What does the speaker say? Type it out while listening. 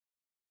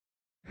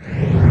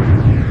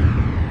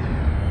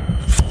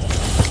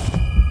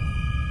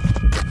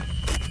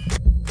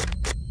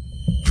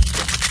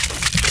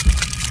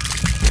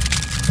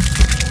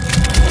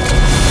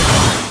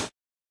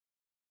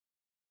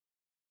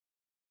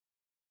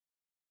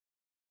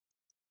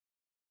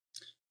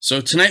So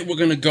tonight we're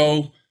going to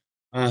go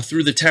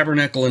through the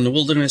tabernacle in the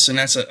wilderness, and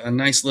that's a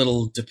nice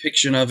little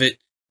depiction of it.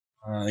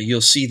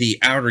 You'll see the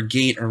outer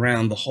gate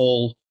around the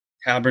whole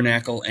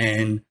tabernacle,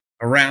 and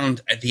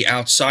around at the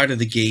outside of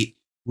the gate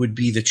would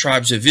be the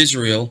tribes of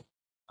Israel,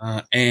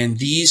 and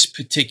these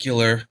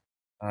particular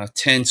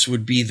tents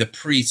would be the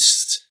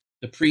priests.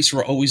 The priests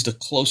were always the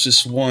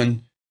closest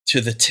one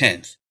to the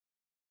tent.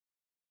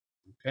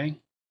 Okay.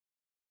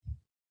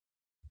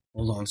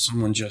 Hold on,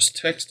 someone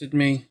just texted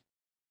me.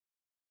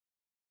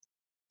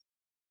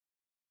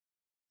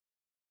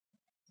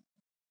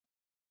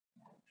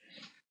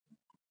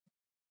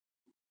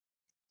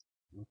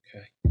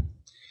 Okay.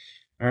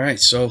 All right,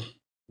 so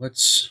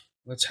let's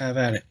have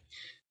at it.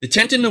 The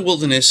tent in the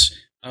wilderness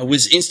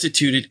was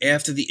instituted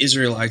after the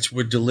Israelites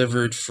were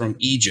delivered from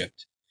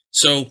Egypt.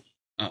 So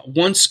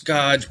once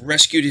God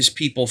rescued his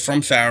people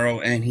from Pharaoh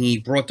and he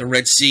brought the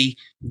Red Sea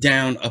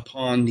down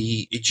upon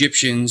the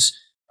Egyptians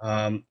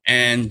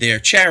and their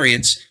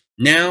chariots,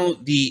 now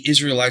the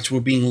Israelites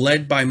were being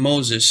led by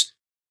Moses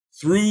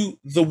through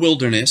the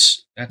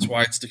wilderness. That's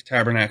why it's the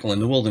tabernacle in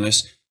the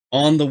wilderness,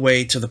 on the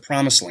way to the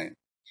promised land.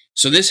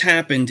 So this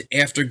happened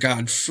after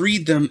God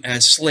freed them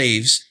as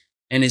slaves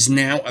and is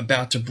now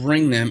about to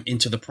bring them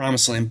into the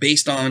promised land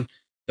based on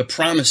the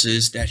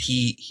promises that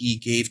he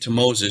gave to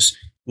Moses,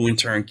 who in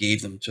turn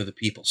gave them to the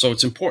people. So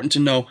it's important to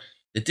know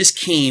that this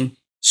came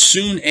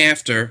soon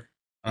after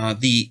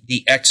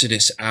the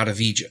Exodus out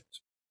of Egypt.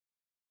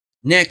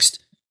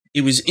 Next,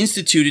 it was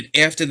instituted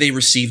after they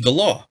received the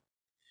law.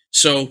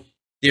 So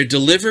they're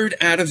delivered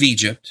out of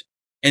Egypt,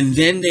 and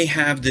then they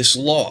have this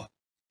law.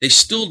 They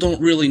still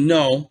don't really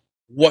know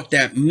what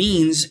that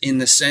means in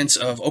the sense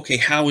of, okay,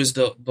 how is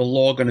the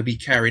law going to be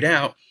carried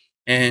out,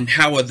 and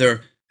how are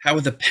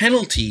the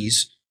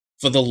penalties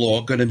for the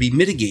law going to be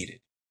mitigated?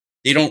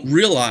 They don't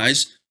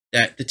realize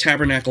that the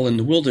tabernacle in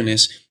the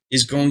wilderness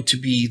is going to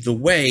be the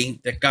way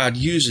that God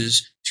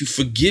uses to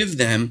forgive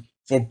them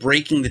for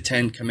breaking the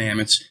Ten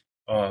Commandments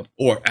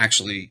or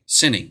actually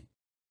sinning.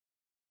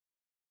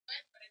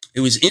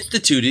 It was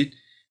instituted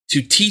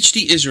to teach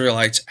the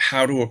Israelites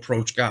how to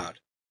approach God.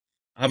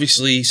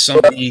 Obviously,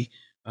 somebody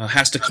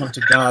has to come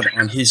to God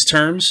on his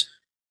terms,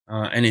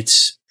 and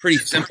it's pretty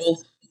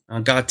simple.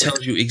 God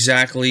tells you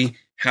exactly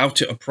how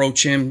to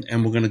approach him,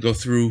 and we're going to go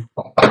through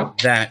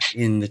that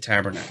in the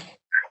tabernacle.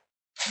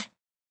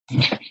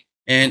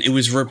 And it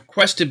was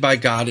requested by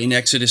God in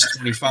Exodus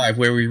 25,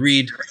 where we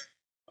read,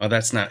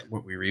 that's not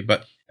what we read,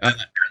 but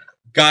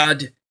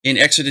God in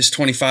Exodus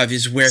 25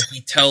 is where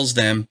he tells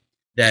them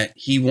that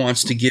he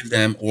wants to give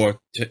them,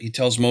 he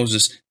tells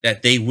Moses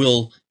that they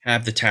will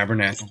have the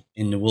tabernacle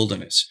in the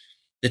wilderness.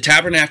 The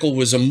tabernacle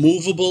was a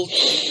movable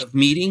tent of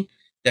meeting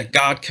that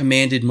God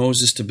commanded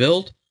Moses to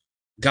build.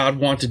 God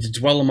wanted to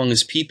dwell among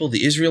his people,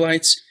 the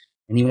Israelites,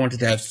 and he wanted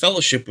to have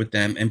fellowship with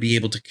them and be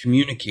able to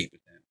communicate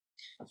with them.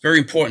 It's very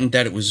important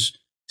that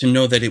to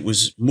know that it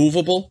was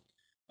movable,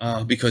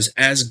 because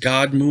as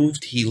God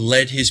moved, he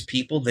led his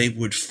people. They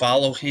would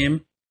follow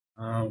him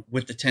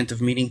with the tent of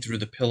meeting through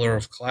the pillar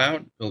of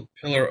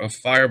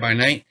fire by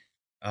night,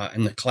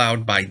 and the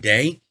cloud by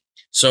day.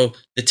 So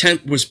the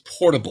tent was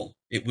portable.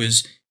 It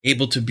was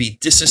able to be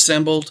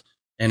disassembled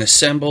and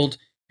assembled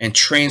and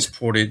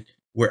transported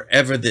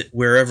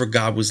wherever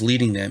God was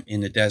leading them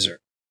in the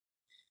desert.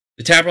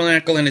 The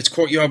tabernacle and its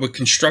courtyard were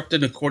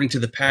constructed according to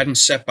the pattern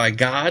set by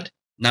God,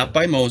 not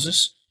by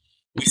Moses.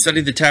 We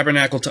studied the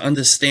tabernacle to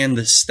understand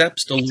the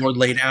steps the Lord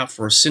laid out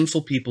for a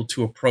sinful people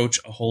to approach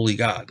a holy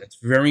God. That's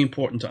very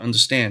important to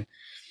understand.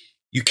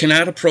 You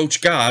cannot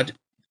approach God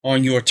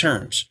on your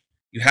terms.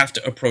 You have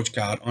to approach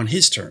God on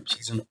his terms.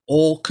 He's an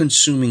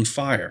all-consuming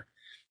fire.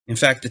 In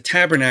fact, the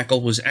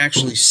tabernacle was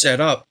actually set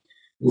up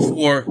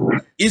for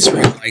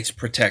Israelites'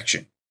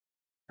 protection.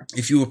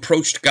 If you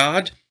approached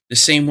God the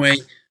same way,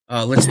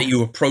 let's say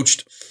you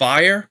approached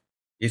fire,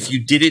 if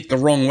you did it the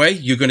wrong way,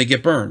 you're going to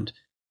get burned.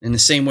 In the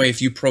same way,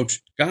 if you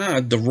approached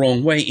God the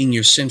wrong way in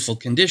your sinful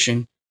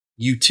condition,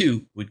 you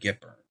too would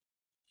get burned.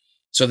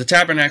 So the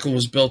tabernacle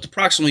was built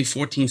approximately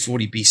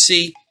 1440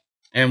 BC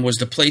and was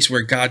the place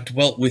where God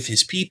dwelt with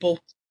his people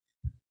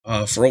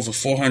for over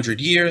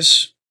 400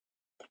 years.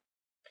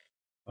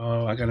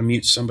 Oh, I got to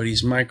mute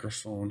somebody's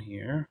microphone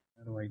here.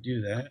 How do I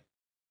do that?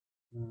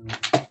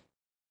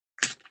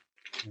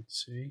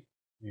 Let's see.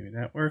 Maybe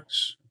that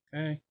works.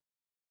 Okay.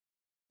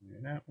 Maybe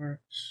that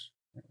works.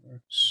 That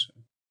works.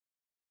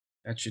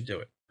 That should do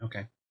it.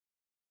 Okay.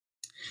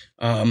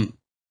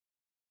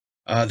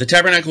 The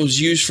tabernacle was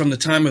used from the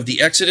time of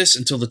the Exodus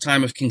until the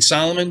time of King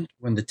Solomon,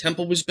 when the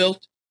temple was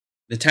built.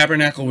 The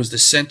tabernacle was the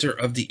center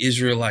of the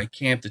Israelite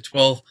camp. The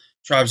 12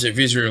 tribes of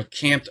Israel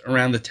camped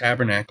around the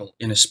tabernacle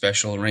in a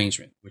special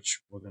arrangement, which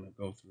we're going to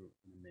go through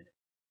in a minute.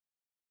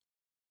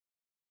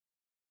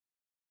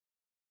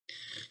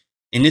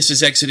 And this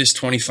is Exodus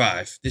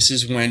 25. This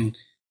is when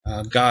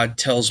God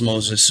tells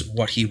Moses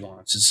what he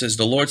wants. It says,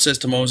 the Lord says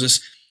to Moses,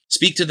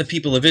 speak to the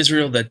people of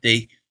Israel that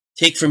they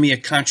take from me a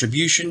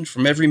contribution.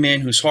 From every man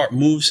whose heart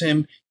moves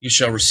him, you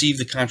shall receive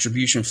the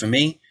contribution from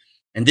me.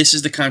 And this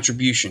is the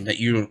contribution that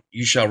you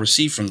shall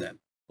receive from them: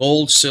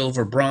 gold,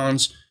 silver,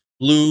 bronze,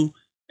 blue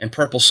and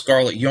purple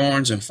scarlet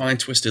yarns and fine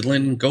twisted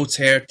linen, goat's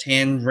hair,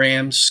 tan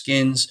rams,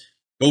 skins,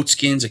 goat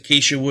skins,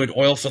 acacia wood,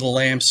 oil for the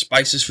lamp,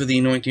 spices for the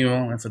anointing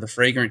oil and for the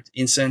fragrant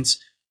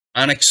incense,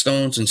 onyx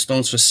stones and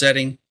stones for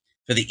setting,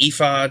 for the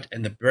ephod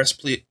and the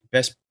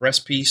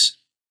breastpiece,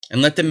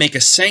 and let them make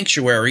a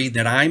sanctuary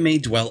that I may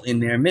dwell in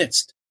their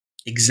midst,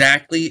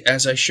 exactly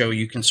as I show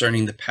you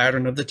concerning the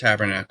pattern of the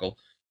tabernacle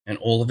and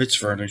all of its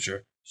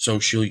furniture, so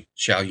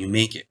shall you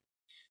make it.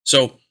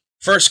 So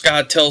first,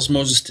 God tells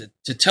Moses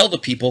to tell the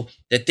people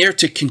that they're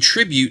to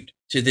contribute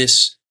to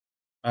this,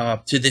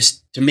 to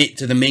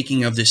the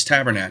making of this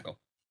tabernacle.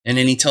 And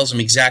then he tells them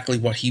exactly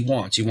what he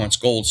wants. He wants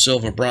gold,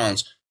 silver,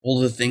 bronze, all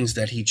of the things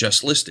that he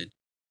just listed,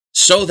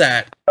 so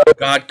that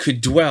God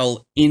could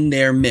dwell in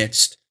their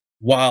midst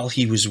while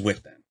he was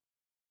with them.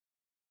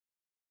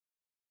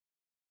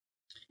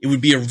 It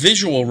would be a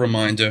visual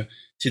reminder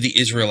to the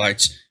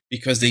Israelites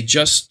because they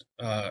just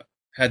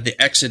had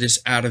the exodus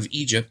out of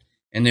Egypt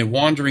and they're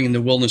wandering in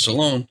the wilderness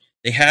alone.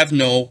 They have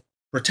no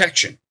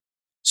protection.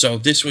 So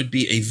this would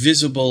be a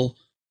visible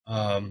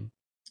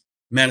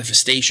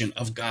manifestation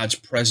of God's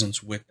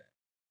presence with them.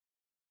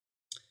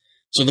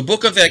 So the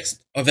book of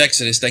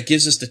Exodus that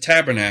gives us the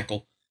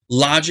tabernacle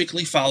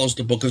logically follows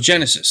the book of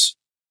Genesis,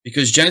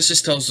 because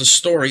Genesis tells the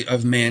story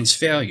of man's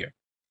failure.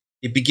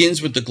 It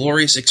begins with the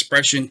glorious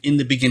expression, in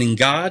the beginning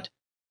God,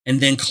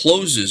 and then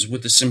closes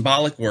with the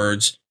symbolic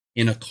words,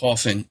 in a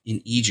coffin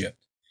in Egypt.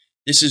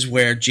 This is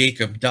where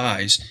Jacob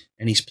dies,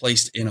 and he's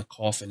placed in a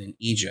coffin in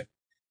Egypt.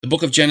 The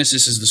book of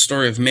Genesis is the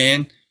story of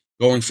man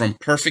going from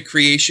perfect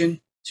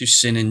creation to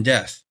sin and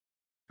death.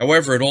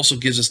 However, it also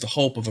gives us the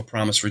hope of a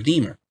promised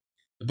Redeemer.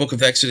 The book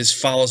of Exodus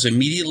follows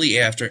immediately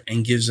after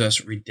and gives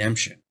us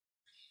redemption.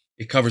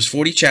 It covers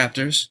 40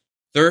 chapters,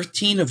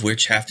 13 of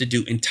which have to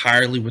do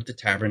entirely with the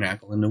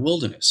tabernacle in the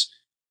wilderness.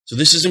 So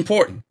this is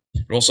important.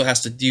 It also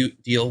has to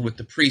deal with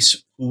the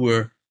priests who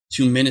were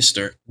to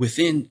minister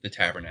within the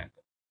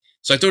tabernacle.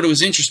 So I thought it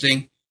was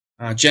interesting.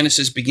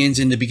 Genesis begins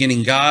in the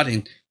beginning God,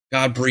 and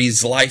God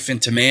breathes life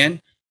into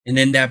man. And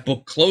then that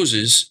book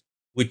closes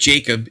with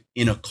Jacob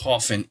in a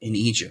coffin in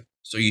Egypt.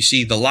 So you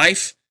see the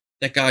life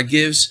that God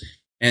gives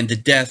and the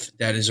death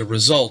that is a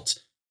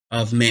result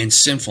of man's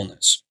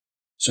sinfulness.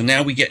 So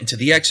now we get into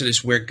the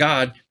Exodus, where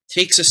God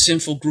takes a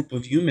sinful group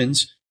of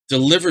humans,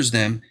 delivers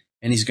them,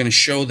 and he's going to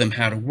show them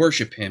how to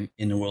worship him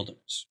in the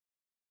wilderness.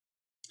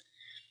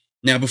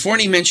 Now, before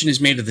any mention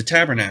is made of the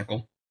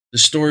tabernacle, the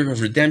story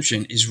of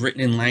redemption is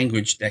written in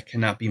language that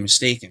cannot be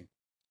mistaken.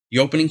 The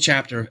opening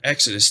chapter of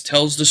Exodus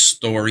tells the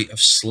story of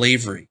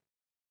slavery,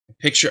 a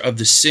picture of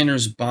the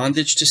sinner's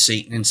bondage to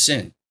Satan and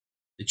sin.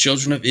 The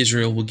children of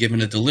Israel were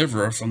given a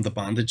deliverer from the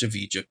bondage of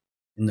Egypt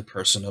in the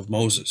person of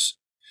Moses.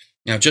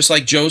 Now, just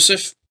like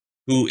Joseph,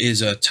 who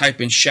is a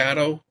type and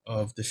shadow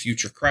of the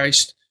future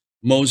Christ,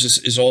 Moses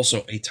is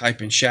also a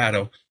type and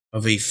shadow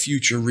of a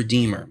future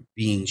Redeemer,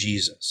 being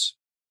Jesus.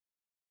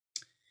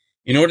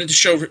 In order to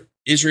show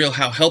Israel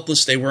how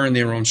helpless they were in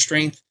their own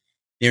strength,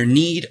 their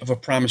need of a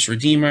promised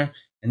Redeemer,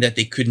 and that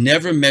they could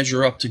never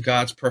measure up to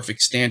God's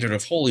perfect standard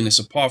of holiness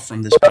apart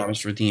from this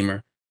promised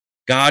Redeemer,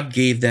 God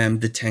gave them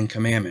the 10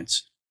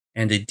 Commandments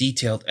and a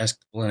detailed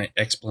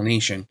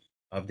explanation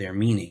of their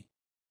meaning.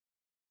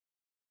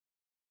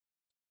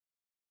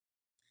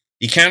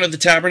 The account of the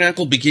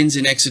tabernacle begins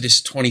in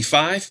Exodus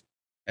 25,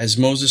 as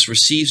Moses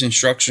receives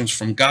instructions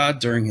from God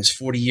during his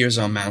 40 years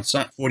on Mount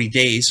Sinai, 40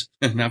 days,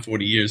 not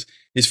 40 years,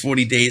 his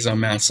 40 days on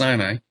Mount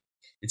Sinai.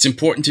 It's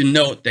important to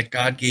note that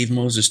God gave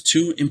Moses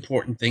 2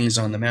 important things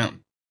on the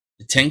mountain: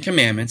 the 10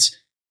 Commandments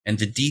and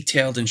the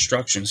detailed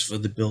instructions for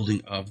the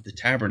building of the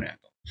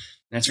tabernacle.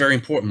 And that's very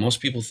important.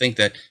 Most people think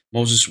that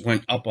Moses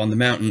went up on the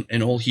mountain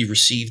and all he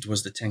received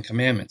was the 10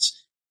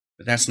 Commandments,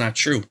 but that's not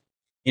true.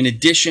 In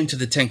addition to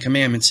the 10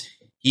 Commandments,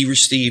 he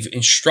received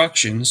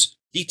instructions,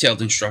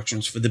 detailed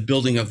instructions for the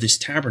building of this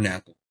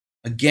tabernacle.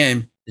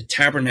 Again, the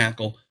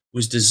tabernacle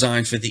was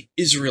designed for the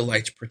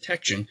Israelites'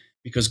 protection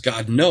because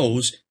God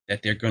knows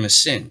that they're going to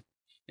sin.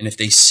 And if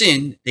they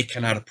sin, they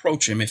cannot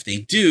approach him. If they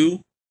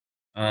do,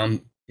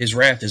 his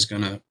wrath is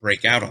going to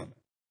break out on them.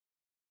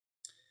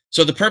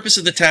 So the purpose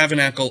of the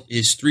tabernacle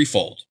is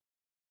threefold.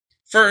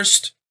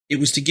 First, it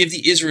was to give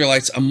the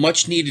Israelites a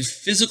much-needed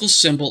physical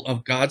symbol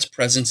of God's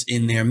presence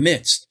in their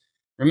midst.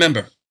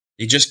 Remember,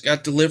 they just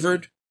got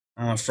delivered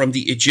from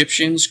the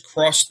Egyptians,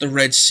 crossed the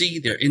Red Sea.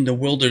 They're in the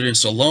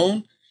wilderness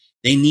alone.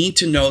 They need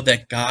to know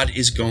that God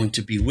is going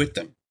to be with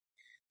them.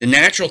 The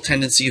natural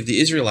tendency of the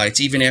Israelites,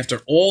 even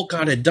after all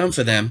God had done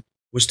for them,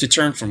 was to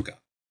turn from God.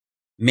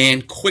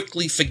 Man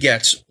quickly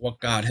forgets what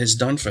God has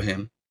done for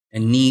him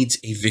and needs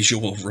a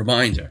visual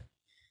reminder.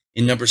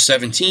 In Numbers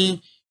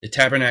 17, the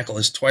tabernacle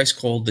is twice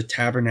called the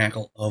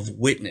tabernacle of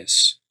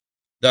witness.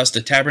 Thus,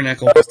 the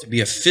tabernacle was to be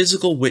a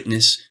physical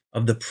witness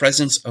of the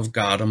presence of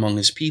God among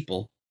his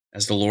people,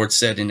 as the Lord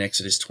said in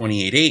Exodus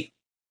 28:8,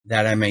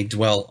 that I may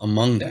dwell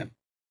among them.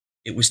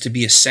 It was to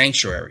be a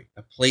sanctuary,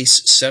 a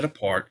place set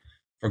apart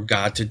for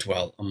God to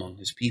dwell among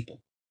his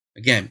people.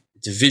 Again,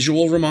 it's a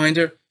visual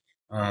reminder.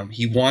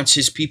 He wants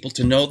his people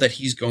to know that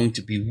he's going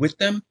to be with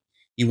them.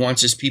 He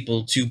wants his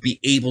people to be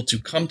able to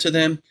come to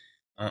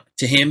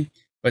him,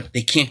 but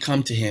they can't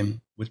come to him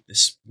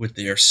with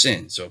their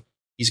sin. So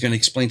he's going to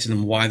explain to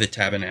them why the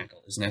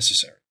tabernacle is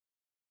necessary.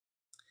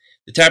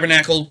 The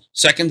tabernacle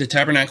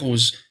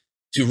was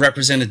to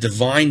represent a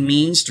divine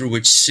means through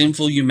which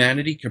sinful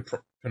humanity could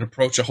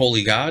approach a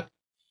holy God.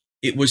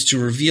 It was to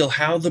reveal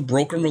how the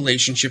broken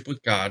relationship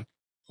with God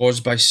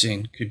caused by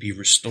sin could be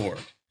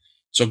restored.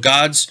 So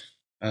God's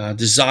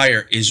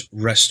desire is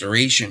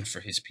restoration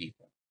for his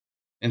people.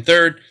 And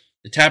third,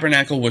 the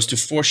tabernacle was to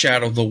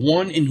foreshadow the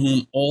one in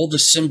whom all the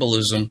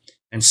symbolism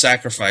and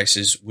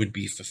sacrifices would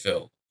be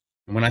fulfilled.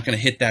 And we're not going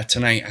to hit that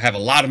tonight. I have a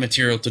lot of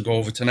material to go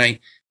over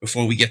tonight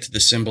before we get to the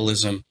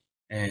symbolism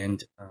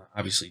and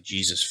obviously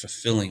Jesus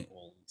fulfilling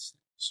all these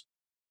things.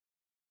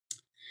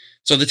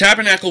 So the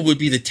tabernacle would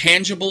be the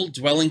tangible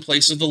dwelling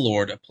place of the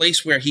Lord, a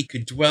place where he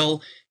could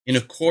dwell in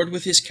accord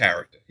with his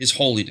character, his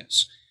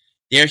holiness.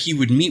 There he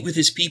would meet with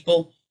his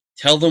people,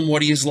 tell them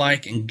what he is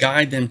like, and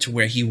guide them to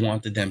where he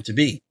wanted them to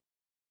be.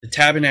 The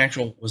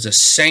tabernacle was a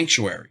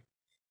sanctuary,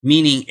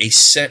 meaning a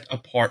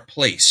set-apart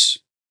place.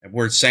 That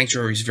word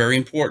sanctuary is very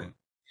important.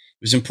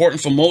 It was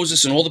important for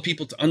Moses and all the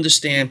people to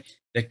understand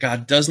that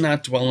God does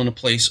not dwell in a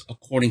place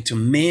according to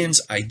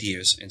man's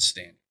ideas and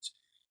standards.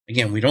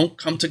 Again, we don't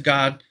come to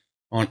God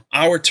on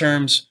our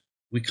terms,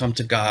 we come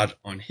to God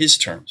on his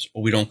terms,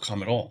 or we don't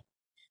come at all.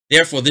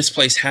 Therefore, this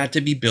place had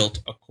to be built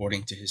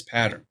according to his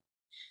pattern.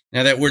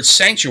 Now, that word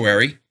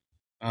sanctuary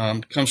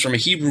comes from a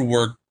Hebrew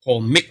word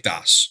called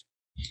mikdash,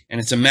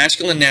 and it's a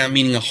masculine noun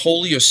meaning a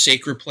holy or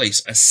sacred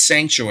place, a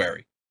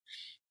sanctuary.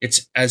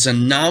 It's as a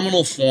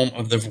nominal form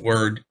of the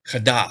word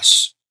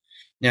kadosh.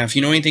 Now, if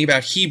you know anything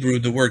about Hebrew,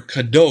 the word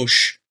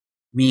kadosh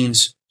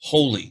means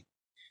holy.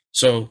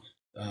 So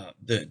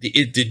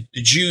the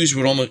Jews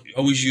would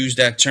always use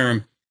that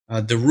term,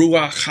 the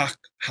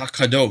Ruach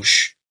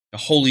HaKadosh, the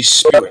Holy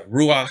Spirit.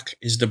 Ruach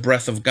is the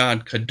breath of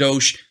God.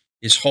 Kadosh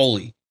is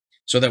holy.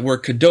 So that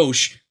word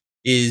kadosh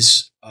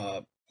is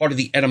part of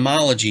the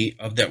etymology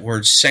of that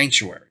word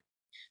sanctuary.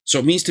 So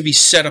it means to be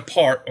set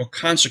apart or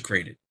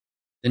consecrated.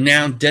 The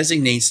noun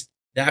designates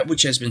that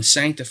which has been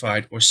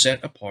sanctified or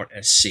set apart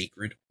as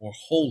sacred or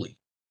holy.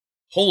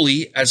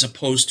 Holy as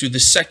opposed to the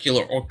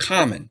secular or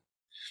common.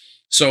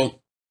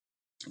 So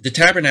the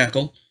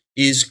tabernacle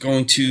is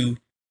going to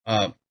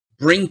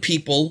bring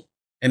people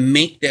and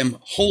make them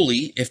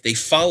holy if they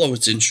follow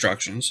its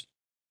instructions.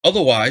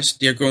 Otherwise,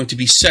 they're going to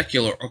be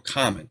secular or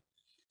common.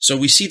 So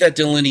we see that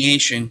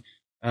delineation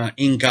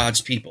in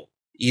God's people.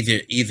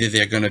 Either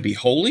they're going to be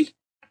holy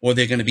or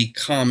they're going to be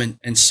common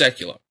and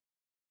secular,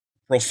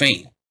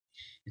 profane.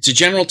 It's a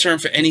general term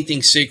for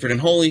anything sacred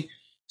and holy,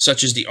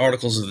 such as the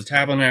articles of the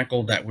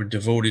tabernacle that were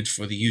devoted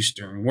for the use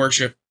during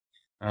worship,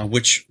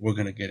 which we're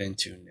going to get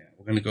into now.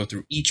 We're going to go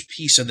through each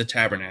piece of the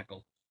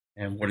tabernacle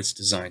and what it's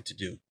designed to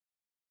do.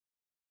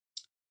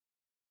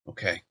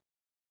 Okay,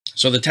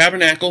 so the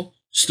tabernacle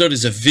stood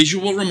as a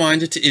visual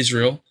reminder to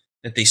Israel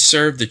that they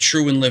served the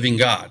true and living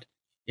God.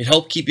 It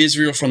helped keep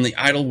Israel from the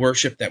idol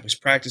worship that was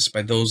practiced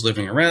by those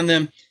living around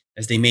them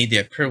as they made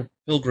their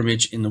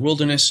pilgrimage in the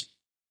wilderness.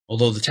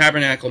 Although the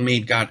tabernacle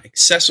made God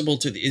accessible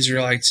to the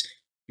Israelites,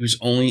 he was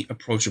only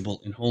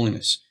approachable in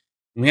holiness.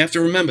 And we have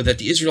to remember that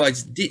the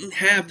Israelites didn't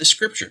have the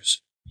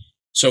scriptures.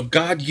 So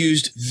God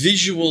used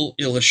visual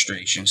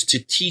illustrations to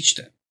teach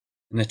them.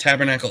 And the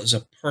tabernacle is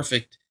a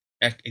perfect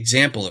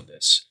example of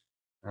this.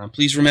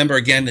 Please remember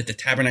again that the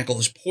tabernacle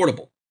is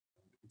portable.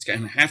 It's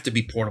going to have to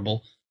be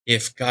portable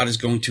if God is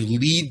going to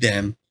lead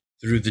them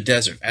through the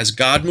desert. As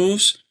God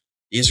moves,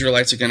 the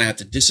Israelites are going to have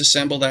to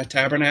disassemble that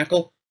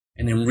tabernacle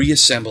and then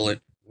reassemble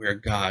it where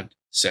God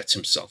sets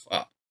himself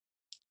up.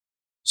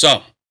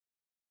 So,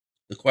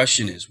 the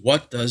question is,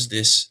 what does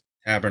this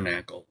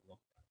tabernacle look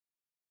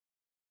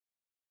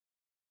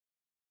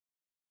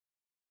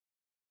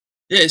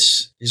like?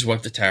 This is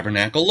what the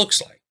tabernacle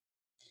looks like.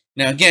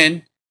 Now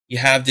again, you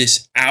have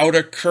this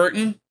outer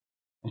curtain,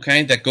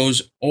 okay, that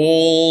goes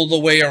all the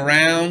way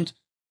around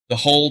the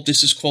whole.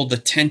 This is called the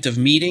tent of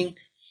meeting.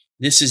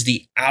 This is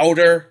the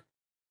outer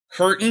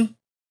curtain,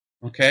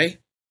 okay.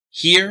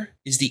 Here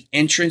is the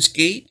entrance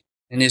gate.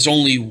 And there's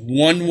only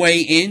one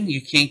way in.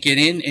 You can't get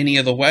in any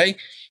other way.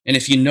 And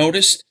if you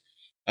noticed,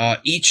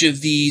 each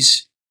of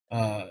these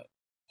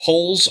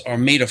poles are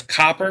made of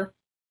copper,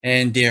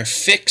 and they're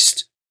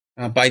fixed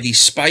by these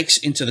spikes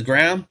into the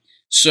ground.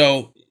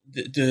 So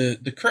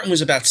the curtain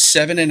was about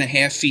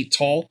 7.5 feet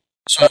tall.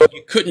 So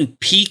you couldn't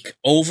peek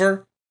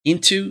over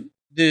into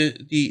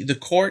the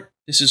court.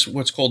 This is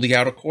what's called the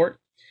outer court.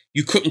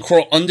 You couldn't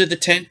crawl under the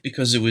tent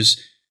because it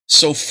was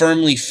so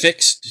firmly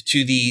fixed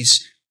to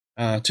these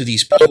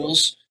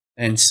poles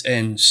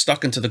and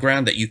stuck into the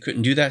ground that you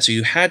couldn't do that. So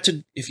you had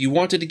to, if you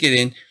wanted to get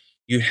in,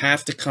 you'd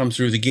have to come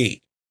through the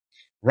gate.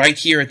 Right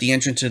here at the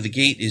entrance to the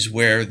gate is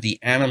where the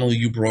animal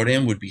you brought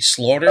in would be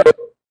slaughtered.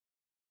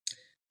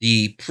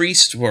 The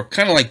priests were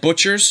kind of like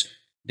butchers.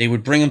 They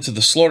would bring them to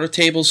the slaughter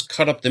tables,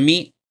 cut up the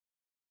meat,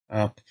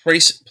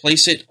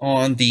 place it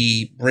on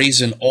the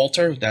brazen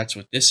altar. That's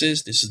what this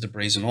is. This is the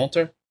brazen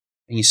altar.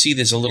 And you see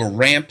there's a little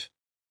ramp.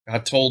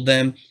 God told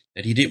them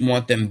that he didn't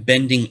want them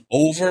bending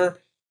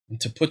over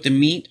to put the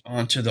meat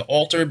onto the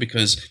altar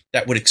because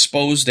that would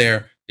expose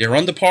their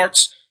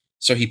underparts.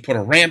 So he put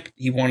a ramp.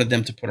 He wanted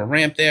them to put a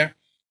ramp there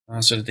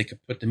so that they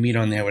could put the meat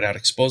on there without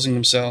exposing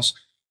themselves.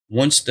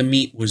 Once the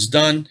meat was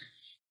done,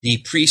 the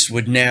priest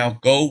would now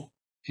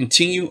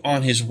continue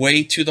on his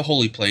way to the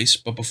holy place.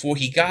 But before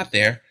he got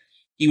there,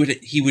 he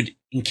would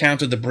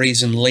encounter the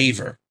brazen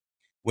laver,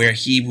 where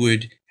he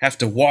would have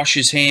to wash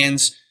his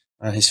hands,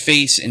 his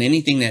face, and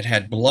anything that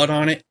had blood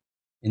on it.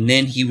 And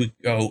then he would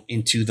go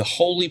into the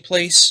holy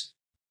place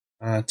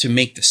to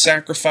make the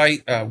sacrifice,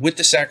 with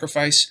the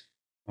sacrifice,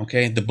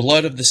 okay, the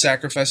blood of the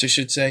sacrifice, I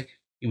should say.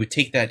 He would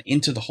take that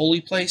into the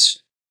holy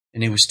place.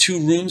 And there was 2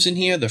 rooms in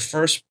here. The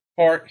first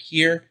part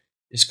here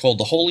is called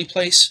the holy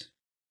place.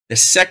 The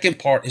second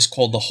part is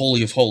called the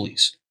Holy of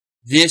Holies.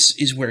 This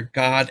is where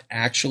God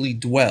actually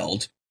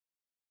dwelled.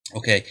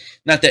 Okay,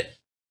 not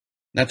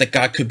that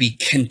God could be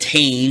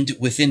contained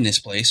within this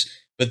place,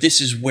 but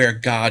this is where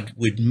God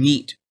would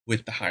meet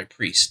with the high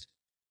priest.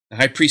 The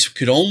high priest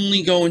could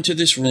only go into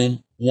this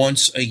room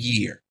once a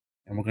year,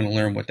 and we're going to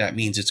learn what that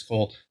means. It's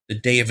called the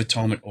Day of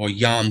Atonement, or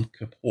Yom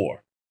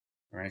Kippur.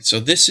 All right, so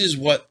this is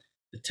what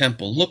the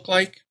temple looked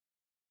like.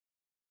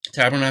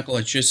 Tabernacle,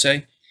 I should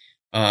say.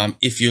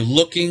 If you're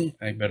looking,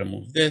 I better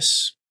move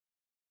this.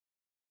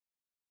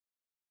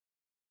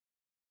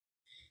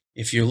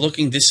 If you're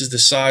looking, this is the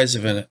size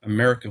of an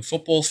American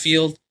football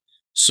field.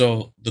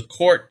 So the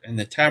court and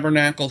the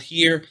tabernacle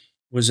here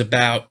was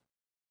about,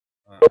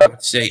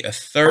 let's say, a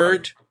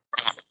third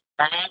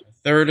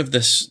of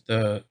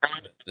the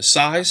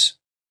size.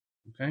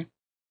 Okay.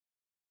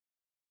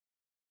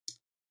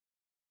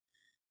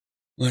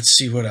 Let's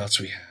see what else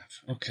we have.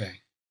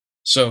 Okay.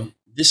 So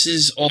this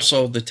is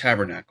also the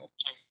tabernacle,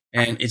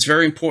 and it's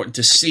very important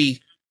to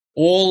see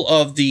all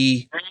of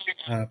the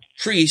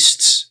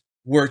priests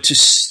were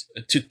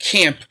to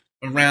camp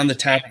around the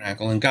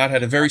tabernacle, and God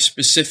had a very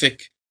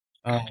specific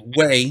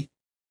way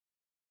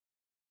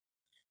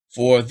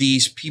for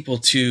these people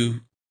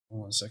to.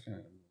 Hold on a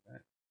second.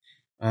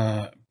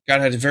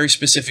 God had a very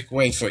specific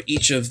way for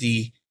each of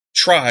the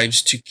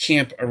tribes to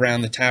camp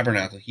around the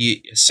tabernacle.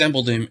 He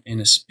assembled them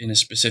in a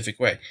specific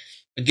way.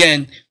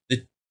 Again,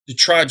 the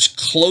tribes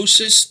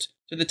closest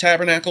to the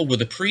tabernacle were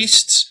the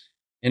priests,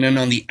 and then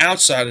on the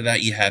outside of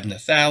that you have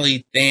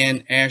Naphtali,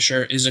 Dan,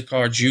 Asher,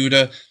 Issachar,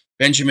 Judah,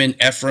 Benjamin,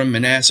 Ephraim,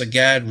 Manasseh,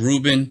 Gad,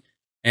 Reuben,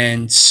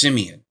 and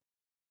Simeon.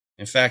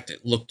 In fact,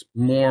 it looked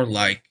more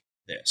like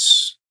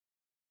this.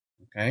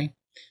 Okay,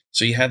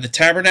 so you have the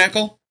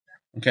tabernacle.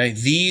 Okay,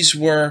 these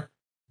were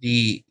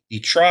the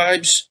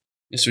tribes.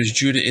 This was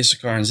Judah,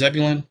 Issachar, and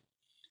Zebulun.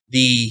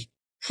 The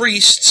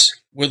priests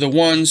were the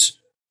ones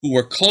who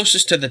were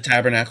closest to the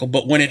tabernacle,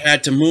 but when it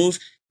had to move,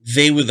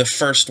 they were the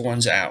first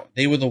ones out.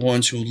 They were the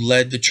ones who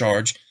led the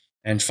charge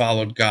and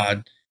followed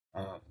God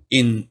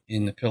in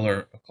the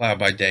pillar of cloud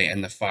by day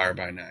and the fire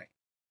by night.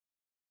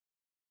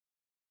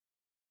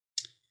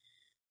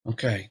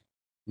 Okay,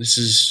 this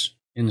is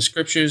in the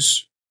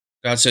scriptures.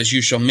 God says,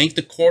 "You shall make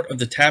the court of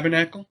the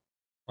tabernacle.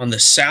 On the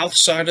south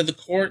side of the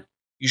court,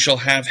 you shall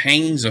have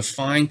hangings of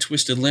fine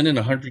twisted linen,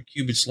 100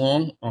 cubits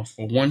long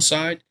for one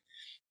side.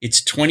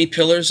 Its 20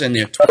 pillars and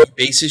their 20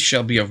 bases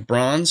shall be of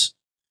bronze.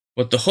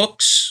 But the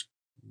hooks,"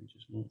 let me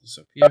just move this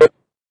up here.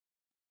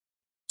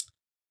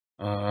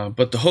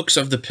 "But the hooks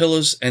of the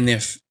pillars and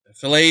their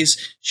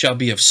fillets shall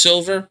be of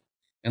silver.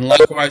 And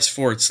likewise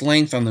for its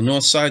length on the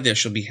north side there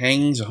shall be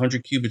hangings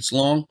 100 cubits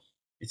long.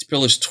 Its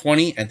pillars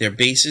 20 at their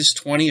bases,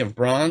 20 of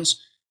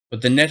bronze.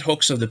 But the net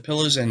hooks of the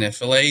pillars and their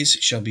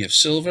fillets shall be of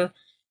silver.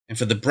 And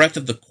for the breadth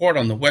of the court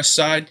on the west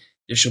side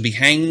there shall be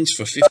hangings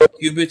for 50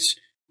 cubits,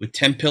 with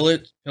 10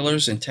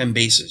 pillars and 10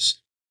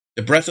 bases.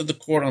 The breadth of the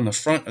court on the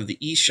front of the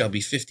east shall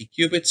be 50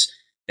 cubits.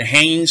 The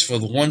hangings for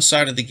the one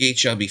side of the gate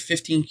shall be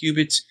 15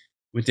 cubits,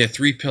 with their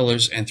 3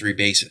 pillars and 3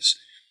 bases."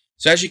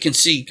 So as you can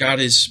see, God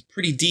is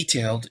pretty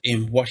detailed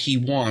in what he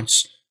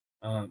wants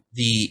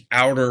the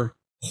outer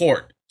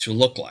court to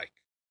look like.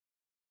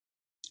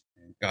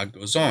 And God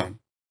goes on.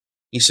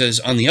 He says,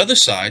 "On the other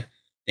side,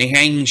 the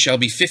hangings shall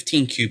be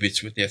 15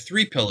 cubits, with their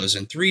 3 pillars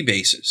and 3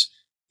 bases.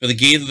 For the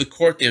gate of the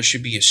court there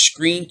should be a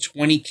screen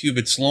 20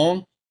 cubits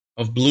long,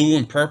 of blue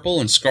and purple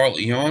and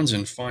scarlet yarns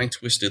and fine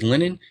twisted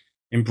linen,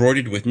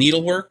 embroidered with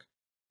needlework.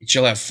 It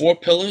shall have 4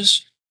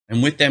 pillars,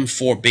 and with them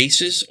 4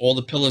 bases. All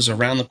the pillars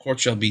around the court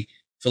shall be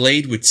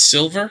filleted with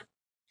silver.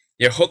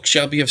 Their hooks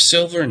shall be of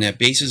silver, and their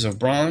bases of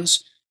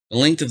bronze. The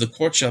length of the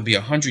court shall be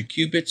 100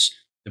 cubits,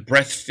 the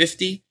breadth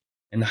 50,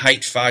 and the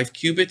height 5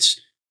 cubits,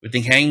 with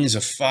the hangings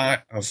of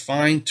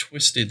fine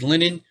twisted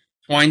linen,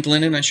 twined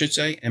linen, I should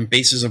say, and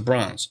bases of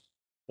bronze.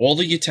 All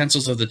the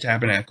utensils of the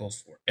tabernacle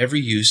for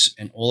every use,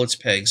 and all its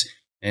pegs,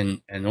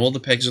 and all the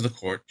pegs of the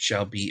court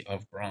shall be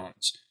of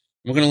bronze."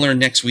 We're going to learn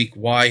next week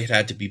why it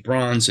had to be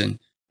bronze and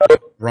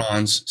what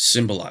bronze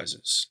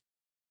symbolizes.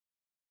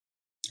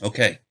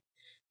 Okay,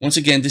 once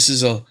again, this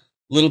is a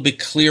little bit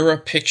clearer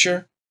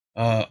picture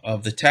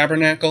of the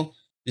tabernacle.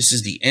 This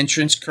is the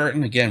entrance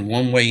curtain, again,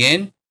 one way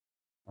in.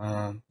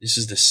 This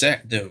is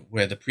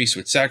where the priest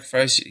would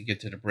sacrifice. You get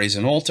to the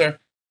brazen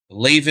altar.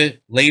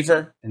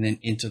 laver, and then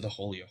into the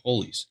Holy of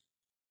Holies.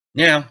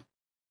 Now,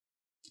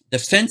 the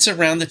fence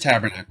around the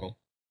tabernacle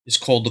is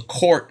called the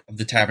court of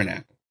the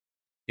tabernacle.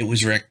 It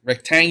was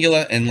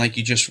rectangular and, like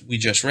we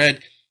just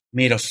read,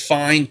 made of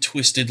fine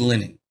twisted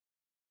linen.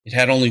 It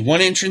had only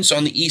one entrance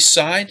on the east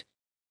side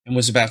and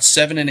was about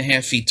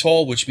 7.5 feet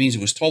tall, which means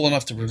it was tall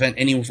enough to prevent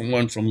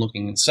anyone from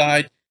looking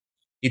inside.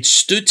 It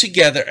stood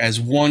together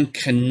as one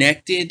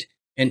connected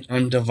and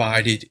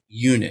undivided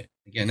unit.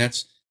 Again,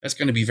 that's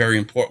going to be very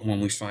important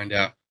when we find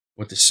out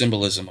what the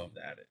symbolism of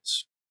that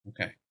is.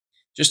 Okay,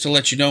 just to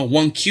let you know,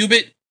 1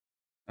 cubit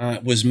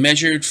was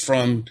measured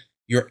from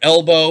your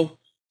elbow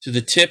to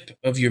the tip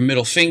of your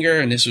middle finger,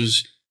 and this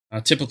was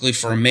typically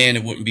for a man.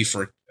 It wouldn't be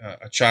for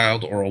a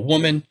child or a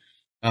woman,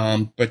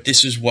 but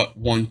this is what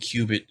 1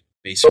 cubit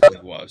basically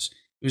was.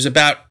 It was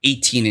about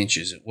 18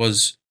 inches. It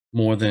was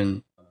more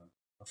than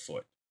a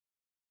foot.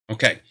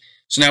 Okay,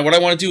 so now what I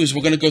want to do is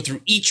we're going to go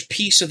through each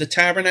piece of the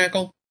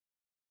tabernacle,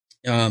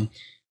 not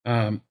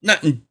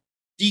in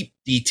deep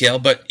detail,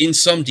 but in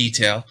some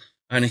detail,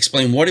 and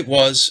explain what it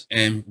was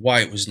and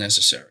why it was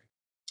necessary.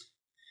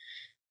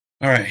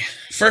 All right,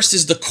 first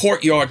is the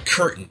courtyard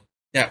curtain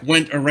that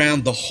went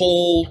around the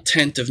whole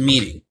tent of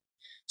meeting.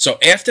 So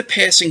after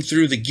passing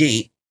through the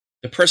gate,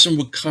 the person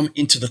would come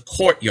into the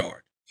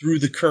courtyard through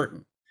the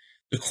curtain.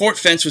 The court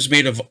fence was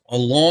made of a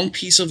long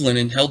piece of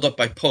linen held up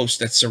by posts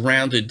that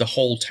surrounded the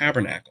whole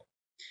tabernacle.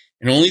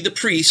 And only the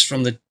priests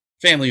from the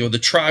family or the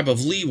tribe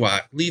of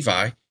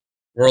Levi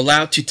were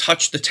allowed to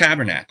touch the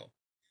tabernacle.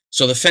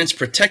 So the fence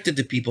protected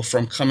the people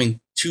from coming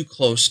too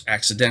close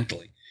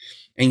accidentally.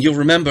 And you'll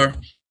remember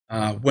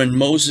when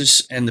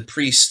Moses and the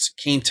priests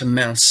came to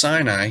Mount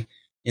Sinai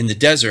in the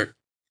desert,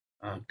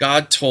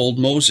 God told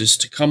Moses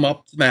to come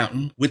up the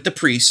mountain with the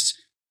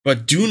priests,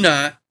 but do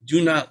not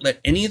let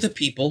any of the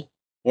people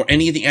or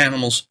any of the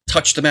animals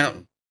touch the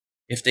mountain.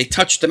 If they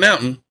touched the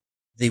mountain,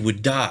 they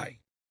would die.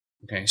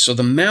 Okay, so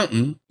the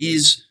mountain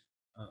is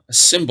a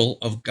symbol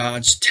of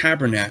God's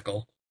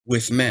tabernacle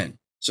with men.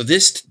 So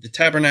the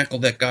tabernacle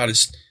that God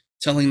is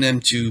telling them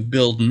to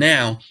build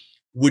now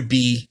would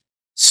be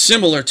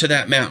similar to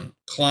that mountain,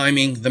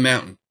 climbing the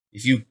mountain.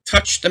 If you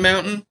touched the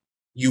mountain,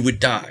 you would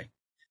die.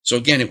 So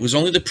again, it was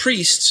only the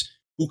priests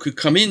who could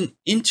come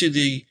into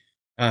the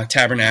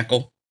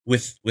tabernacle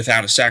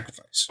without a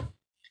sacrifice.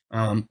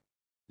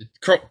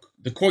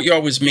 The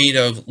courtyard was made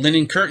of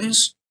linen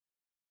curtains,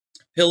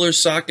 pillars,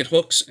 socket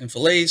hooks, and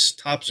fillets,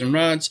 tops and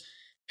rods.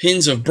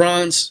 Pins of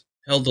bronze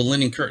held the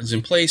linen curtains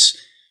in place.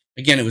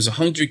 Again, it was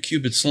 100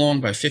 cubits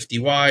long by 50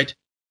 wide,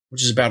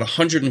 which is about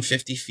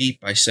 150 feet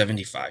by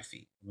 75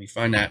 feet. And we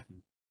find that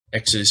in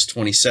Exodus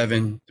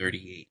 27,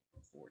 38,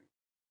 and 40.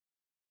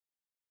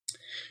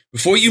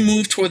 Before you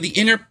move toward the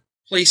inner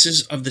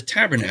places of the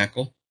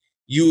tabernacle,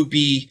 you would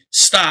be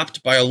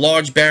stopped by a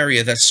large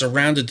barrier that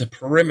surrounded the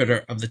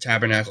perimeter of the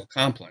tabernacle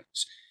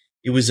complex.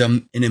 It was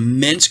an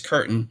immense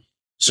curtain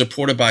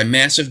supported by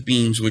massive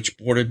beams which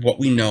bordered what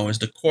we know as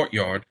the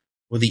courtyard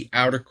or the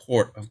outer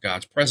court of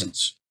God's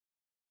presence.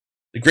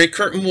 The great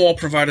curtain wall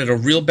provided a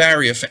real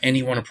barrier for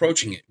anyone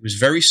approaching it. It was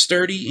very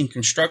sturdy in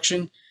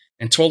construction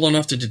and tall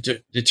enough to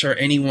deter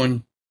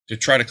anyone to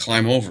try to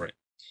climb over it.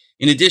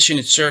 In addition,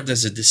 it served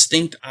as a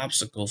distinct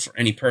obstacle for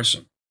any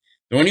person.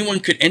 Though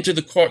anyone could enter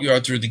the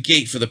courtyard through the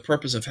gate for the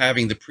purpose of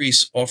having the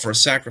priests offer a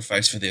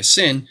sacrifice for their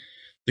sin,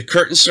 the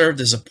curtain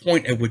served as a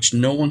point at which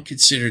no one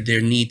considered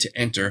their need to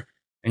enter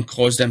and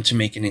caused them to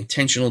make an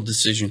intentional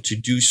decision to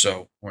do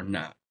so or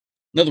not.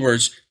 In other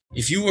words,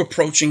 if you were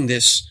approaching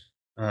this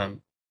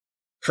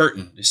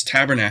curtain, this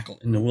tabernacle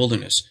in the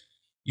wilderness,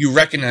 you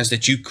recognized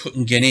that you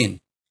couldn't get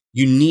in.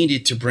 You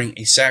needed to bring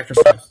a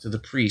sacrifice to the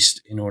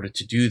priest in order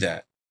to do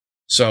that.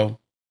 So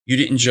you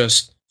didn't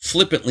just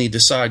flippantly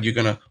decide you're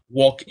going to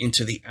walk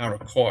into the outer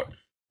court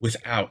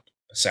without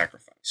a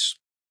sacrifice.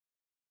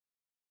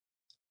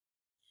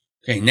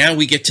 Okay, now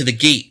we get to the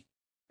gate.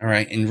 All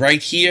right, and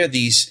right here,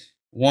 these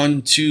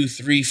 1, 2,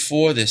 3,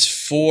 4, there's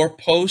 4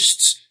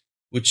 posts,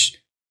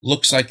 which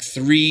looks like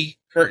 3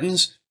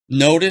 curtains.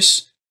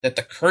 Notice that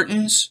the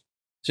curtains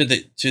to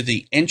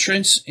the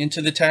entrance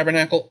into the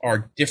tabernacle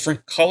are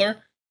different color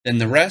than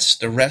the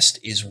rest. The rest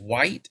is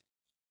white,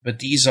 but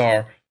these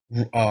are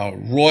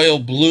royal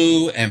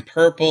blue and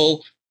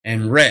purple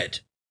and red.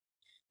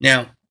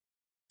 Now,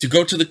 to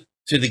go to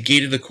the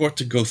gate of the court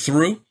to go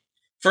through,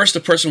 first a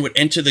person would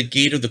enter the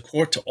gate of the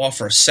court to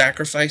offer a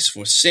sacrifice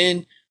for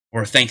sin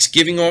or a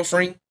thanksgiving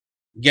offering.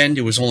 Again,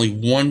 there was only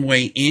one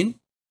way in.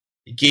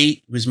 The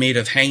gate was made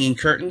of hanging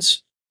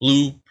curtains,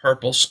 blue,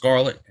 purple,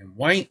 scarlet, and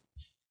white.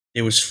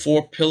 There was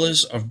 4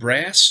 pillars of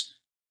brass,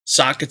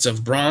 sockets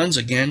of bronze,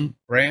 again,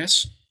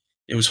 brass.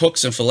 There was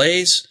hooks and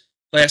fillets,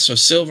 clasps of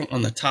silver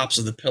on the tops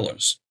of the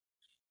pillars.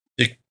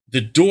 The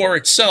door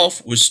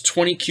itself was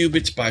 20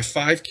 cubits by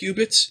 5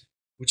 cubits,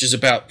 which is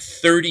about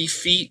 30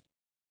 feet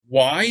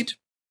wide.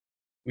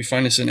 We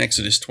find this in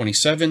Exodus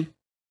 27,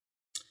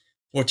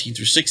 14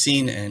 through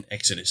 16, and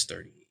Exodus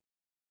 38.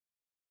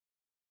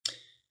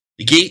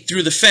 The gate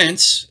through the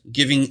fence,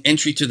 giving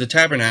entry to the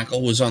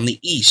tabernacle, was on the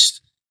east,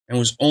 and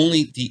was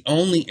the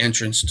only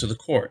entrance to the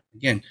court.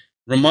 Again,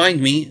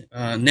 remind me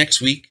next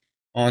week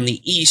on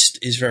the east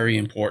is very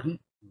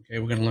important. Okay,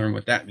 we're going to learn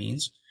what that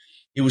means.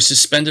 It was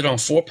suspended on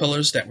 4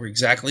 pillars that were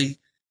exactly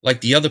like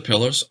the other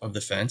pillars of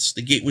the fence.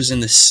 The gate was in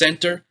the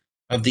center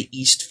of the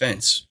east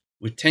fence,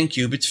 with 10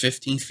 cubits,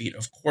 15 feet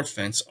of court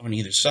fence on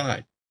either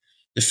side.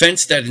 The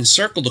fence that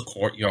encircled the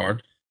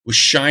courtyard was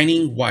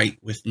shining white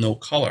with no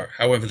color.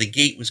 However, the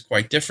gate was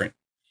quite different.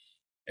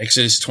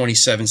 Exodus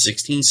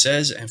 27:16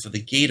 says, "And for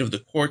the gate of the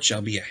court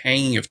shall be a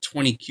hanging of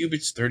 20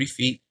 cubits, 30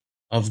 feet,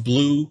 of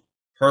blue,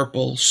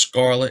 purple,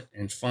 scarlet,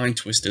 and fine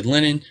twisted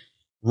linen,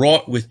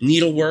 wrought with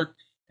needlework,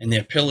 and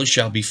their pillars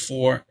shall be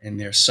 4, and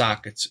their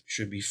sockets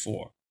should be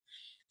 4."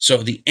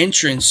 So the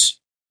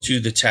entrance to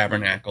the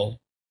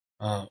tabernacle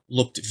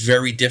looked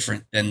very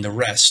different than the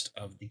rest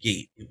of the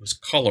gate. It was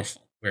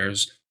colorful,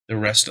 whereas the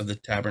rest of the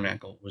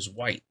tabernacle was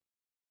white.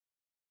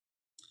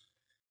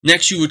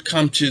 Next, you would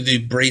come to the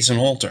brazen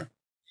altar.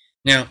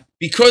 Now,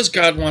 because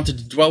God wanted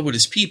to dwell with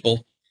his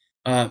people,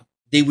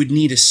 they would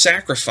need a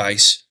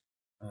sacrifice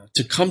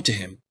to come to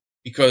him,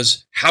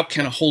 because how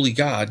can a holy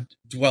God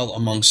dwell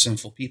among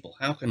sinful people?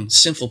 How can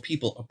sinful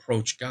people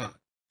approach God?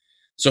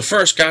 So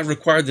first, God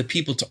required the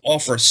people to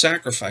offer a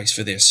sacrifice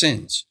for their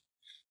sins.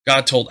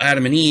 God told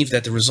Adam and Eve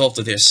that the result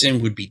of their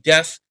sin would be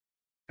death.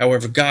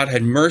 However, God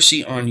had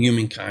mercy on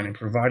humankind and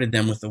provided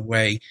them with a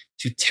way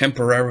to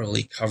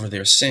temporarily cover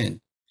their sin.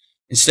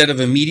 Instead of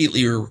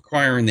immediately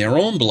requiring their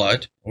own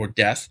blood or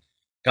death,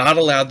 God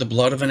allowed the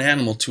blood of an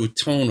animal to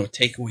atone or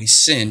take away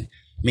sin,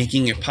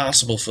 making it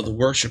possible for the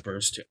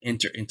worshipers to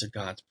enter into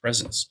God's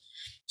presence.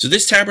 So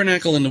this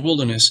tabernacle in the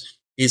wilderness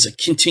is a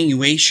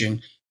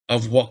continuation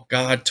of what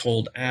God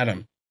told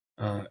Adam.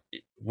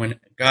 When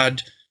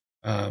God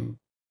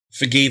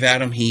forgave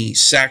Adam, he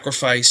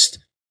sacrificed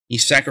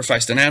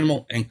an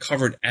animal and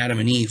covered Adam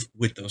and Eve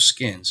with those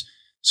skins.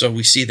 So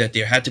we see that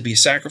there had to be a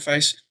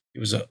sacrifice. It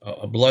was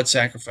a blood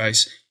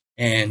sacrifice,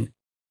 and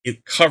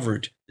it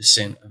covered the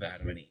sin of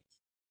Adam and Eve.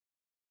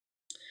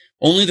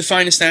 Only the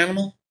finest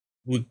animal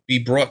would be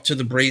brought to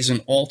the brazen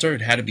altar.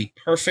 It had to be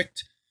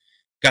perfect.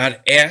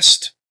 God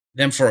asked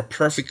them for a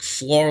perfect,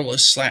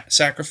 flawless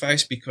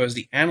sacrifice because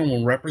the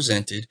animal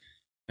represented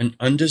an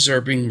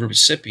undeserving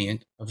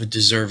recipient of a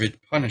deserved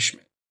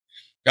punishment.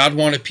 God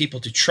wanted people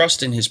to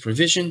trust in his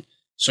provision,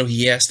 so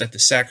he asked that the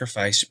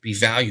sacrifice be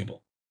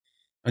valuable.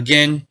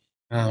 Again,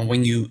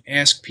 when you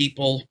ask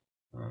people,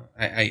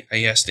 I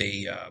asked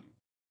an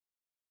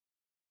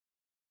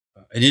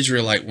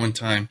Israelite one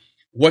time,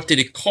 what did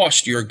it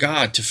cost your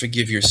God to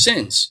forgive your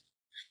sins?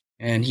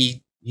 And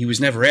he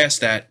was never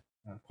asked that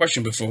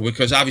question before,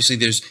 because obviously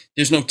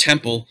there's no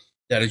temple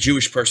that a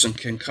Jewish person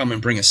can come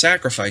and bring a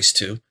sacrifice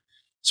to.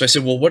 So I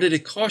said, well, what did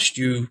it cost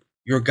you,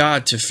 your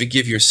God, to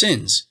forgive your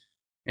sins?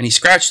 And he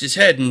scratched his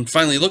head and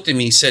finally looked at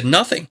me and said,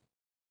 nothing.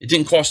 It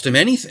didn't cost him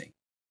anything.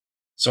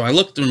 So I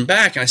looked at him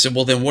back and I said,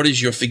 well, then what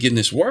is your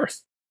forgiveness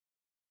worth?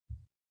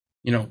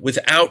 You know,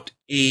 without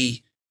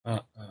a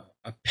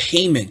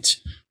payment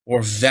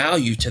or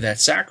value to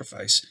that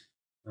sacrifice,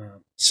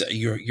 so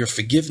your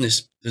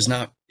forgiveness is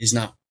not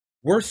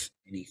worth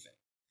anything.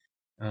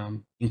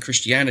 In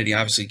Christianity,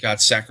 obviously,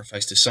 God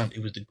sacrificed his son.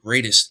 It was the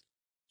greatest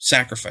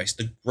sacrifice,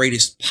 the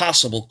greatest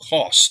possible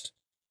cost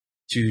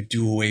to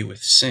do away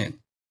with sin.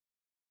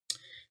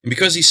 And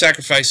because these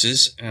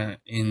sacrifices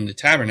in the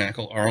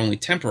tabernacle are only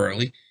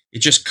temporarily, it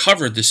just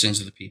covered the sins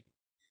of the people.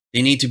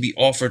 They need to be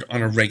offered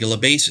on a regular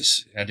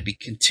basis. It had to be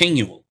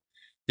continual.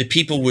 The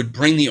people would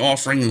bring the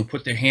offering and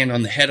put their hand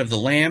on the head of the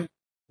lamb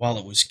while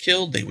it was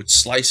killed. They would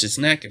slice its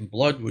neck and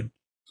blood would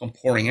come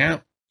pouring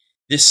out.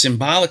 This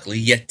symbolically,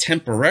 yet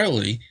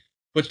temporarily,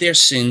 put their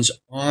sins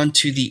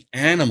onto the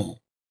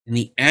animal, and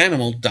the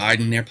animal died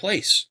in their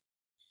place.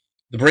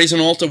 The brazen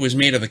altar was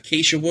made of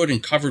acacia wood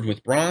and covered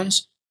with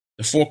bronze.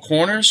 The 4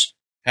 corners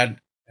had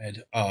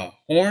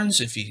horns.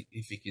 If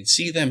you can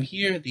see them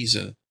here, these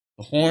are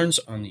the horns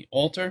on the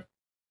altar.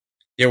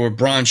 There were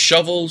bronze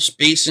shovels,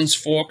 basins,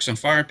 forks, and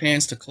fire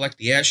pans to collect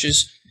the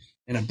ashes,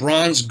 and a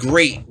bronze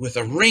grate with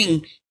a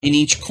ring in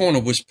each corner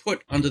was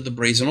put under the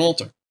brazen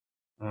altar.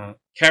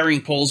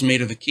 Carrying poles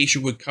made of acacia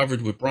wood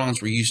covered with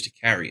bronze were used to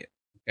carry it.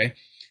 Okay,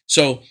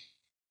 so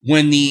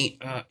when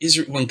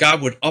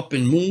God would up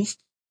and move,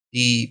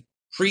 the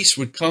priests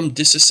would come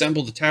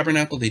disassemble the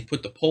tabernacle. They'd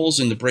put the poles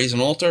in the brazen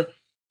altar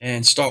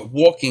and start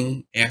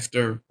walking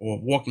after or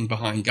walking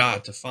behind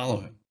God to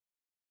follow him.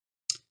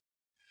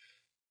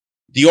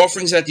 The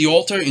offerings at the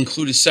altar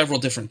included several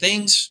different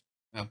things: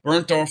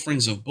 burnt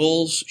offerings of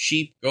bulls,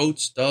 sheep,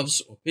 goats,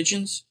 doves, or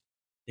pigeons.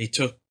 They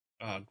took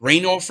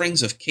grain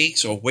offerings of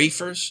cakes or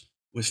wafers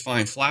with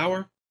fine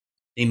flour.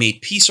 They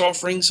made peace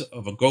offerings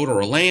of a goat or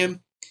a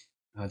lamb.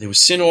 There was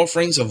sin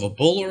offerings of a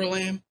bull or a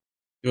lamb.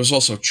 There was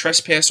also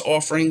trespass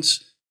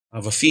offerings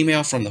of a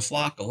female from the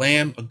flock, a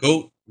lamb, a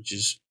goat, which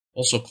is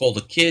also called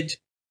a kid.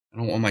 I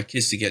don't want my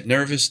kids to get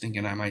nervous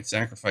thinking I might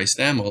sacrifice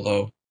them,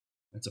 although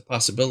that's a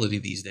possibility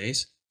these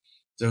days.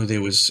 So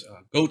there was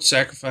goat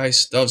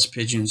sacrifice, doves,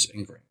 pigeons,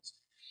 and grains.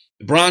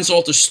 The bronze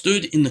altar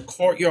stood in the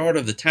courtyard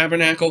of the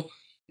tabernacle,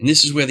 And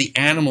this is where the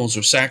animals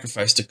were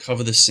sacrificed to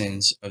cover the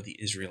sins of the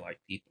Israelite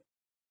people.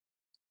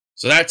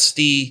 So that's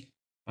the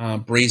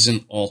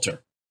brazen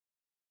altar.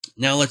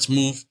 Now let's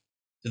move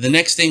to the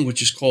next thing,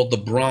 which is called the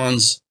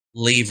bronze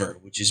laver,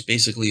 which is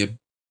basically a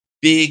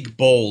big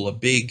bowl,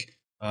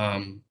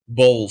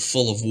 bowl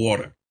full of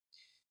water.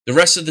 The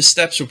rest of the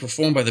steps were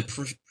performed by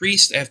the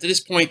priest. After this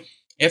point,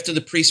 after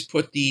the priest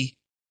put the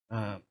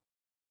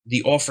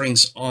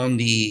offerings on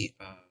the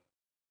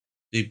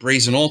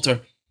brazen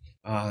altar,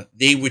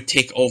 they would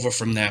take over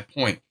from that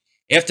point.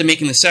 After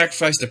making the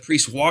sacrifice, the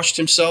priest washed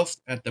himself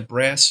at the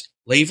brass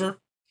laver.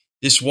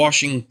 This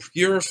washing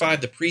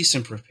purified the priest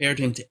and prepared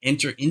him to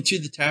enter into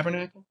the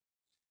tabernacle.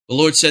 The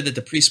Lord said that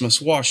the priest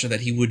must wash so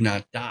that he would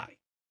not die.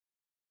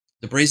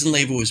 The brazen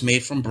laver was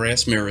made from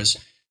brass mirrors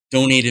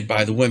donated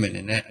by the women,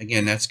 and that,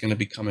 again, that's going to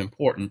become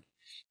important.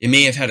 It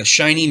may have had a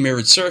shiny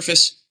mirrored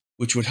surface,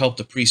 which would help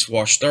the priest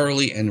wash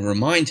thoroughly and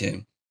remind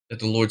him that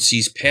the Lord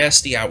sees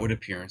past the outward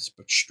appearance,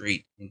 but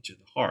straight into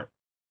the heart.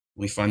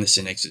 We find this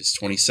in Exodus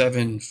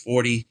 27,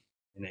 40,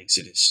 and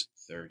Exodus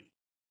 30.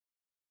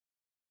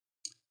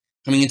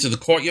 Coming into the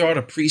courtyard,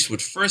 a priest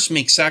would first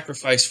make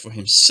sacrifice for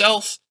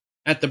himself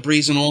at the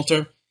brazen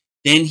altar.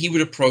 Then he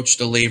would approach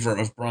the laver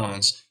of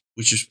bronze,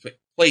 which was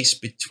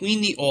placed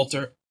between the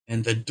altar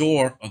and the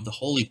door of the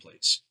holy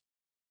place.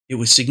 It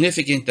was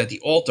significant that the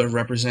altar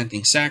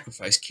representing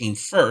sacrifice came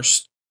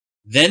first,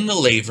 then the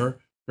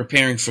laver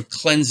preparing for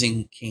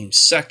cleansing came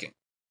second.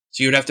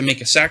 So you would have to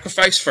make a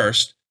sacrifice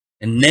first,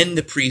 and then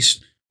the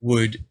priest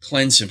would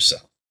cleanse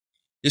himself.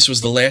 This was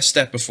the last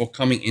step before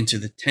coming into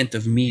the tent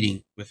of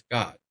meeting with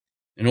God.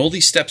 And all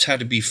these steps had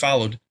to be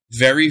followed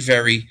very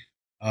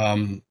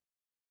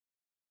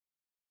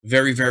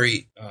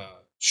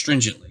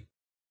stringently.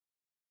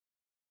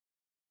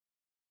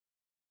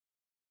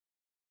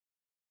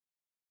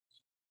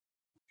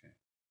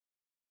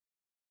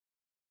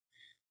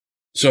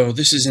 So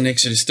this is in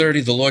Exodus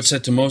 30. The Lord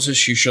said to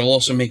Moses, "You shall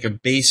also make a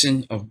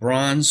basin of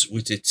bronze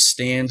with its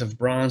stand of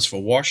bronze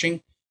for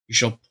washing. You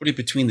shall put it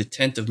between the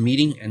tent of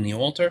meeting and the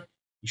altar.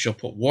 You shall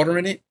put water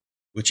in it,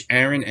 which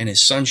Aaron and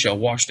his sons shall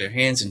wash their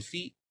hands and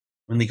feet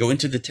when they go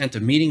into the tent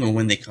of meeting, or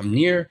when they come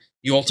near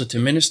the altar to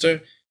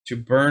minister, to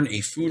burn a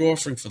food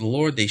offering for the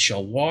Lord. They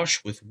shall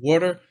wash with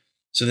water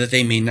so that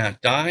they may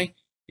not die.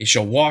 They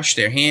shall wash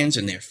their hands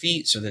and their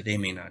feet so that they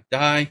may not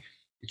die.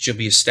 It shall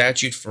be a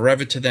statute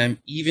forever to them,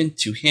 even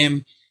to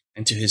him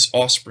and to his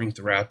offspring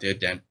throughout their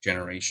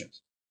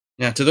generations."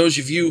 Now, to those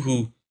of you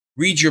who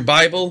read your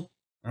Bible,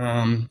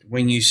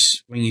 when you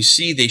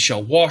see they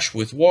shall wash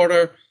with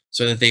water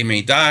so that they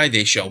may die,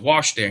 they shall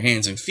wash their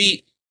hands and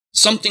feet,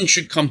 something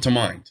should come to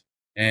mind.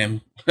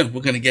 And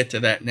we're going to get to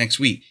that next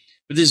week.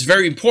 But this is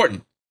very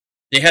important.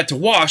 They had to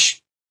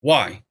wash.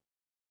 Why?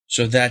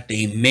 So that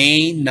they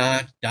may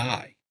not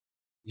die.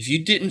 If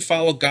you didn't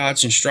follow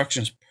God's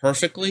instructions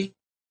perfectly,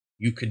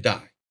 you could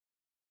die.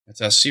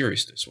 That's how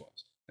serious this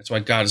was. That's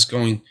why God is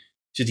going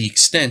to the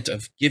extent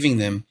of giving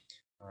them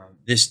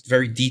this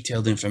very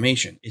detailed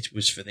information. It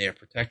was for their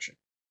protection.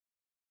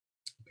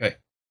 Okay.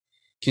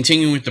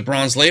 Continuing with the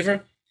bronze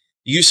laver,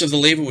 the use of the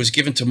laver was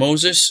given to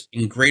Moses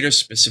in greater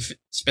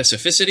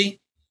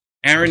specificity.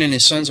 Aaron and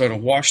his sons are to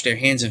wash their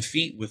hands and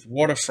feet with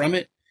water from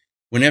it.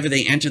 Whenever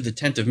they enter the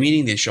tent of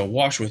meeting, they shall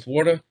wash with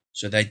water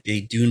so that they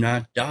do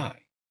not die.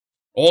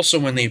 Also,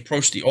 when they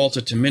approach the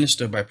altar to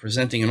minister by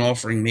presenting an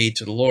offering made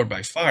to the Lord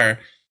by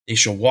fire, they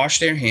shall wash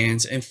their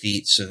hands and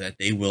feet so that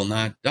they will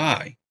not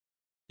die.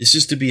 This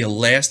is to be a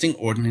lasting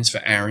ordinance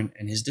for Aaron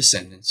and his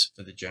descendants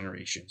for the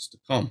generations to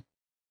come.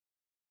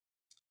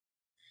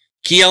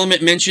 Key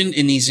element mentioned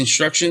in these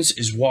instructions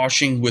is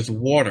washing with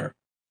water.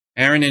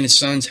 Aaron and his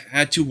sons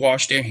had to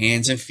wash their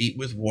hands and feet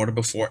with water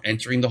before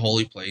entering the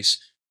holy place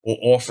or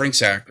offering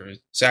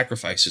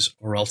sacrifices,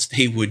 or else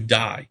they would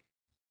die.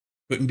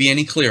 Couldn't be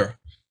any clearer.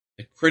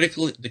 The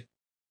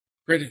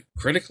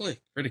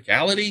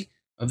criticality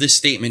of this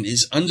statement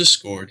is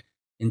underscored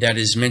in that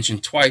it is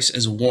mentioned twice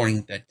as a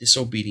warning that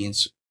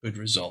disobedience could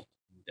result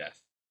in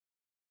death.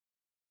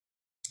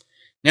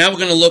 Now we're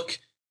going to look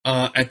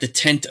at the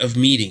tent of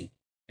meeting.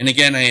 And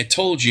again, I had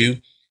told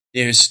you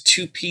there's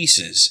two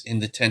pieces in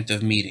the tent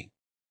of meeting.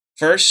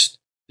 First,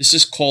 this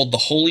is called the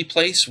holy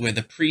place, where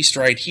the priest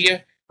right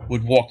here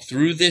would walk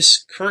through this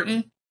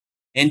curtain,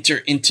 enter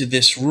into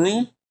this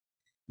room.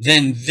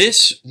 Then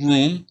this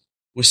room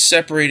was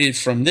separated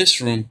from this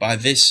room by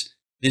this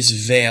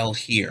veil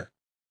here.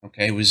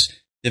 Okay,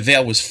 the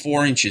veil was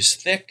 4 inches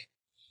thick,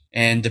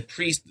 and the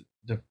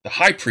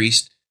high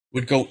priest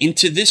would go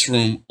into this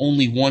room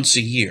only once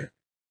a year.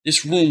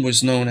 This room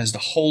was known as the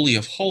Holy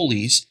of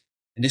Holies,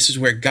 and this is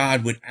where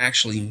God would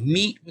actually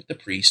meet with the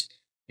priest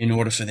in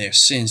order for their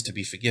sins to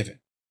be forgiven.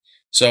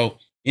 So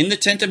in the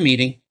tent of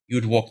meeting, you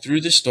would walk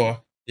through this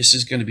door. This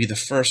is going to be the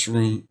first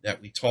room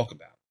that we talk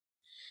about.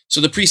 So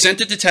the priest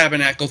entered the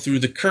tabernacle through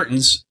the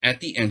curtains at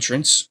the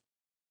entrance.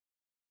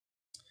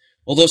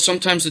 Although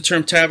sometimes the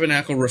term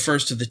tabernacle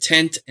refers to the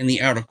tent and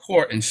the outer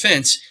court and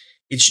fence,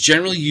 it's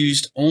generally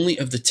used only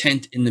of the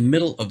tent in the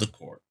middle of the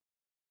court.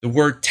 The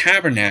word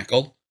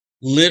tabernacle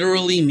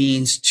literally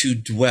means to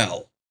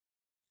dwell.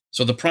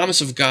 So the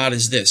promise of God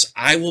is this: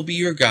 I will be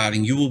your God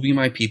and you will be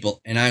my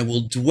people, and I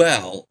will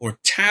dwell or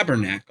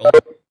tabernacle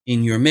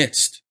in your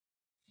midst.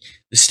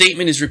 The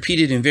statement is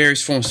repeated in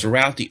various forms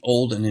throughout the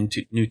Old and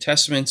New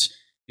Testaments.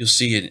 You'll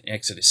see it in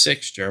Exodus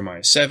 6,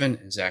 Jeremiah 7,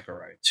 and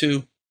Zechariah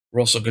 2. We're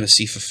also going to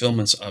see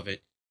fulfillments of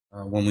it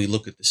when we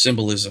look at the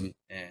symbolism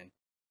and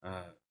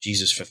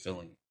Jesus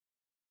fulfilling it.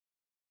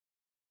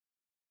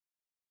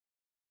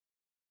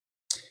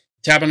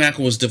 The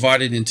tabernacle was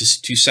divided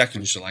into two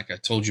sections, like I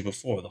told you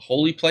before: the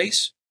holy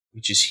place,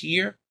 which is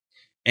here,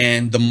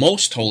 and the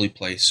most holy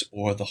place,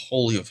 or the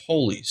Holy of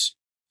Holies.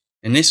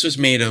 And this was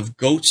made of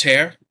goat's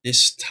hair.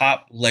 This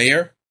top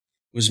layer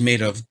was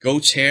made of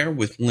goat's hair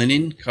with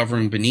linen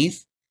covering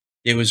beneath.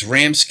 There was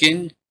ram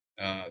skin.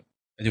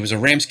 There was a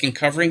ram skin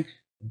covering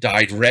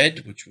dyed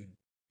red, which would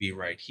be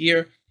right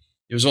here.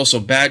 There was also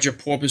badger,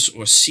 porpoise,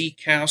 or sea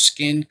cow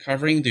skin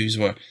covering. These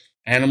were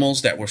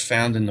animals that were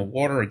found in the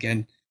water.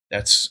 Again,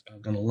 that's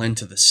going to lend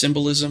to the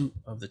symbolism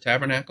of the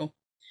tabernacle.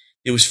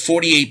 There was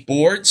 48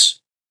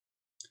 boards,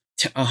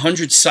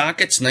 100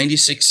 sockets,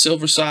 96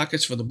 silver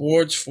sockets for the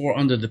boards, 4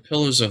 under the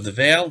pillars of the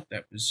veil.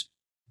 That was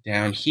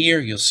down here.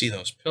 You'll see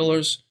those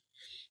pillars.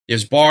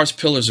 There's bars,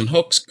 pillars, and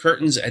hooks,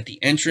 curtains at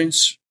the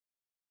entrance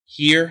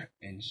here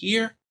and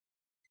here.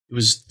 It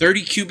was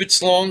 30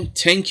 cubits long,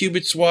 10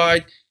 cubits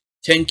wide,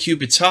 10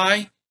 cubits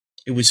high.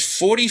 It was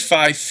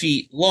 45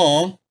 feet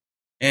long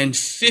and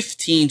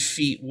 15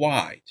 feet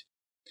wide.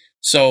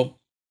 So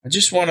I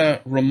just want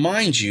to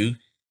remind you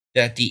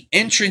that the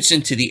entrance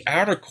into the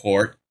outer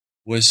court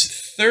was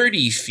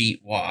 30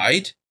 feet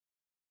wide.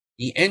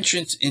 The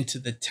entrance into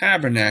the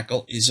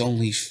tabernacle is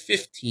only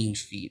 15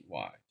 feet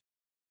wide.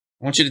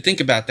 I want you to think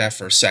about that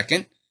for a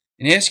second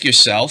and ask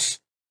yourself,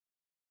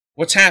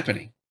 what's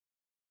happening?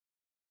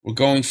 We're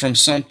going from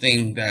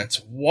something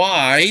that's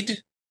wide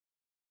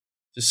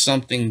to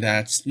something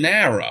that's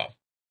narrow.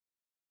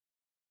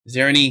 Is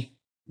there any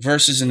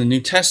verses in the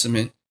New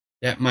Testament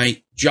that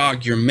might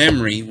jog your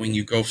memory when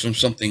you go from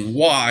something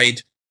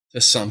wide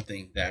to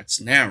something that's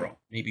narrow?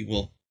 Maybe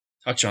we'll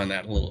touch on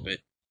that a little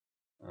bit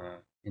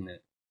in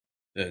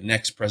the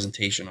next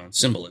presentation on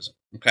symbolism.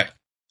 Okay.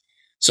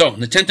 So in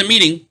the tent of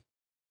meeting,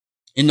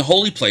 in the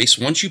holy place,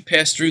 once you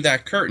pass through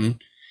that curtain,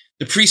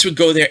 the priest would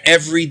go there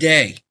every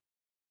day,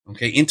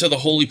 okay, into the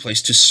holy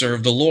place to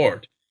serve the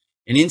Lord.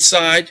 And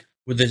inside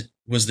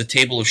was the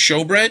table of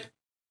showbread,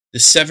 the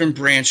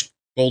 7-branch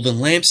golden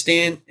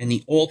lampstand, and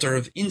the altar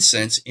of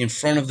incense in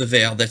front of the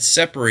veil that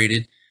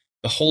separated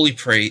the holy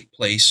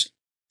place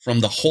from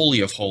the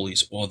Holy of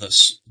Holies, or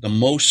the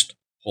most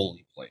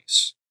holy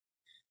place.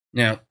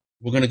 Now,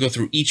 we're going to go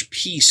through each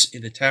piece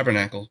in the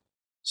tabernacle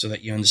so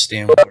that you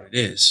understand what it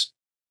is.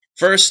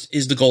 First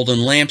is the golden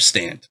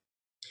lampstand.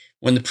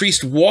 When the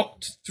priest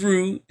walked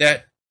through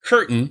that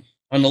curtain,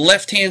 on the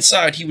left-hand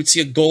side, he would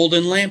see a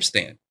golden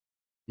lampstand.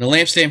 The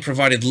lampstand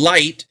provided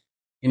light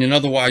in an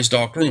otherwise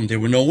dark room. There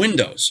were no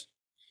windows.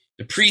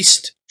 The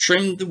priest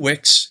trimmed the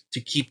wicks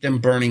to keep them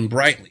burning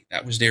brightly.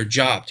 That was their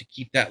job, to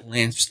keep that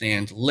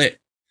lampstand lit.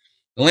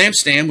 The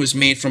lampstand was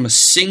made from a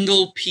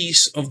single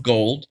piece of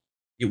gold.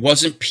 It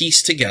wasn't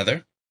pieced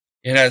together.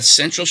 It had a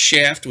central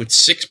shaft with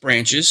 6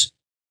 branches,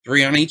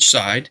 3 on each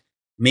side,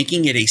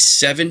 making it a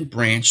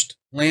 7-branched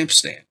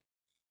lampstand.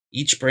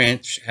 Each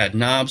branch had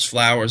knobs,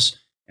 flowers,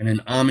 and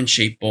an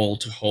almond-shaped bowl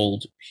to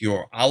hold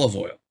pure olive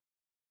oil.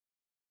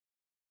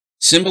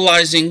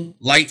 Symbolizing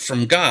light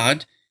from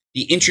God,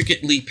 the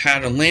intricately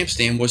patterned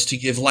lampstand was to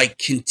give light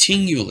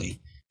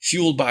continually,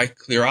 fueled by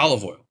clear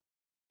olive oil.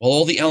 While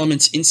all the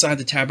elements inside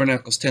the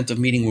tabernacle's tent of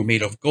meeting were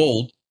made of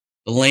gold,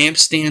 the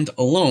lampstand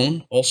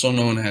alone, also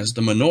known as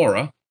the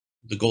menorah,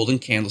 the golden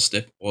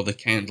candlestick, or the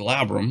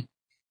candelabrum,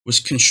 was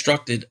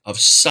constructed of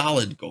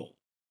solid gold.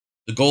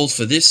 The gold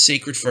for this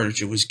sacred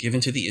furniture was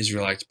given to the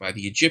Israelites by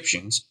the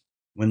Egyptians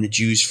when the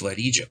Jews fled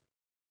Egypt.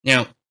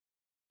 Now,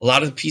 a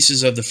lot of the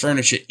pieces of the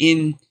furniture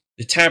in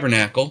the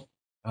tabernacle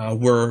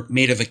were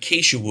made of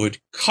acacia wood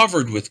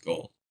covered with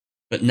gold,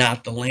 but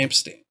not the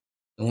lampstand.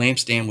 The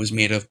lampstand was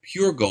made of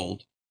pure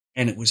gold,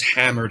 and it was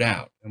hammered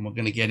out. And we're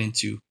going to get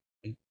into,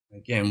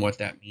 again, what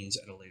that means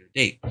at a later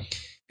date.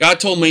 God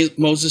told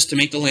Moses to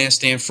make the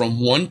lampstand from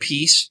one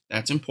piece.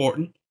 That's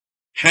important.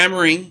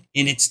 Hammering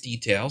in its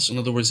details. In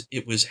other words,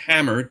 it was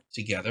hammered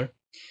together.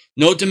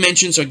 No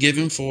dimensions are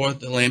given for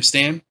the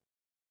lampstand,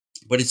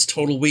 but its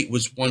total weight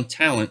was 1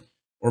 talent,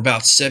 or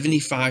about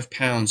 75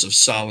 pounds of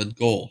solid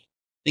gold.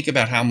 Think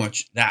about how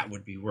much that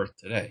would be worth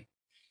today.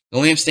 The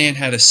lampstand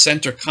had a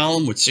center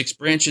column with 6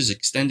 branches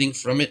extending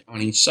from it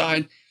on each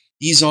side.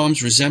 These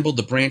arms resembled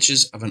the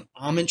branches of an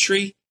almond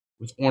tree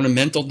with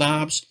ornamental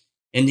knobs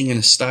ending in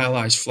a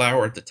stylized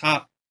flower at the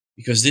top.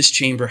 Because this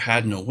chamber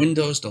had no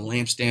windows, the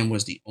lampstand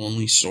was the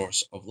only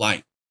source of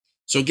light.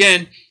 So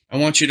again, I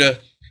want you to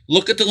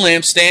look at the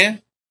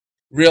lampstand,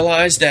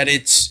 realize that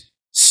it's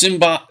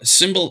symbolic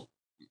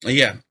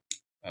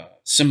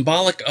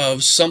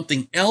of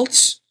something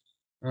else,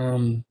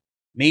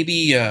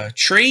 maybe a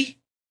tree,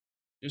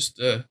 just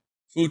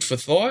food for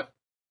thought.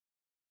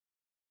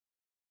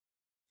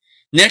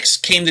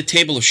 Next came the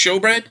table of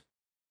showbread.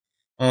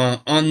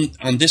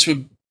 On this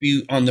would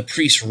be on the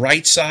priest's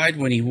right side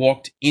when he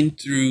walked in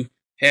through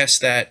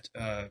past that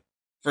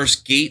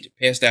first gate,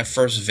 past that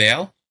first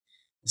veil.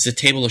 It's the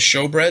table of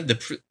showbread.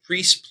 The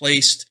priest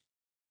placed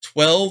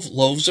 12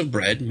 loaves of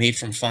bread made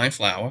from fine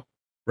flour,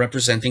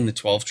 representing the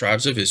 12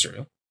 tribes of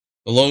Israel.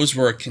 The loaves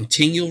were a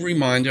continual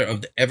reminder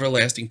of the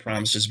everlasting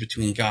promises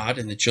between God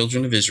and the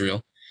children of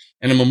Israel,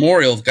 and a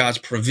memorial of God's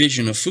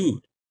provision of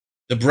food.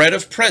 The bread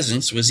of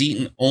presence was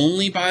eaten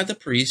only by the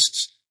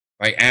priests,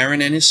 by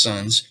Aaron and his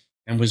sons,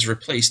 and was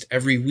replaced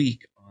every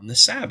week on the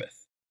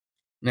Sabbath.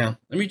 Now,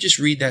 let me just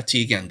read that to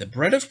you again. The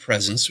bread of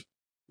presence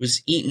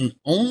was eaten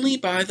only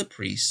by the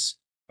priests,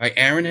 by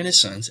Aaron and his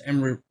sons,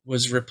 and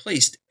was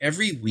replaced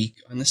every week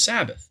on the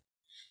Sabbath.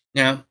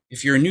 Now,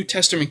 if you're a New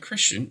Testament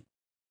Christian,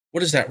 what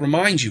does that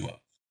remind you of?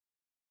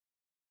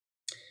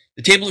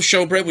 The table of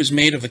showbread was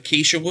made of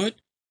acacia wood.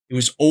 It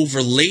was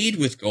overlaid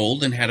with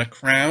gold and had a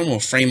crown or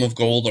frame of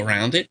gold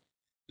around it.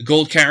 The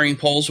gold carrying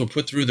poles were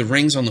put through the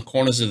rings on the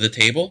corners of the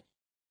table.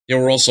 There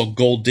were also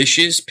gold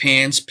dishes,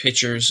 pans,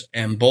 pitchers,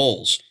 and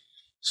bowls.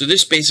 So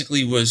this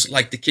basically was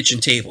like the kitchen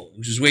table.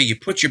 It was where you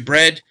put your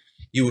bread,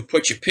 you would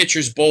put your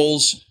pitchers,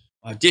 bowls,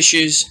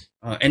 dishes,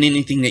 and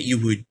anything that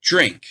you would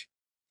drink.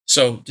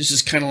 So this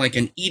is kind of like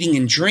an eating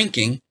and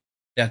drinking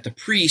that the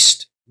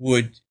priest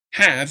would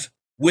have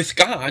with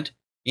God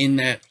in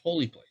that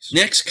holy place.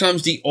 Next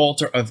comes the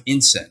altar of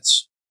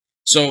incense.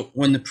 So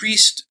when the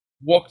priest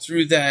walked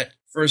through that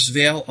first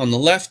veil, on the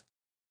left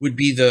would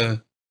be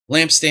the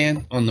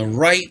lampstand, on the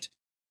right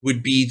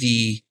would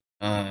be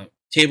the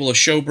table of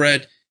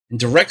showbread, and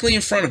directly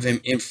in front of him,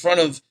 in front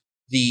of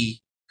the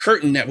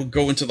curtain that would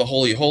go into the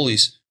Holy of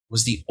Holies,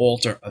 was the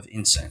altar of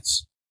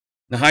incense.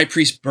 The high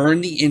priest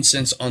burned the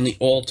incense on the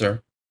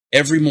altar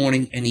every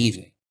morning and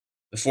evening.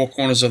 The four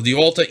corners of the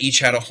altar each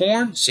had a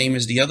horn, same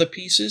as the other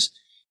pieces,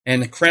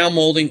 and a crown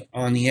molding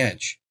on the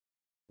edge.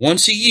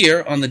 Once a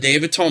year, on the Day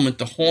of Atonement,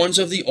 the horns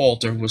of the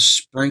altar were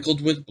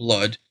sprinkled with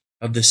blood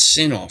of the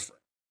sin offering.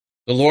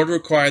 The Lord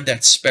required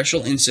that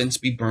special incense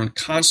be burned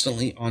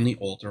constantly on the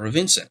altar of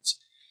incense.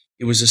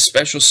 It was a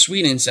special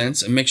sweet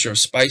incense, a mixture of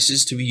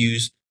spices to be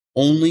used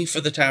only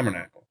for the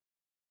tabernacle.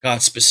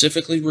 God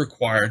specifically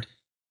required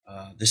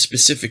the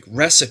specific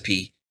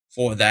recipe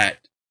for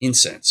that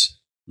incense.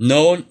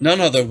 None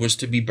other was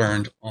to be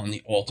burned on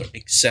the altar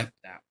except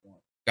that one.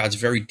 God's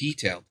very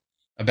detailed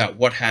about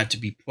what had to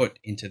be put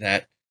into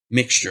that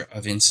mixture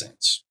of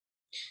incense.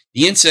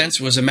 The incense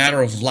was a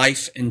matter of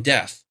life and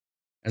death.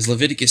 As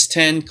Leviticus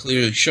 10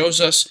 clearly shows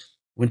us,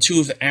 when two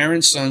of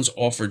Aaron's sons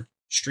offered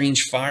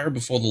strange fire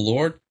before the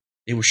Lord,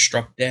 they were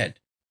struck dead.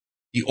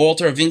 The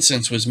altar of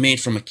incense was made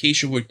from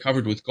acacia wood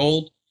covered with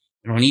gold,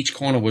 and on each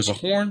corner was a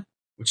horn,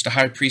 which the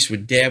high priest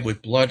would dab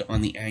with blood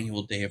on the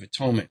annual Day of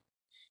Atonement.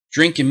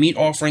 Drink and meat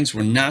offerings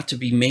were not to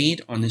be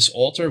made on this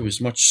altar. It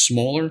was much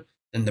smaller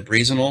than the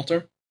brazen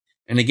altar.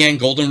 And again,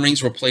 golden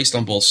rings were placed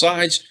on both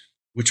sides,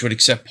 which would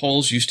accept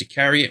poles used to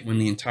carry it when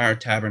the entire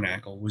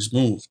tabernacle was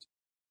moved.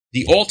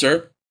 The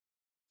altar,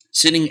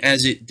 sitting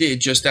as it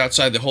did just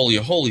outside the Holy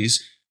of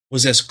Holies,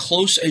 was as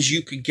close as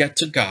you could get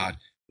to God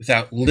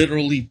without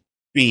literally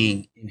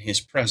being in his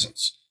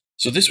presence.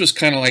 So this was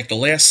kind of like the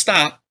last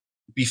stop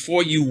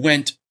before you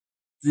went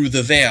through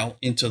the veil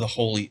into the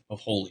Holy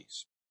of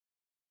Holies.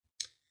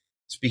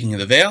 Speaking of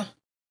the veil,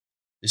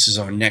 this is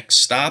our next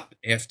stop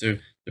after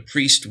the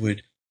priest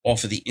would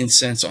offer the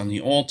incense on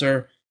the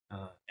altar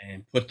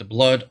and put the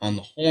blood on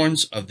the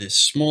horns of the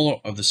smaller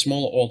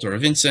altar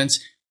of incense.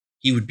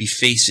 He would be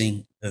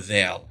facing the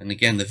veil. And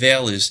again, the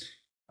veil is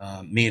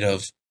made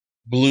of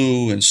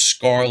blue and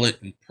scarlet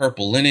and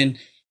purple linen,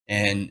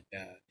 and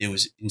there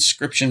was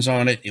inscriptions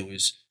on it. It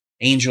was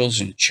angels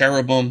and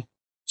cherubim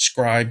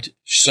scribed,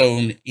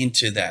 sewn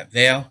into that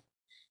veil.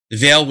 The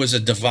veil was a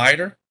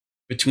divider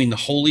between the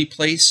holy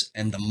place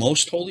and the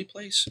most holy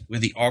place, where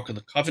the Ark of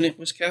the Covenant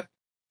was kept.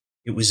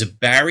 It was a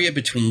barrier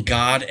between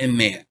God and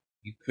man.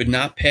 You could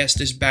not pass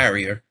this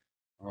barrier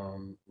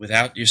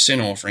without your sin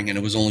offering, and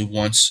it was only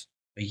once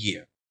a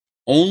year.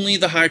 Only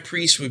the high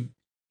priest would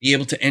be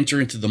able to enter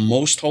into the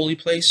most holy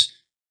place.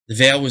 The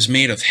veil was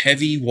made of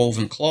heavy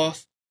woven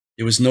cloth.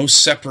 There was no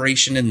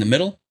separation in the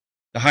middle.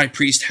 The high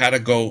priest had to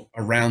go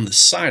around the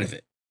side of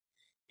it.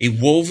 A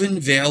woven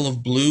veil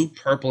of blue,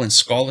 purple, and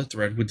scarlet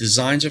thread with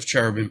designs of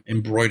cherubim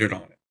embroidered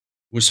on it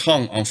was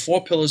hung on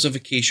 4 pillars of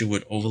acacia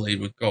wood overlaid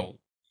with gold.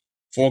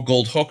 4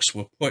 gold hooks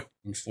were put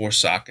in 4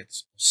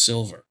 sockets of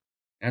silver.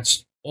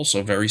 That's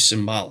also very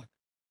symbolic.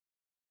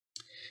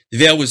 The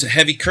veil was a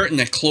heavy curtain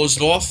that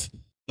closed off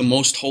the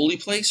most holy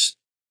place.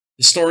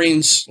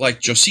 Historians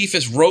like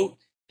Josephus wrote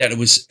that it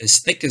was as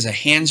thick as a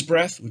hand's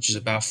breadth, which is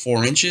about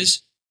 4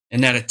 inches,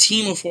 and that a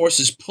team of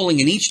horses pulling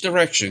in each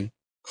direction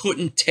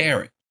couldn't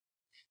tear it.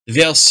 The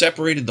veil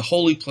separated the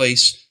holy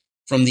place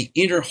from the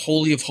inner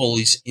holy of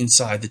holies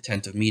inside the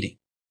tent of meeting.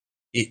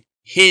 It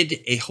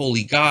hid a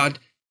holy God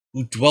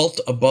who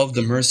dwelt above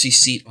the mercy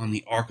seat on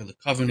the Ark of the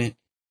Covenant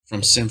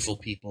from sinful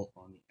people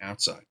on the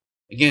outside.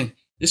 Again,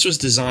 this was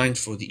designed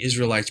for the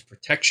Israelites'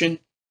 protection.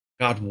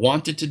 God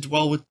wanted to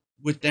dwell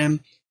with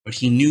them, but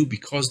he knew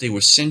because they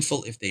were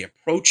sinful, if they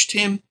approached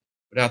him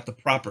without the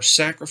proper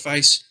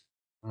sacrifice,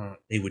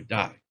 they would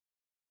die.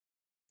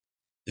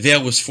 The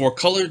veil was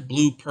four-colored: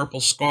 blue,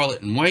 purple,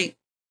 scarlet, and white,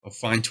 of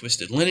fine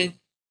twisted linen.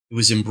 It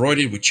was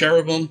embroidered with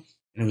cherubim,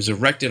 and it was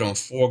erected on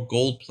four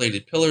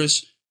gold-plated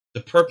pillars.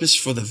 The purpose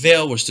for the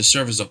veil was to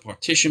serve as a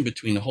partition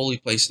between the holy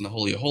place and the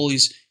Holy of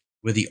Holies,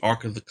 where the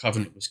Ark of the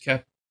Covenant was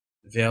kept.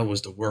 The veil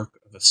was the work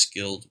of a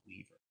skilled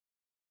weaver.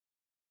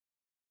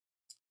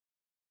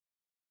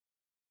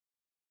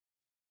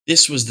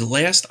 This was the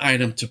last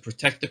item to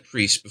protect the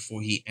priest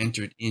before he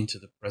entered into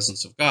the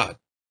presence of God.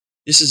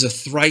 This is a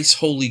thrice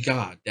holy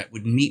God that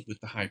would meet with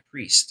the high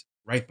priest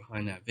right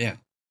behind that veil.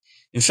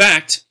 In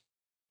fact,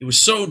 it was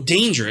so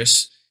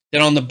dangerous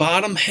that on the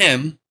bottom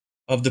hem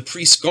of the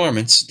priest's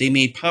garments, they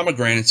made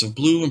pomegranates of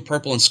blue and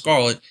purple and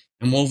scarlet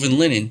and woven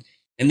linen,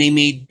 and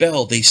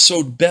they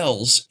sewed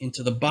bells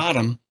into the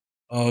bottom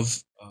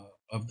of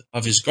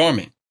his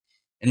garment.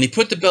 And they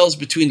put the bells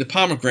between the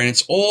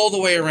pomegranates all the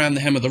way around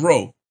the hem of the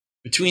robe.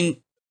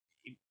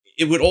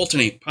 It would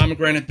alternate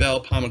pomegranate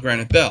bell,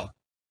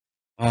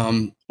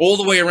 all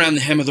the way around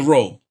the hem of the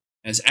robe,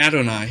 as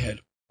Adonai had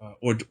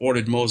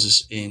ordered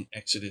Moses in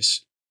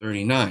Exodus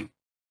 39.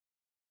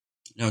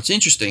 Now it's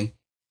interesting.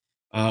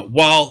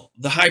 While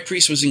the high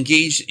priest was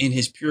engaged in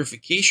his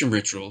purification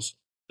rituals,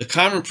 the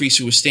common priest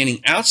who was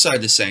standing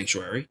outside the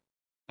sanctuary,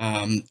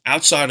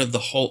 outside of the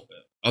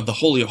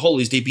Holy of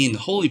Holies, they being the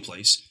holy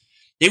place,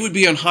 they would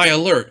be on high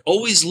alert,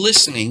 always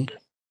listening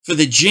for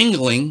the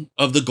jingling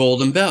of the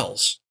golden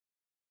bells.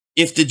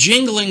 If the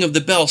jingling of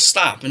the bells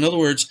stopped, in other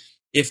words,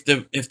 if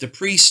the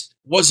priest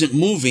wasn't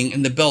moving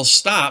and the bells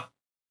stopped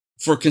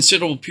for a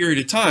considerable period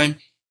of time,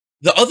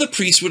 the other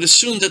priests would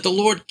assume that the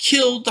Lord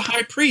killed the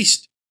high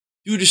priest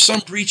due to some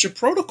breach of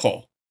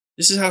protocol.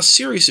 This is how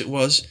serious it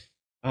was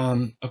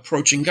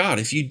approaching God.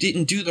 If you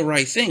didn't do the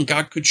right thing,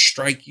 God could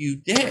strike you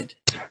dead.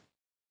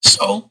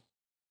 So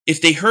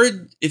if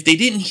they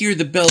didn't hear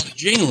the bells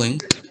jingling,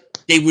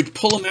 they would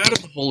pull him out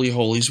of the Holy of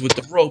Holies with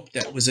the rope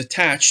that was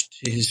attached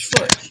to his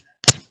foot.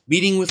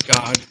 Meeting with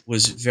God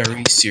was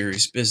very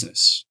serious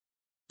business.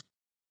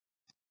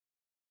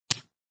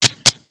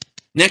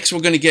 Next,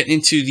 we're going to get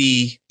into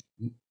the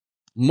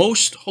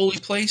most holy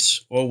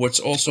place, or what's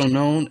also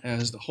known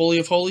as the Holy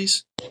of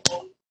Holies.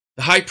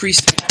 The high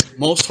priest entered the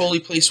most holy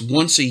place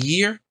once a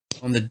year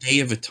on the Day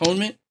of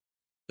Atonement.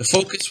 The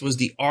focus was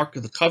the Ark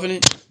of the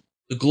Covenant.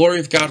 The glory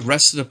of God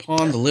rested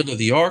upon the lid of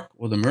the Ark,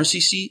 or the mercy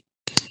seat.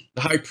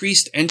 The high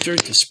priest entered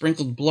to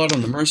sprinkle blood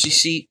on the mercy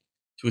seat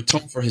to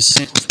atone for his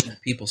sins and the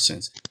people's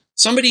sins.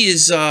 Somebody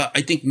is,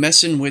 I think,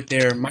 messing with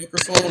their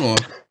microphone or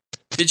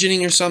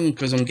fidgeting or something,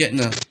 because I'm getting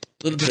a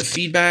little bit of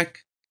feedback.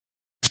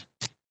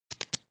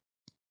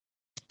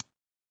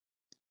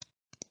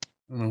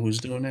 I don't know who's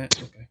doing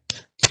that. Okay.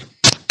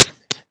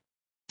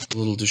 A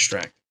little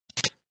distracted.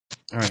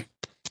 All right.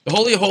 The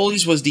Holy of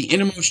Holies was the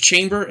innermost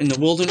chamber in the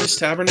wilderness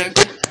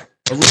tabernacle,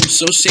 a room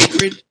so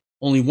sacred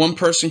only one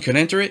person could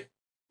enter it,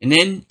 and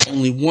then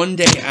only one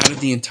day out of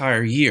the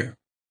entire year.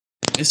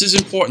 This is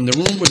important. The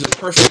room was a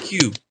perfect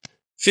cube,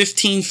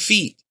 15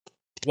 feet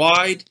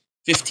wide,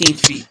 15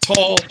 feet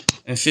tall,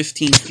 and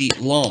 15 feet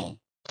long.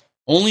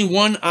 Only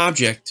one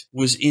object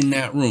was in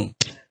that room,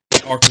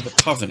 the Ark of the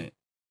Covenant.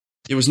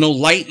 There was no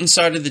light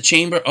inside of the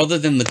chamber other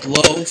than the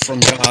glow from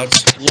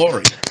God's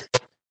glory.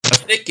 A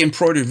thick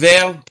embroidered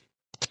veil.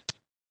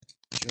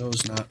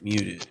 Joe's not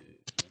muted.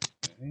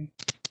 Okay.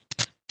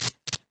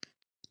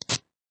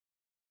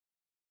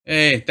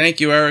 Hey, thank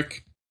you,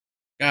 Eric.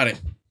 Got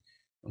it.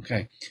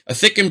 Okay. A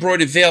thick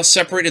embroidered veil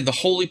separated the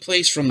holy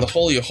place from the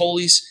Holy of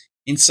Holies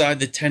inside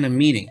the tent of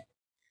meeting.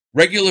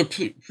 Regular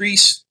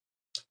priests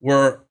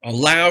were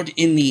allowed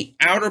in the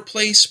outer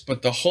place,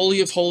 but the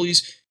Holy of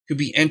Holies could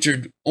be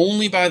entered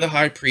only by the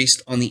high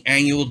priest on the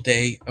annual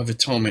Day of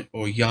Atonement,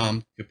 or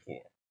Yom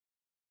Kippur.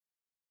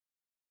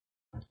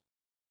 All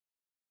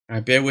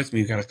right, bear with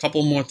me. We've got a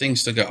couple more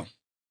things to go.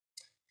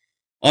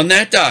 On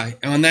that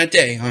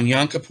day, on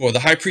Yom Kippur, the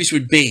high priest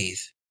would bathe,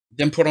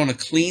 then put on a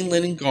clean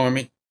linen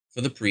garment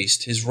for the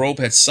priest. His robe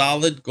had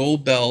solid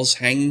gold bells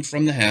hanging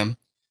from the hem.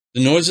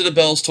 The noise of the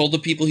bells told the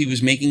people he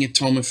was making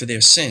atonement for their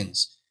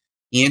sins.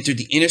 He entered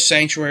the inner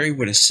sanctuary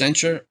with a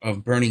censer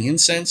of burning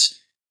incense,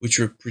 which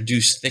would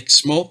produce thick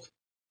smoke,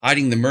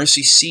 hiding the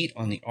mercy seat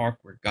on the ark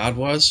where God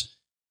was.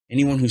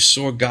 Anyone who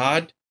saw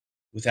God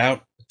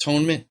without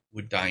atonement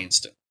would die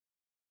instantly.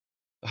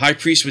 The high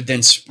priest would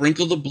then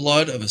sprinkle the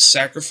blood of a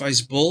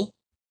sacrificed bull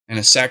and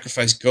a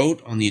sacrificed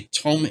goat on the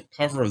atonement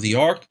cover of the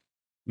ark,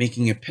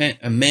 making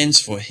amends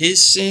for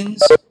his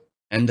sins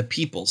and the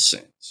people's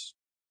sins.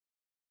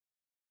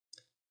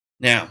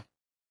 Now,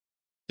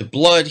 the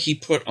blood he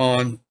put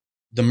on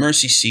the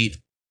mercy seat,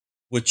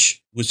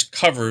 which was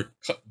covered,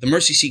 the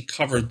mercy seat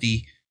covered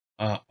the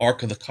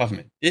Ark of the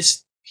Covenant.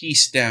 This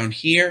piece down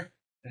here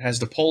that has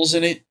the poles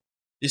in it,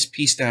 this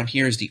piece down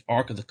here is the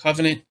Ark of the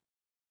Covenant.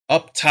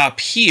 Up top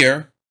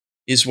here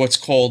is what's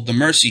called the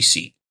mercy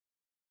seat.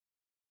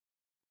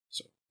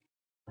 So,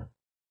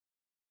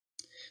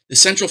 the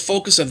central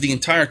focus of the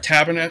entire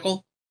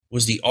tabernacle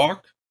was the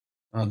Ark.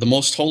 the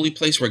most holy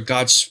place where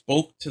God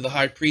spoke to the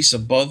high priest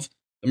above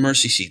the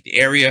mercy seat, the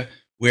area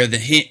where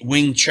the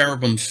winged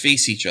cherubim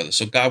face each other.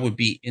 So God would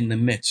be in the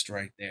midst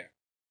right there.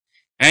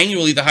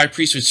 Annually, the high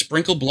priest would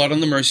sprinkle blood on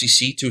the mercy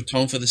seat to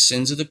atone for the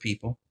sins of the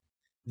people.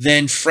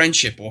 Then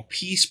friendship or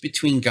peace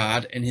between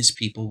God and his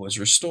people was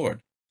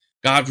restored.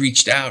 God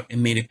reached out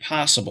and made it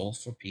possible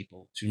for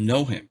people to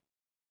know him.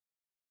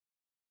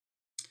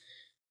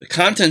 The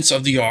contents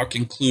of the ark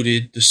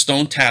included the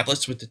stone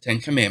tablets with the 10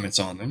 Commandments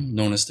on them,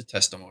 known as the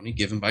testimony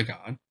given by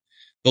God.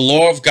 The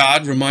law of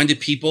God reminded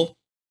people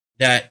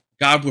that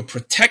God would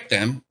protect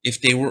them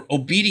if they were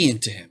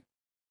obedient to him.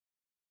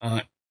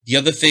 The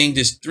other thing,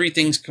 there's 3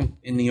 things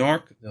in the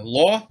ark. The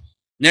law.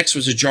 Next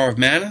was a jar of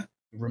manna.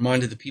 It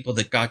reminded the people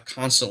that God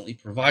constantly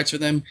provides for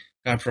them.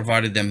 God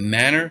provided them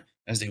manna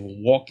as they were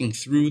walking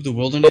through the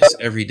wilderness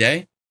every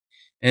day.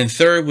 And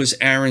third was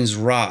Aaron's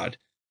rod,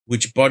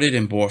 which budded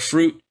and bore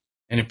fruit,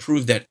 and it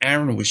proved that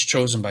Aaron was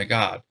chosen by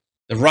God.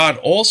 The rod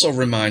also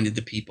reminded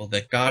the people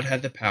that God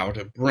had the power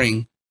to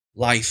bring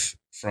life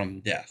from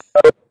death.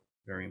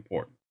 Very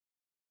important.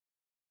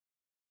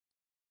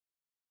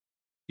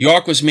 The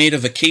ark was made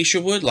of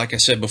acacia wood, like I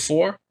said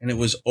before, and it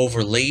was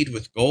overlaid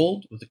with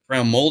gold, with a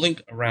crown molding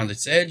around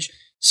its edge,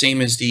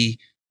 same as the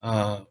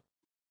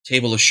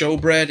table of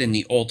showbread and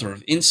the altar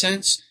of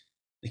incense.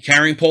 The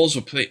carrying poles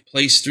were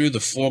placed through the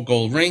 4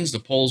 gold rings. The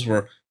poles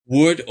were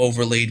wood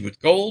overlaid with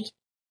gold,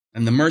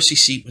 and the mercy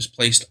seat was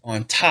placed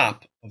on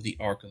top of the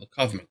Ark of the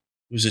Covenant.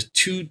 It was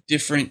 2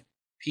 different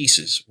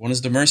pieces. One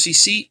is the mercy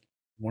seat,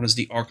 one is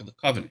the Ark of the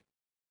Covenant.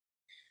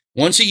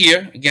 Once a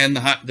year, again,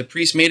 the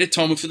priest made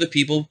atonement for the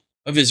people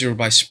of Israel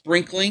by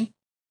sprinkling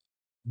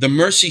the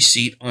mercy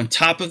seat on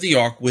top of the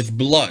ark with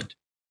blood,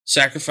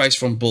 sacrificed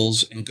from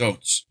bulls and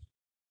goats.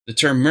 The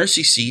term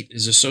mercy seat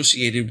is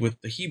associated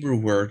with the Hebrew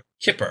word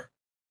kippur.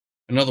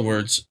 In other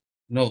words,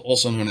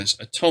 also known as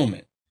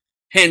atonement.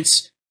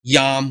 Hence,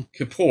 Yom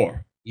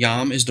Kippur.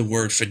 Yom is the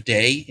word for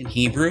day in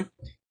Hebrew.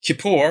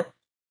 Kippur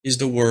is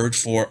the word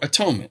for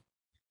atonement.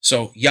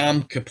 So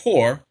Yom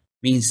Kippur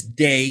means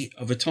Day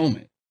of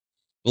Atonement.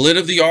 The lid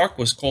of the ark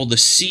was called a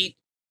seat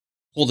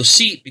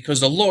because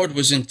the Lord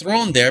was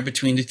enthroned there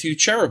between the 2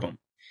 cherubim.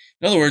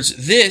 In other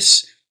words,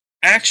 this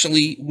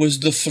actually was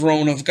the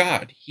throne of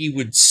God. He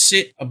would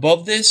sit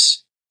above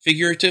this,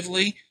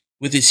 figuratively,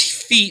 with his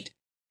feet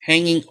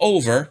hanging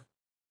over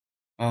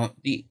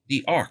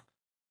the ark.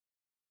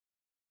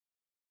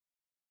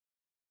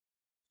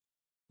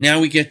 Now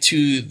we get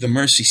to the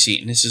mercy seat,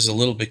 and this is a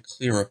little bit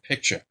clearer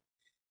picture.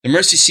 The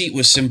mercy seat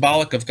was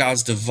symbolic of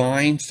God's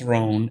divine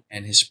throne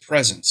and his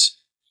presence.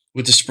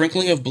 With the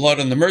sprinkling of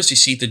blood on the mercy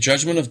seat, the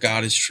judgment of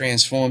God is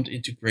transformed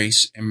into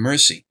grace and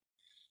mercy.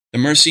 The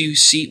mercy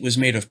seat was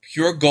made of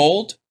pure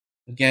gold.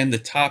 Again, the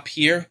top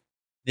here,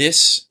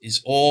 this is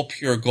all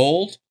pure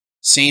gold,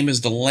 same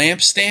as the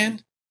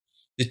lampstand.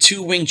 The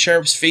 2 winged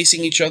cherubs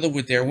facing each other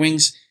with their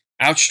wings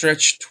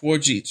outstretched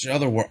towards each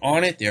other were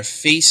on it. Their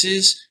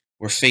faces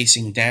were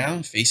facing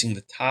down, facing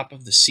the top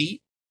of the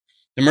seat.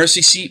 The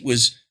mercy seat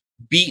was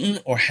beaten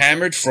or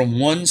hammered from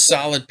 1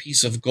 solid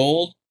piece of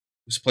gold,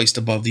 was placed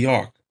above the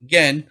ark.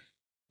 Again,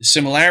 the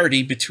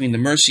similarity between the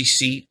mercy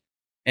seat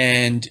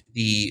and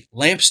the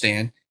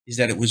lampstand is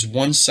that it was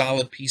 1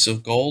 solid piece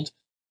of gold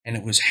and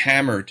it was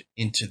hammered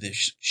into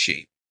this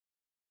shape.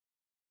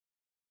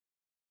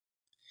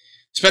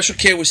 Special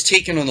care was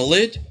taken on the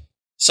lid.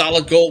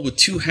 Solid gold with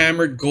 2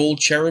 hammered gold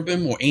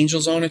cherubim or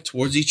angels on it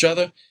towards each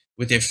other,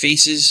 with their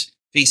faces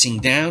facing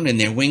down and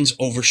their wings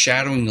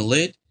overshadowing the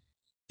lid.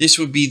 This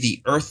would be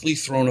the earthly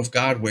throne of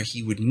God where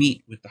he would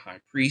meet with the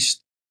high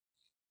priest.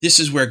 This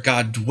is where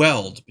God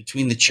dwelled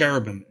between the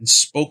cherubim and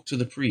spoke to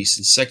the priests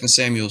in 2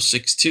 Samuel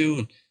 6:2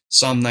 and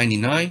Psalm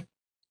 99.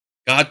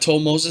 God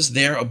told Moses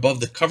there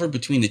above the cover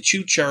between the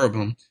 2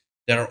 cherubim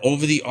that are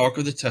over the ark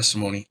of the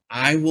testimony,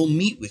 I will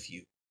meet with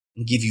you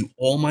and give you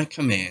all my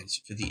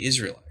commands for the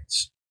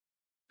Israelites.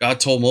 God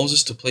told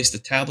Moses to place the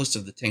tablets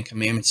of the 10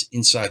 Commandments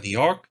inside the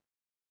ark.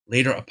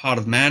 Later, a pot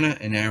of manna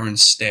and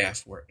Aaron's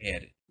staff were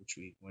added, which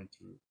we went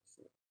through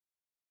before.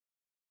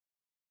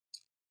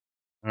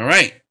 All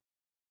right.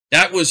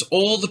 That was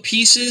all the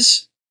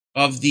pieces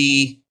of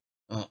the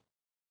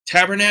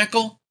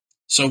tabernacle.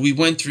 So we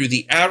went through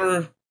the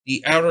outer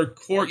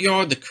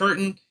courtyard, the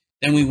curtain.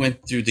 Then we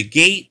went through the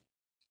gate.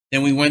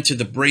 Then we went to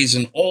the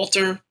brazen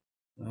altar.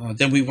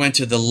 Then we went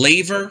to the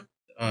laver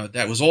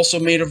that was also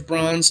made of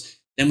bronze.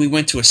 Then we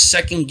went to a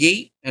second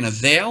gate and a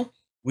veil.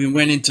 We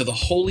went into the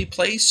holy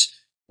place,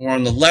 where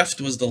on the left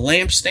was the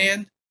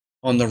lampstand.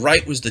 On the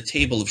right was the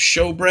table of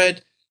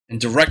showbread. And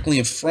directly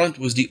in front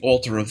was the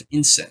altar of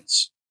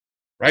incense.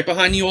 Right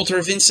behind the altar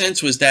of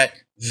incense was that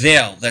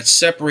veil that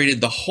separated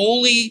the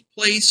holy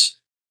place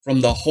from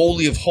the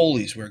Holy of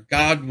Holies, where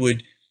God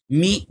would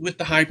meet with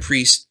the high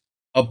priest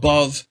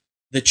above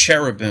the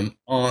cherubim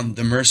on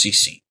the mercy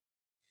seat.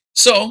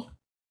 So,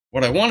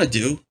 what I want to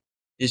do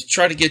is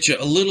try to get you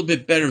a little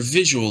bit better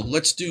visual.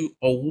 Let's do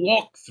a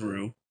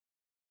walkthrough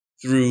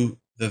through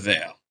the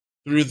veil,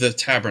 through the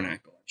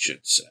tabernacle, I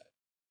should say.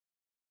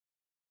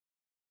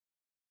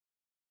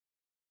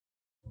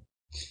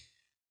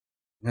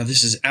 Now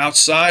this is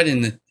outside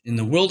in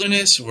the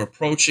wilderness. We're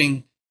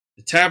approaching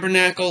the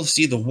tabernacle.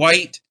 See the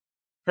white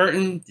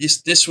curtain.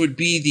 This would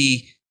be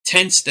the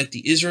tents that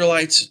the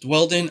Israelites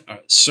dwelled in,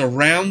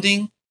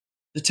 surrounding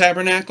the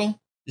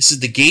tabernacle. This is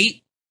the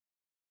gate.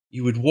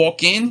 You would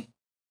walk in.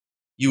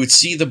 You would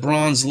see the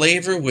bronze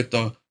laver with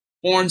the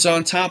horns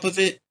on top of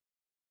it.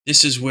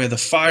 This is where the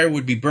fire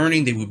would be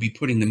burning. They would be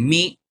putting the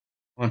meat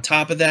on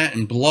top of that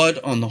and blood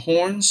on the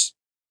horns.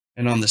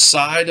 And on the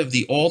side of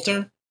the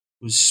altar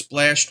was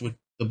splashed with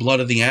the blood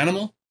of the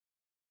animal.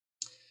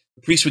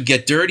 The priest would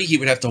get dirty. He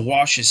would have to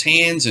wash his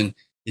hands and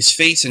his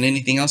face and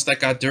anything else that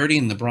got dirty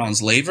in the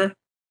bronze laver.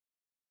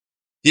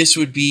 This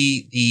would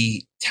be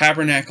the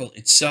tabernacle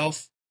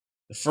itself.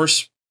 The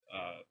first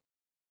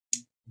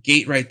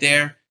gate right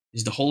there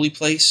is the holy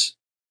place.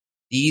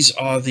 These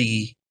are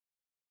the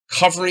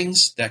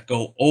coverings that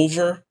go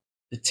over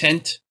the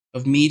tent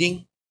of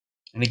meeting.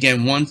 And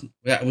again, one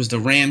that was the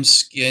ram's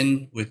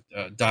skin with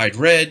dyed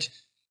red.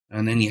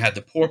 And then you had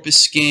the porpoise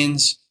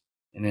skins.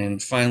 And then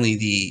finally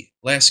the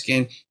last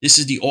skin. This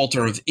is the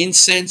altar of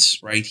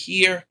incense right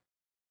here.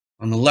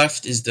 On the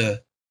left is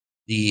the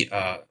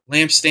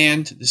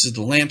lampstand. This is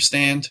the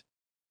lampstand.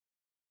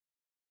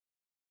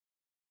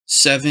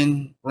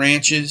 7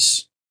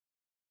 branches.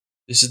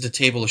 This is the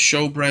table of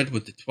showbread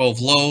with the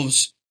 12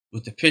 loaves,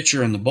 with the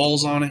pitcher and the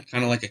bowls on it,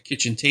 kind of like a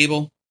kitchen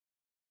table.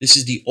 This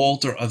is the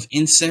altar of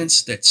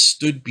incense that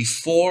stood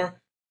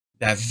before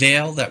that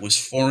veil that was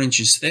 4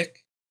 inches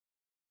thick.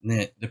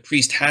 And the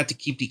priest had to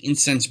keep the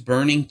incense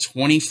burning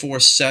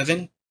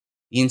 24/7.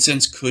 The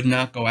incense could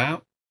not go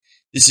out.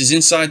 This is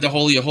inside the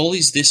Holy of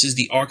Holies. This is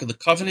the Ark of the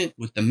Covenant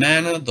with the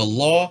manna, the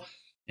law,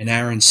 and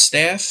Aaron's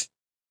staff.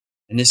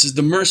 And this is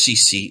the mercy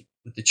seat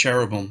with the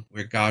cherubim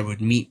where God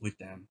would meet with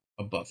them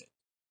above it.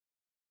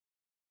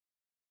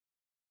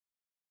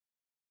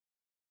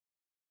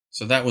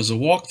 So that was a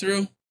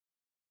walkthrough.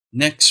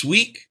 Next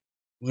week,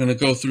 we're going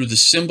to go through the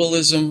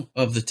symbolism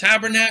of the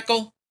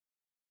tabernacle.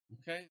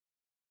 Okay.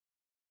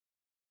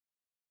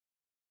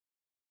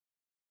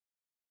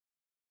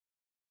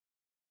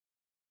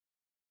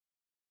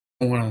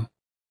 I want to,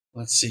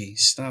 let's see,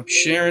 stop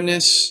sharing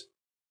this.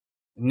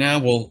 And now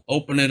we'll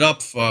open it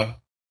up for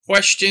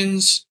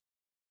questions.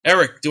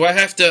 Eric, do I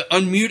have to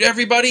unmute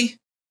everybody?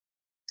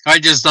 I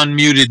just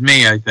unmuted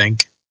me, I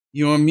think.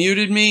 You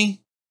unmuted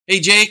me? Hey,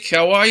 Jake,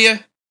 how are you?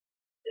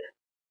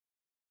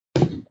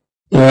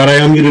 I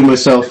unmuted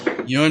myself.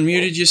 You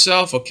unmuted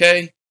yourself,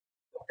 okay?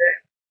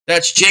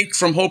 That's Jake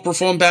from Hope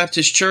Reformed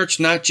Baptist Church,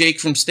 not Jake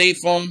from State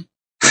Farm.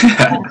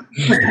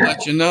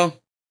 Let you know.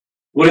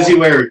 What is he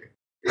wearing?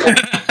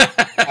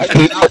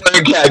 He's not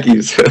wearing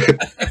khakis.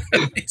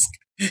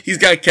 He's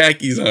got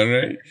khakis on,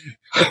 right?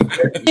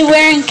 You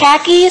wearing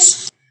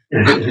khakis?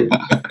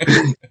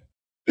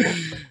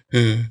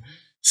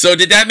 So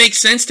did that make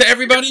sense to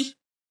everybody?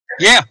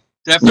 Yeah,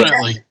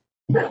 definitely.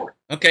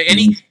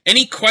 Okay.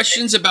 Any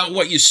questions about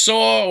what you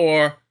saw,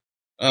 or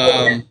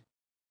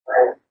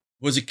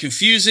was it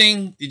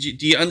confusing?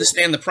 Do you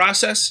understand the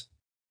process?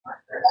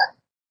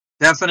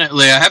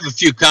 Definitely. I have a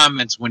few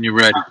comments when you're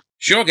ready.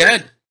 Sure, go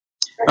ahead.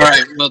 All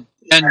right. Well,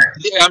 and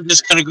I'm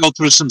just going to go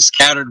through some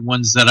scattered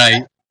ones that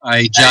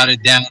I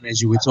jotted down as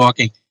you were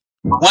talking.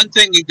 One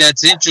thing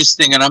that's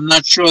interesting, and I'm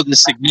not sure the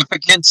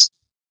significance,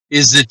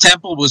 is the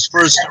temple was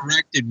first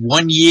erected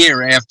 1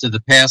 year after the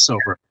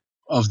Passover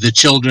of the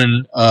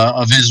children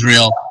of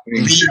Israel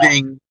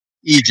leaving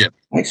Egypt.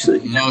 Actually,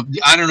 You know,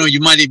 I don't know,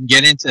 you might even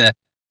get into that.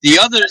 The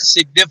other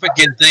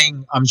significant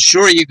thing I'm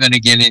sure you're going to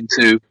get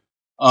into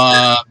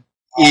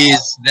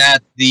is that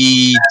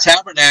the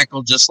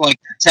tabernacle, just like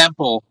the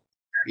temple,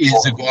 is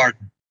the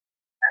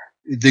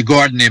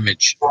garden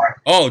image.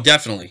 Oh,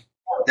 definitely.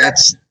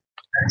 That's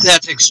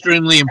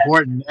extremely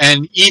important,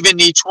 and even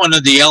each one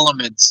of the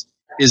elements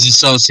is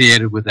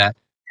associated with that.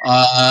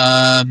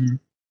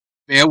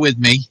 Bear with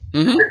me.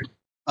 Mm-hmm.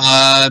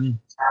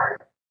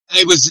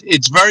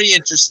 It's very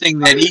interesting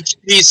that each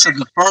piece of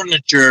the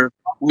furniture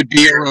would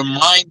be a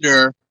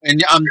reminder,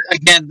 and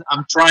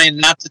I'm trying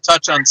not to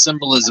touch on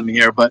symbolism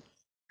here, but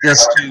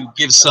just to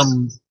give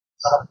some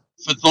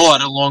for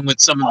thought along with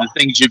some of the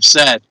things you've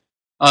said.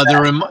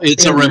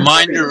 It's a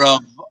reminder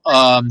of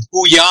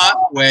who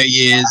Yahweh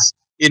is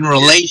in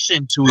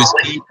relation to his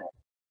people,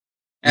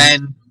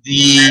 and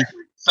the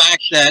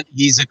fact that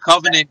he's a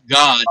covenant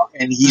God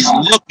and he's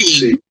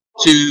looking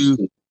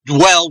to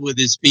dwell with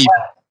his people.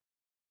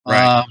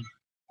 Right.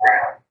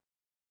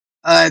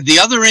 The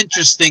other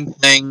interesting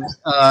thing,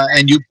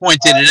 and you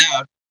pointed it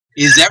out,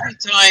 is every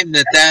time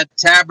that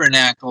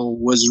tabernacle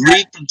was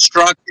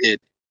reconstructed,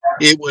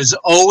 it was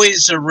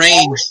always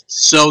arranged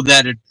so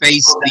that it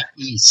faced the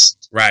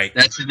east. Right.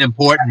 That's an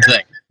important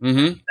thing.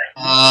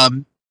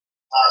 Mm-hmm.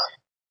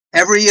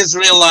 Every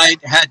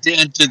Israelite had to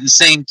enter the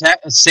same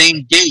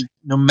gate,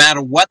 no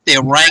matter what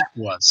their rank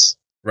was.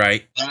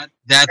 Right.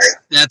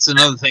 That's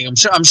another thing.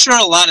 I'm sure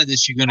a lot of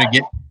this you're going to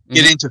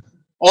get into.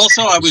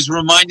 Also, I was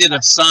reminded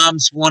of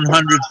Psalms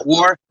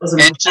 104.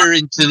 Enter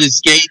into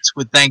his gates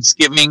with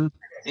thanksgiving,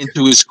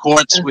 into his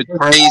courts with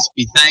praise.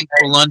 Be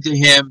thankful unto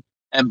him.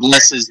 and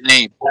bless his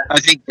name. I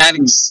think that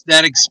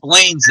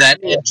explains that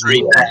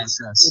entry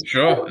process.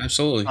 Sure,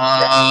 absolutely.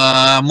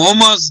 I'm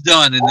almost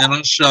done, and then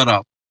I'll shut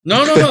up.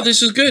 No.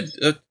 This is good.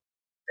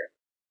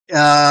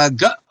 The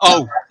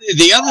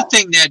other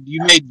thing that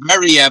you made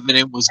very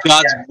evident was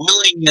God's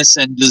willingness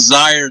and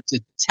desire to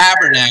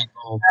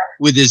tabernacle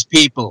with his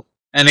people.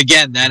 And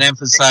again, that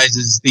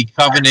emphasizes the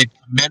covenant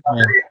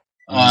commitment,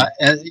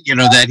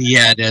 that he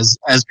had as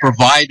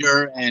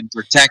provider and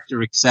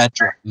protector,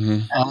 etc.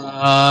 Mm-hmm.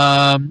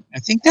 I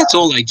think that's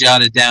all I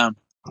jotted down.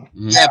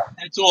 Mm-hmm. Yeah,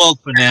 that's all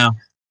for now.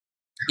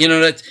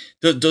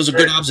 Those are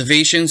good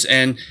observations,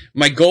 and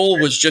my goal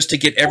was just to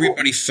get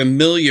everybody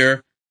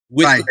familiar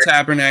with the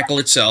tabernacle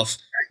itself,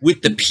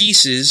 with the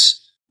pieces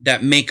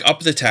that make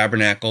up the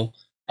tabernacle,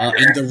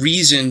 and the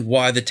reason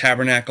why the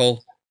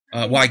tabernacle,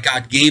 why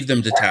God gave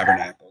them the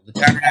tabernacle. The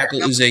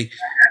tabernacle is a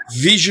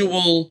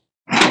visual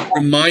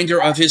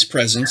reminder of his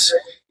presence.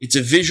 It's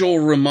a visual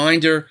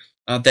reminder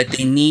that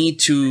they need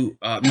to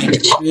make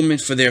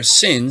atonement for their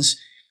sins,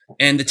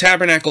 and the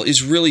tabernacle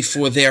is really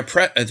for their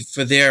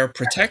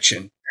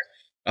protection.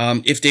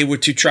 If they were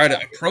to try to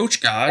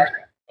approach God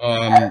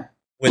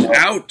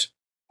without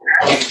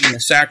making a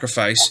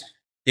sacrifice,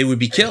 they would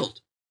be killed.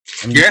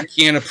 I mean, you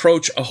can't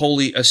approach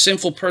a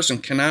sinful person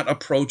cannot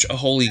approach a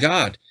holy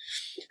God.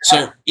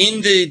 So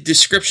in the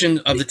description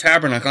of the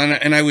tabernacle,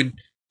 and I would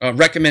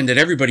recommend that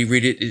everybody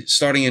read it,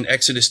 starting in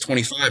Exodus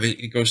 25,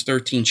 it goes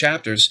 13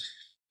 chapters.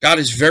 God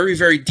is very,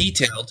 very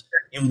detailed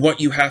in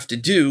what you have to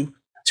do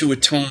to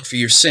atone for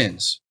your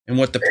sins and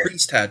what the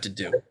priest had to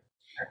do.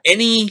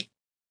 Any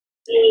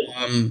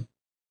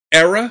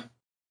error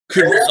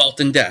could result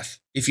in death.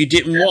 If you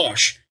didn't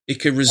wash, it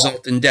could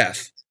result in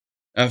death.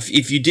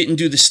 If you didn't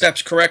do the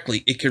steps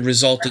correctly, it could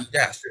result in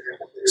death.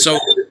 So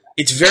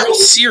it's very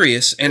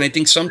serious, and I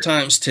think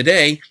sometimes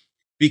today,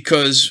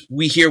 because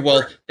we hear,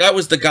 well, that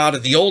was the God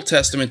of the Old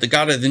Testament, the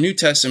God of the New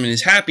Testament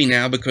is happy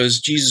now because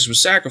Jesus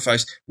was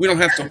sacrificed. We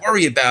don't have to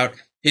worry about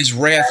his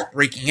wrath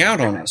breaking out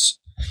on us.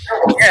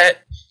 Yet,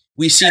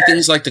 we see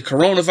things like the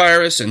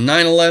coronavirus and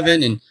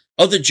 9/11 and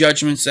other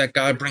judgments that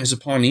God brings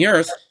upon the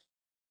earth.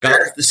 God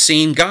is the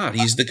same God.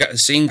 He's the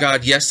same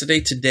God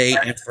yesterday, today,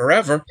 and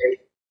forever.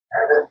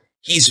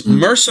 He's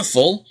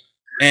merciful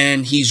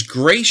and he's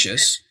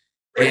gracious.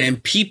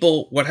 And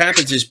people, what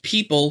happens is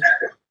people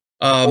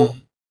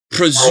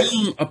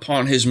presume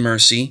upon his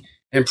mercy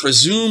and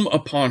presume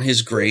upon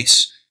his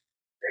grace.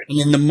 And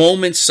in the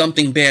moment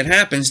something bad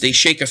happens, they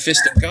shake a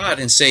fist at God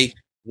and say,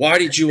 why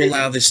did you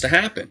allow this to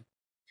happen?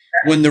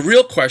 When the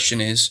real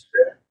question is,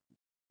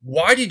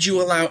 why did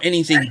you allow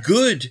anything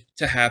good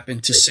to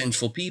happen to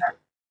sinful people?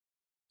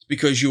 It's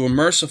because you were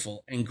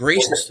merciful and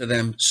gracious to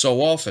them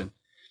so often.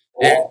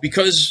 And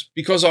because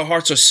our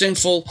hearts are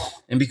sinful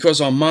and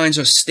because our minds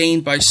are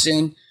stained by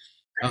sin,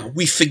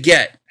 we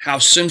forget how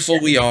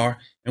sinful we are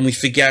and we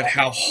forget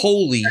how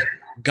holy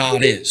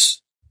God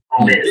is.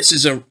 This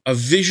is a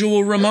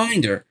visual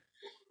reminder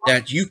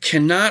that you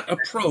cannot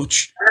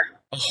approach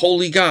a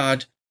holy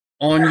God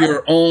on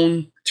your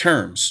own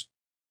terms.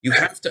 You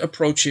have to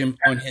approach him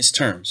on his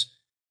terms.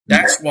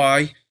 That's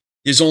why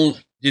there's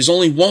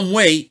only one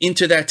way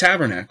into that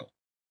tabernacle.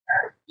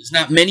 There's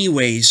not many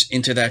ways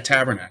into that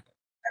tabernacle.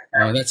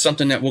 That's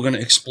something that we're going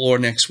to explore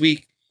next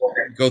week.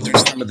 Go through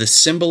some of the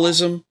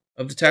symbolism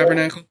of the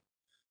tabernacle.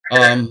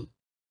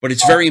 But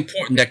it's very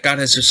important that God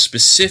has a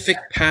specific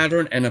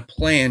pattern and a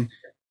plan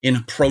in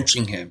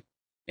approaching him.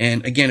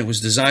 And again, it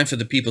was designed for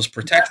the people's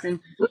protection.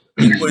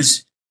 It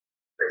was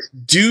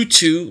due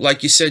to,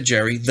 like you said,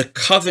 Jerry, the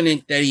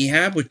covenant that he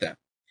had with them.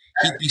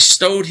 He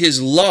bestowed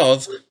his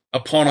love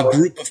upon a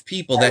group of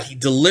people that he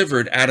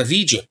delivered out of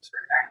Egypt.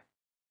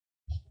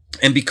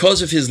 And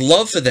because of his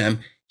love for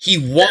them, he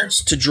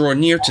wants to draw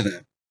near to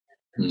them.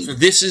 So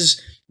this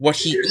is what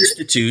he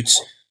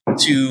institutes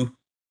to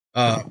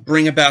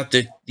bring about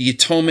the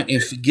atonement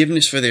and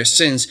forgiveness for their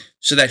sins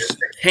so that he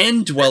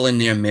can dwell in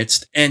their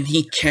midst and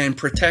he can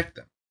protect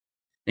them.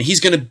 And he's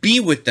going to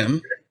be with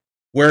them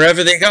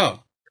wherever they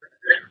go.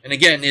 And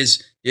again,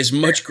 there's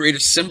much greater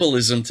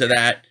symbolism to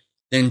that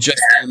than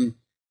just them,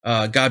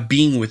 God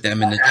being with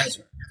them in the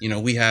desert.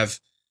 We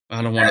have,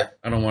 I don't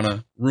want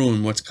to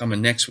ruin what's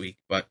coming next week,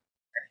 but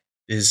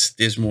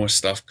there's more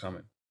stuff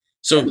coming.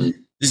 So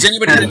does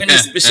anybody have any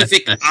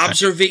specific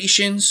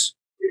observations?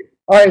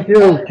 I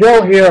do.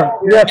 Joe here.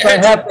 Yes,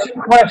 I have two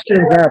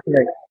questions,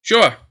 Anthony.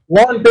 Sure.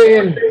 One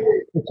being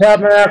the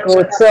tabernacle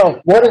itself.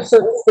 What is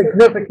the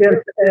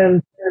significance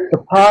in the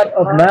pot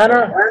of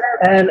manna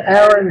and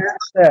Aaron's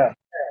staff?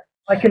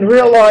 I can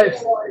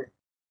realize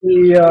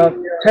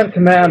the Ten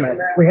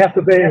Commandments. We have to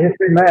obey his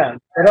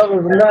command. But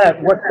other than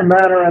that, what's the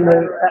manna and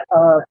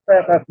the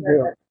staff have to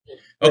do?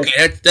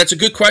 Okay, that's a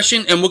good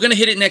question, and we're going to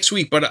hit it next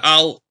week, but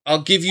I'll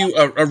give you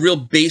a real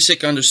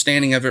basic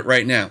understanding of it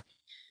right now.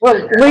 Well,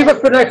 leave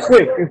it for next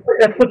week. If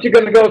that's what you're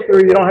going to go through,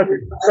 you don't have to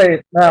say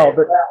it now.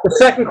 But the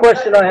second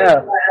question I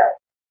have,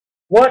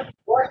 what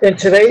in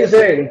today's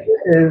age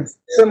is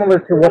similar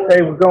to what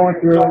they were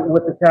going through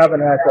with the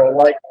tabernacle,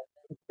 like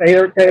the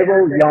Seder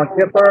table, Yom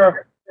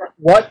Kippur?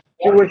 What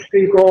Jewish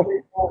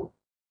people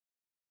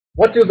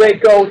what do they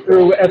go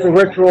through as a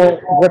ritual?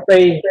 What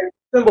they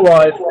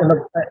symbolize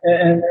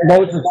in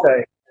Moses'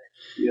 day?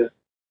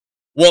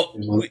 Well,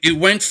 it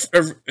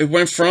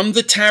went from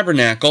the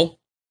tabernacle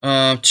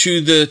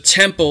to the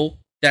temple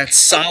that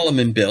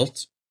Solomon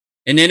built,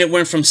 and then it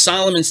went from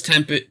Solomon's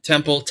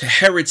temple to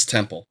Herod's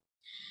temple.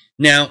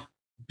 Now,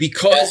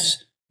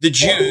 because the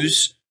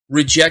Jews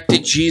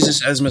rejected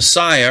Jesus as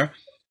Messiah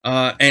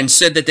and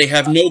said that they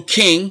have no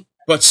king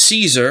but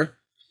Caesar,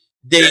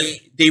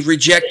 they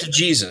rejected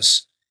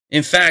Jesus.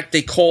 In fact,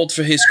 they called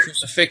for his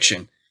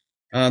crucifixion.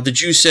 The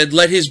Jews said,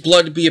 "Let his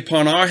blood be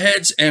upon our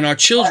heads and our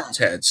children's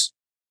heads."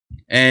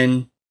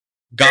 And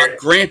God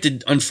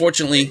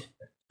unfortunately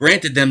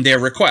granted them their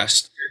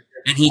request.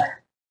 And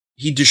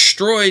he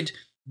destroyed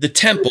the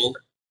temple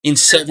in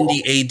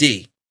 70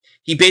 AD.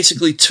 He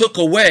basically took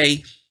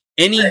away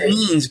any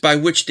means by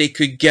which they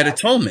could get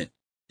atonement.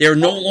 They're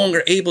no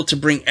longer able to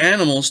bring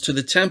animals to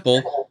the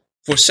temple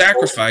for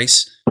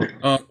sacrifice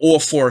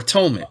or for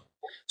atonement.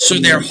 So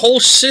their whole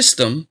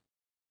system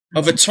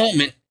of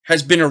atonement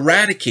has been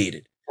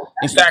eradicated.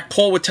 In fact,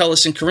 Paul would tell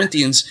us in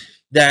Corinthians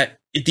that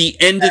the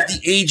end of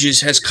the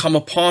ages has come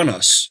upon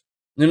us.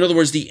 In other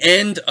words, the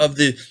end of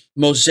the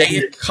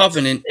Mosaic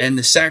covenant and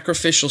the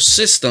sacrificial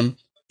system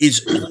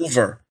is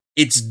over.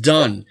 It's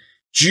done.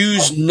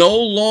 Jews no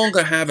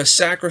longer have a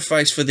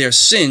sacrifice for their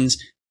sins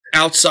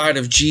outside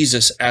of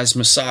Jesus as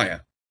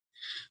Messiah.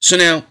 So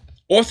now,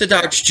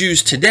 Orthodox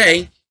Jews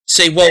today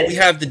say, well, we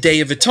have the Day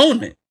of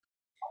Atonement,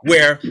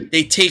 where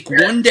they take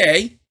one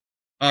day,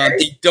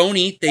 they don't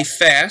eat, they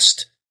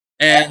fast,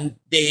 and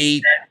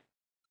they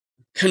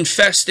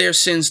confess their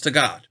sins to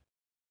God.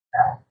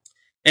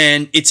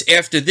 And it's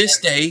after this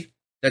day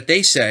that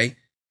they say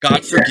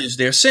God forgives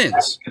their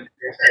sins.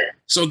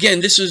 So again,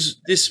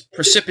 this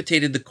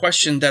precipitated the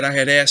question that I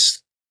had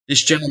asked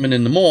this gentleman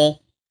in the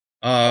mall,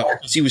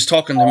 because he was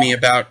talking to me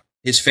about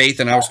his faith,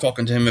 and I was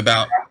talking to him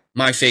about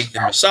my faith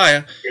in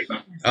Messiah.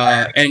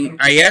 And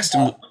I asked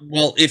him,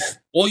 well, if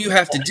all you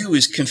have to do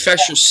is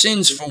confess your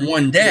sins for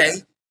one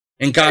day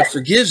and God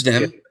forgives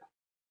them,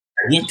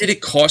 what did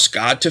it cost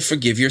God to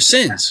forgive your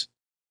sins?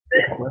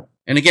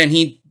 And again,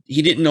 he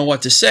didn't know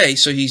what to say,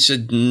 so he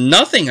said,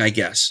 nothing, I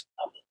guess.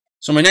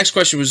 So my next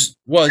question was,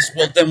 well,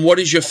 then what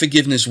is your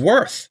forgiveness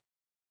worth?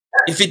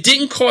 If it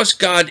didn't cost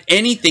God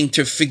anything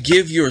to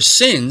forgive your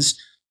sins,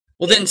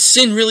 well, then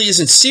sin really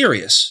isn't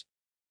serious.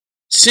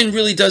 Sin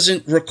really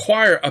doesn't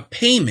require a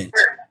payment.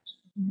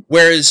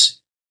 Whereas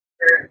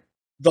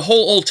the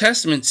whole Old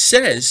Testament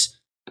says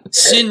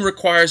sin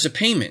requires a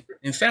payment.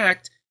 In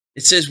fact,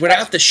 it says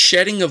without the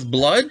shedding of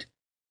blood,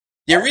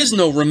 there is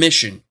no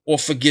remission or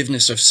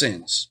forgiveness of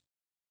sins.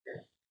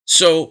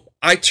 So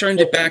I turned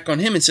it back on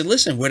him and said,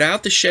 listen,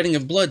 without the shedding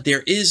of blood,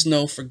 there is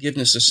no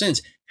forgiveness of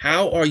sins.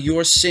 How are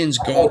your sins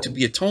going to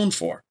be atoned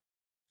for?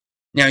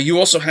 Now, you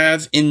also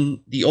have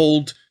in the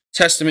Old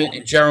Testament,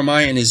 in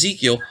Jeremiah and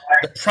Ezekiel,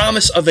 the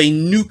promise of a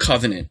new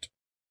covenant.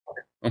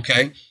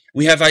 Okay?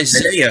 We have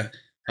Isaiah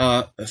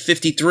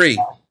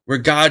 53, where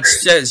God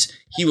says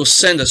he will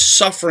send a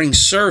suffering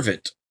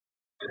servant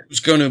who's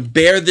going to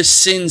bear the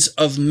sins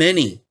of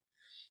many.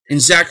 In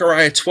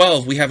Zechariah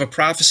 12, we have a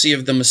prophecy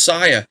of the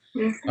Messiah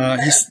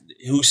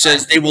who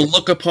says they will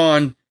look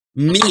upon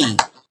me,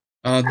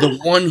 the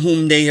one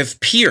whom they have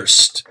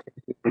pierced.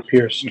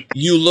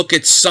 You look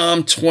at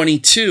Psalm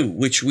 22,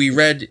 which we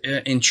read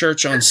in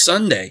church on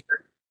Sunday,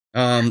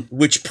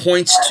 which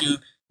points to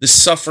the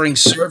suffering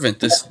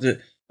servant,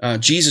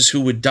 Jesus who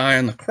would die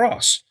on the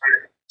cross.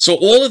 So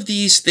all of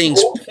these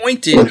things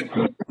pointed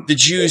the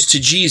Jews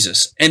to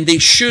Jesus, and they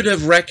should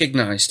have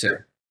recognized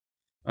him.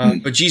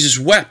 But Jesus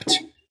wept.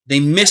 They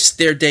missed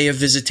their day of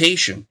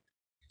visitation.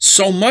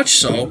 So much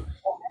so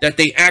that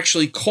they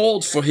actually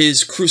called for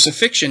his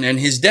crucifixion and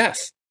his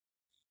death.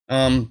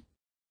 And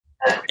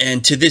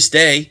to this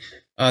day,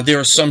 there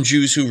are some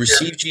Jews who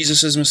receive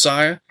Jesus as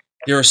Messiah.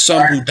 There are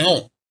some who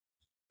don't.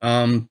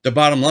 The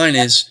bottom line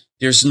is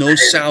there's no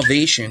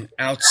salvation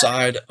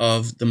outside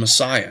of the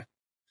Messiah.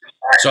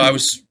 So I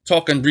was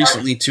talking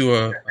recently to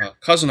a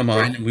cousin of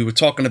mine, and we were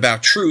talking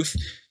about truth.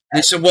 And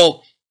they said,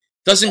 well,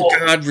 doesn't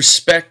God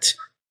respect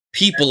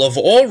people of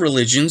all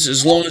religions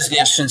as long as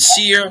they're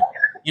sincere?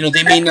 You know,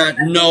 they may not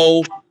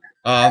know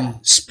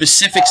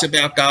specifics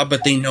about God,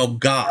 but they know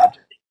God.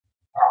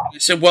 I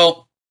said,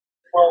 well,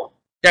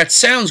 that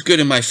sounds good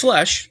in my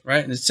flesh,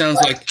 right? And it sounds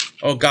like,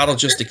 oh, God will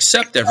just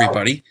accept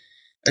everybody.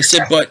 I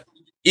said, but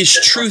is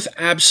truth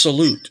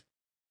absolute?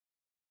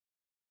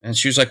 And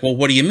she was like, well,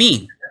 what do you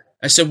mean?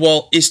 I said,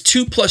 well, is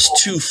 2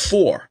 + 2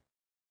 4?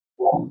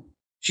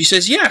 She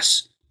says,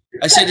 yes.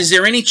 I said, is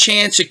there any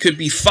chance it could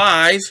be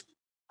 5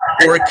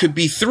 or it could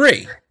be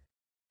 3?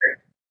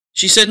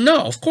 She said,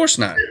 no, of course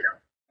not.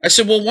 I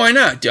said, well, why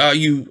not? Are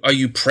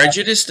you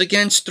prejudiced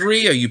against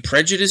 3? Are you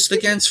prejudiced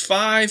against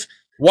 5?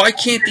 Why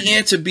can't the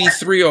answer be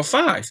 3 or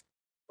 5?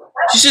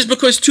 She says,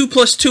 because 2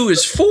 + 2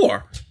 is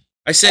 4.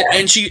 I said,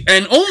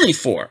 and only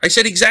 4. I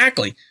said,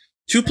 exactly.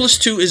 2 +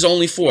 2 is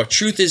only 4.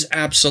 Truth is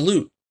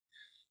absolute.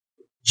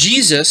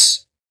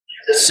 Jesus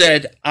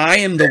said, I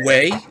am the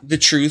way, the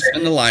truth,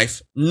 and the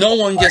life. No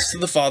one gets to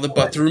the Father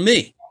but through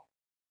me.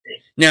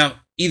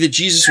 Now, either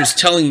Jesus was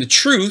telling the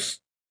truth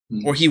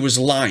or he was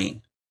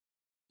lying.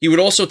 He would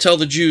also tell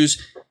the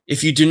Jews,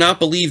 if you do not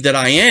believe that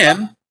I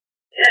am,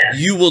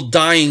 you will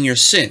die in your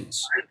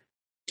sins.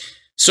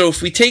 So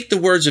if we take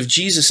the words of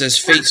Jesus as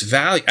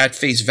at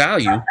face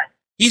value,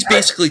 he's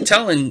basically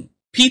telling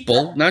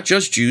people, not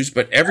just Jews,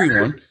 but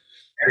everyone,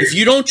 if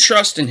you don't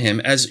trust in him,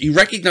 as you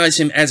recognize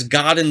him as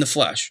God in the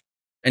flesh,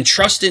 and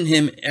trust in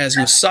him as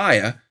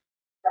Messiah,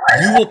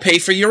 you will pay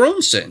for your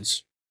own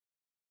sins.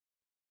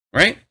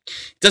 Right?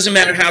 It doesn't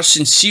matter how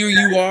sincere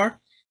you are.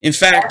 In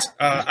fact,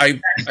 I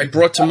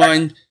brought to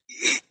mind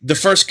the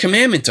first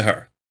commandment to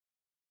her.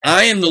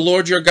 I am the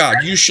Lord your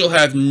God. You shall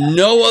have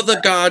no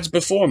other gods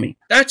before me.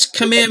 That's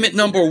commandment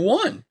number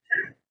 1.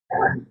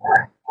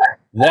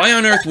 Why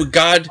on earth would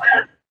God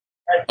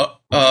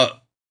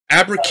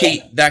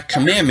abrogate that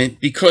commandment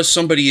because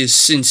somebody is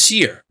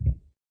sincere?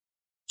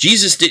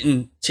 Jesus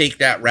didn't take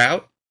that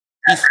route.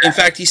 In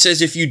fact, he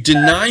says, if you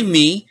deny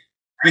me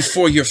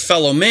before your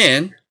fellow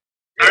man,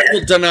 I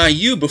will deny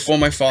you before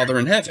my Father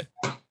in heaven.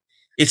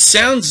 It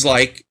sounds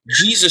like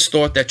Jesus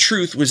thought that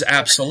truth was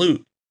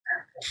absolute.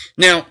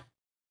 Now,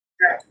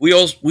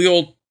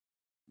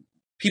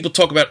 people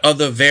talk about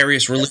other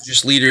various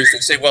religious leaders. They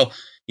say, well,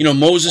 you know,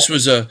 Moses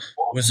was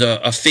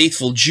a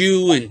faithful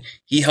Jew, and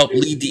he helped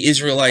lead the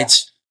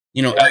Israelites,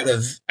 you know,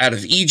 out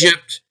of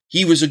Egypt.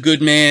 He was a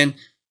good man.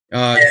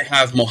 You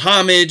have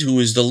Muhammad, who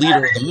is the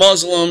leader of the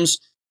Muslims.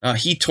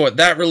 He taught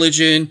that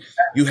religion.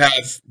 You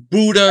have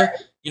Buddha.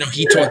 You know,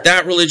 he taught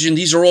that religion.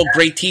 These are all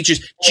great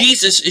teachers.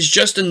 Jesus is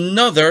just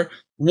another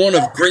one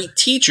of great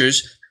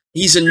teachers.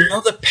 He's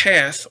another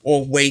path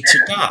or way to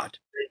God.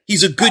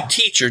 He's a good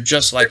teacher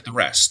just like the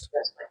rest.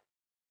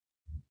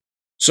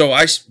 So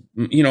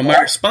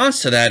my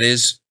response to that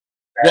is,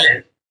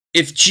 well,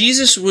 if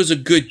Jesus was a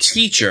good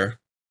teacher,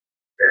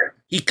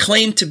 he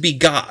claimed to be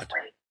God.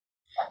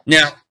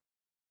 Now,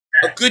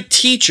 a good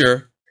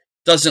teacher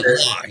doesn't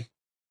lie.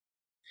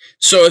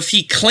 So if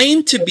he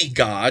claimed to be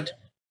God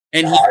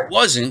and he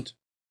wasn't,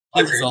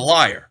 he was a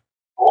liar.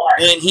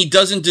 And he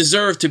doesn't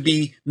deserve to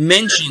be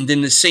mentioned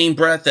in the same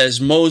breath as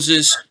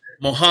Moses,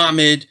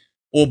 Muhammad,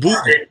 or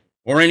Buddha,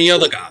 or any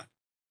other God.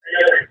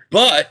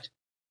 But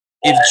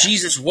if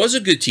Jesus was a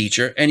good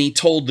teacher and he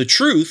told the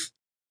truth,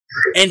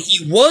 and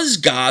he was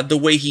God the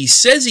way he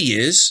says he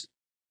is,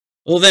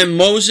 well then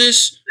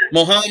Moses,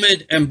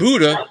 Muhammad, and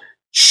Buddha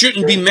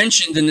shouldn't be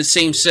mentioned in the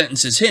same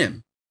sentence as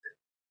him.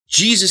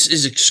 Jesus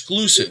is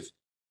exclusive.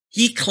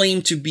 He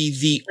claimed to be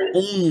the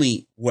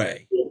only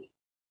way.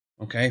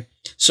 Okay?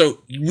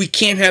 So we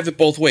can't have it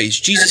both ways.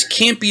 Jesus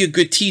can't be a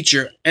good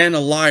teacher and a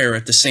liar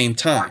at the same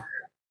time.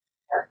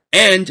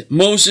 And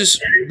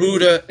Moses,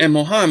 Buddha, and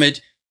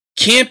Muhammad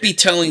can't be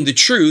telling the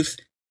truth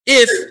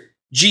if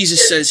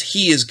Jesus says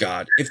he is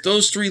God. If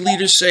those 3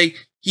 leaders say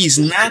he's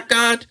not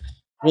God,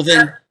 well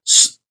then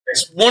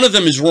one of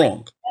them is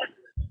wrong.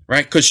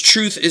 Right? Because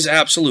truth is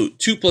absolute.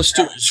 2 plus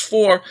 2 is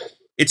 4.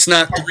 It's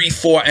not 3,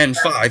 4, and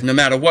 5, no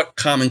matter what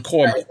Common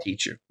Core might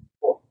teach you.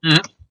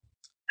 Mm-hmm.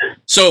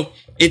 So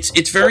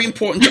it's very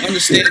important to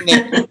understand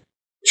that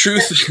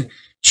truth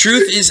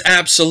is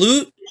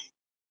absolute.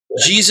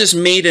 Jesus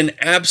made an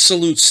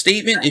absolute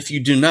statement. If you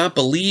do not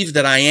believe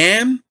that I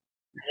am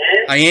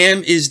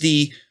is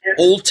the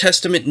Old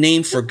Testament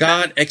name for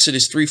God,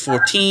 Exodus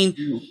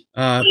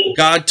 3:14.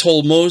 God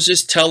told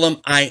Moses, tell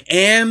him, I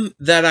am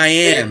that I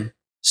am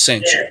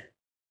sent you.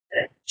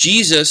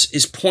 Jesus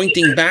is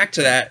pointing back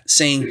to that,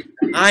 saying,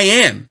 I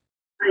am.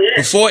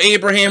 Before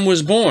Abraham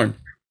was born,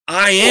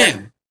 I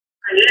am.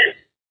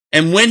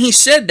 And when he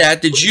said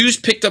that, the Jews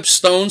picked up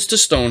stones to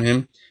stone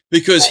him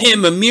because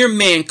him, a mere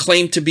man,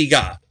 claimed to be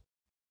God.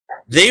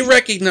 They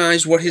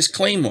recognized what his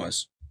claim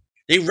was.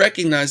 They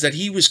recognized that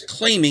he was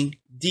claiming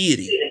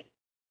deity.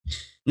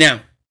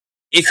 Now,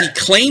 if he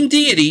claimed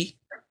deity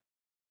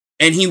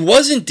and he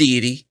wasn't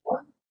deity,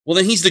 well,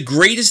 then he's the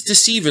greatest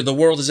deceiver the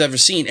world has ever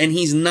seen, and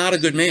he's not a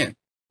good man.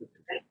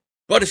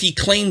 But if he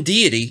claimed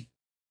deity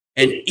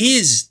and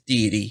is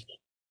deity,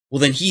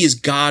 well, then he is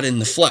God in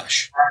the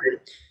flesh.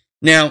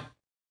 Now,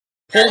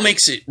 Paul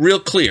makes it real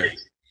clear.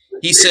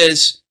 He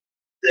says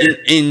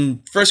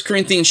in 1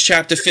 Corinthians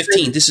chapter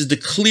 15, this is the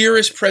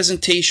clearest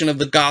presentation of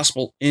the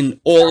gospel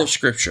in all of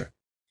Scripture.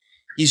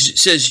 He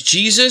says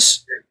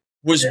Jesus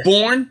was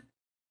born,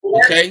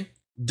 okay,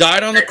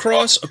 died on the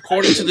cross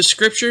according to the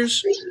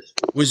Scriptures,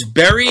 was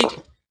buried,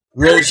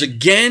 rose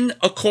again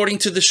according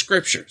to the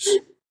Scriptures.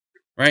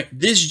 Right?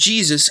 This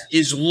Jesus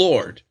is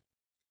Lord.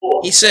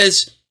 He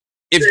says,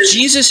 if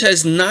Jesus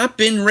has not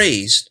been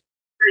raised,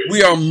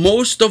 we are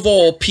most of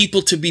all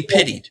people to be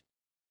pitied.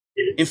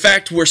 In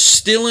fact, we're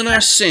still in our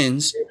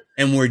sins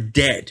and we're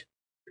dead.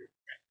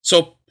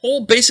 So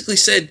Paul basically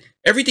said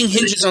everything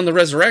hinges on the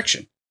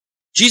resurrection.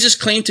 Jesus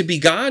claimed to be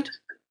God.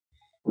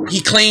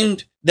 He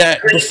claimed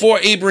that before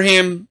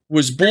Abraham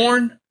was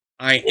born,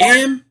 I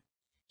am.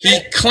 He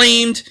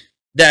claimed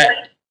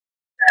that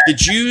the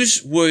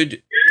Jews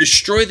would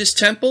destroy this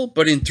temple,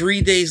 but in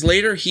 3 days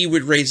later, he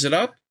would raise it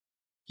up.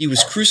 he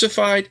was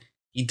crucified,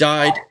 he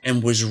died,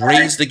 and was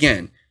raised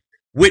again.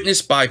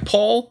 Witnessed by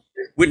Paul,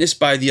 witnessed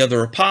by the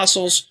other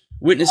apostles,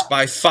 witnessed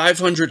by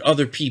 500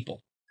 other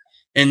people.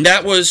 And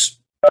that was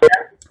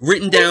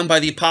written down by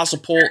the Apostle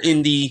Paul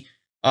in the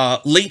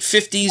late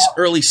 50s,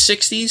 early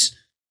 60s.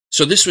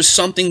 So this was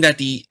something that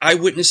the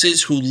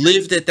eyewitnesses who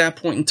lived at that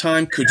point in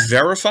time could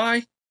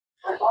verify.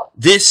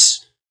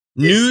 This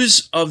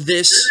news of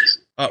this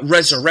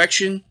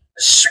resurrection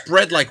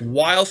spread like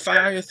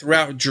wildfire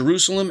throughout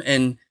Jerusalem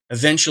and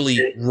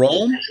eventually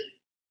Rome.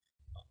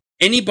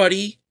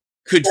 Anybody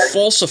could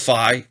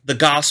falsify the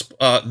gospel,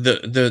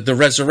 the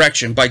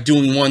resurrection by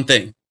doing one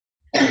thing: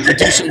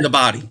 producing the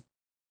body.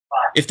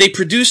 If they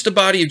produce the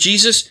body of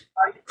Jesus,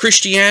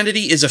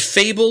 Christianity is a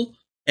fable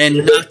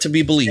and not to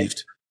be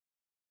believed.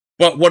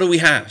 But what do we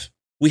have?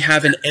 We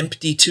have an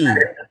empty tomb.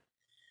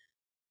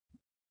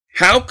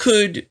 How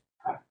could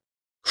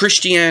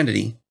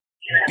Christianity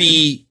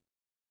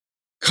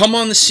come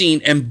on the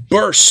scene and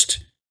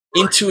burst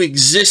into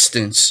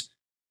existence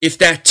if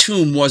that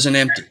tomb wasn't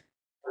empty?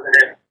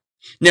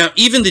 Now,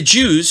 even the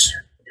Jews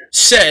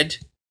said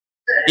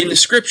in the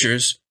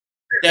scriptures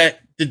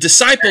that the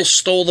disciples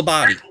stole the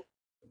body.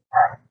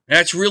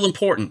 That's real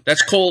important.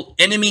 That's called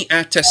enemy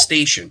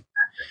attestation.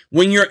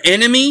 When your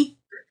enemy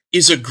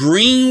is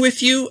agreeing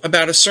with you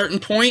about a certain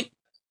point,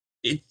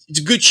 it's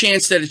a good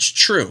chance that it's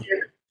true.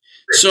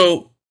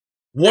 So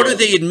what are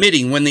they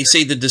admitting when they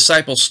say the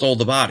disciples stole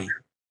the body?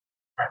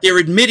 They're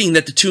admitting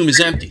that the tomb is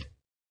empty,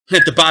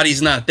 that the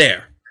body's not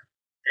there.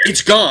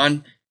 It's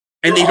gone,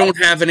 and they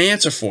don't have an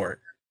answer for it.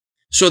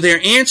 So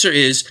their answer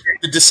is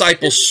the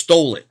disciples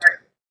stole it.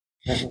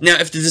 Now,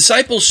 if the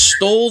disciples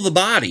stole the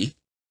body,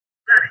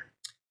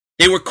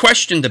 they were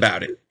questioned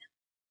about it.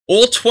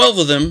 All 12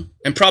 of them,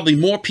 and probably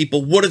more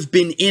people, would have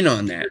been in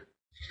on that.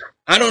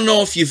 I don't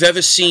know if you've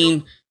ever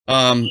seen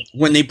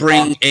when they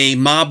bring a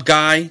mob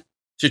guy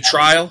to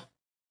trial,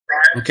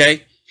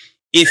 okay?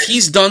 If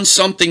he's done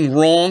something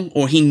wrong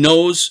or he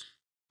knows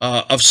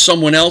of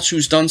someone else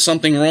who's done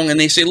something wrong, and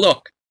they say,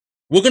 look,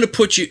 we're going to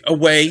put you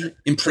away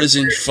in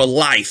prison for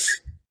life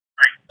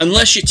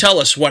unless you tell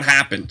us what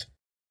happened.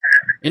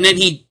 And then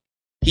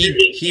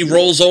he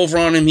rolls over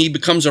on him, he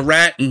becomes a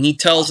rat, and he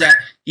tells that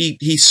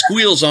he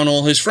squeals on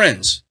all his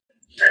friends.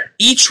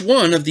 Each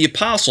one of the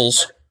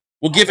apostles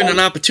were given an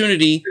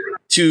opportunity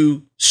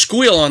to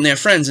squeal on their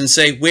friends and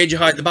say, where'd you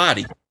hide the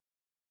body?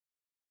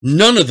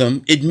 None of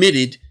them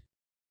admitted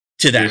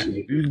to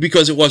that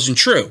because it wasn't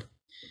true.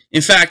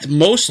 In fact,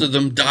 most of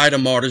them died a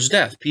martyr's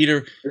death.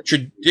 Peter,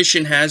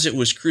 tradition has it,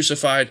 was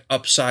crucified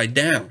upside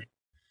down.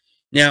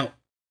 Now,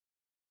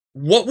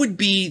 what would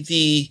be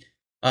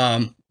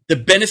the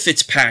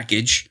benefits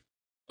package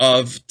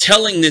of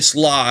telling this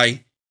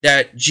lie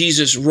that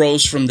Jesus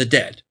rose from the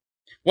dead?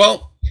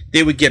 Well,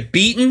 they would get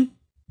beaten,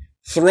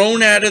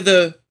 thrown out of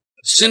the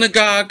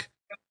synagogue,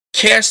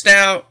 cast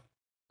out,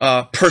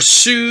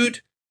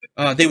 pursued.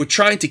 They were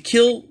trying to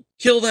kill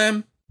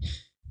them.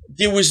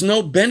 There was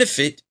no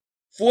benefit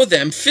for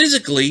them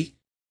physically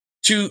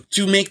to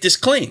make this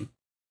claim.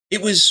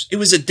 It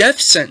was a death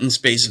sentence,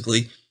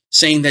 basically,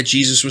 saying that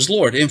Jesus was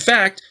Lord. In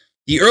fact,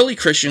 the early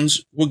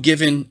Christians were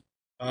given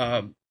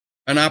an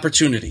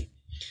opportunity.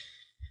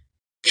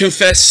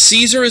 Confess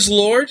Caesar as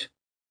Lord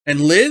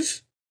and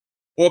live,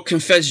 or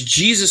confess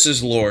Jesus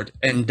as Lord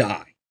and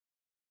die.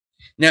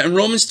 Now, in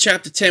Romans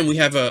chapter 10, we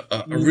have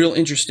a real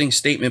interesting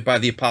statement by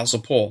the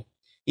Apostle Paul.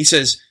 He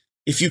says,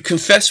 if you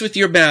confess with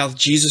your mouth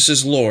Jesus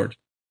is Lord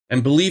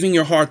and believe in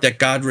your heart that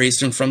God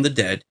raised him from the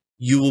dead,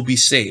 you will be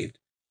saved.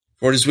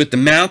 For it is with the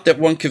mouth that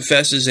one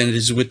confesses, and it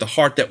is with the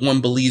heart that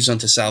one believes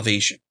unto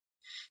salvation.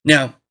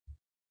 Now,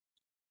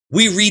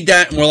 we read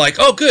that and we're like,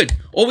 oh, good.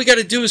 All we got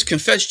to do is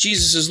confess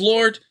Jesus as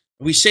Lord.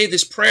 We say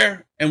this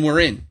prayer and we're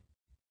in.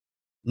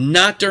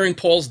 Not during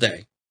Paul's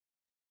day.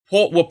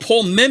 What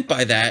Paul meant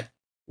by that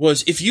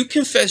was if you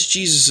confess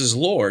Jesus as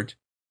Lord,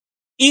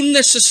 in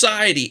the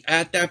society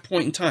at that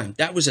point in time,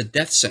 that was a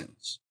death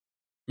sentence.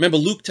 Remember,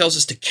 Luke tells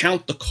us to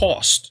count the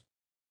cost,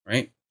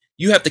 right?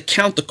 You have to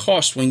count the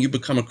cost when you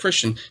become a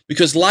Christian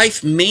because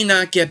life may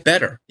not get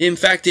better. In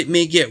fact, it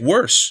may get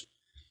worse.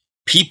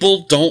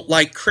 People don't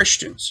like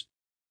Christians.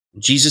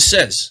 Jesus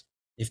says,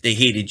 if they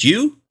hated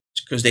you,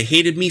 it's because they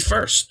hated me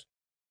first.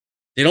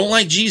 They don't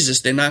like Jesus,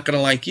 they're not going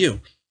to like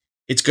you.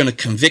 It's going to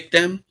convict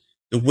them.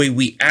 The way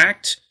we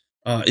act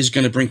is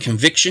going to bring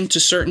conviction to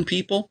certain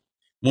people.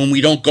 When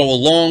we don't go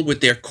along with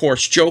their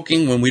coarse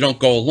joking, when we don't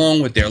go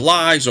along with their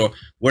lies or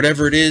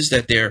whatever it is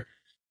that they're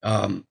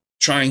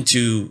trying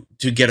to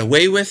get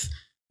away with,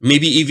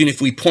 maybe even if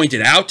we point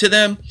it out to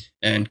them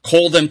and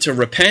call them to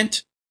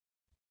repent,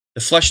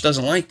 the flesh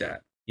doesn't like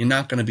that. You're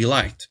not going to be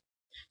liked.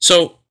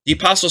 So the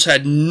apostles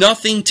had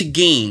nothing to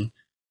gain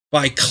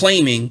by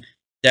claiming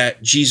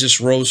that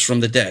Jesus rose from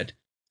the dead.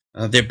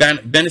 Their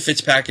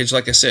benefits package,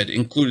 like I said,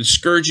 included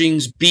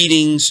scourgings,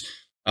 beatings,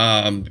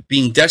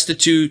 being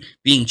destitute,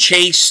 being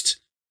chased.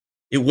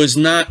 It was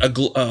not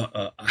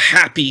a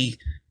happy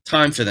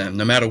time for them,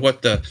 no matter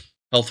what the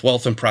health,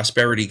 wealth, and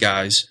prosperity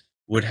guys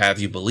would have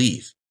you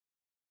believe.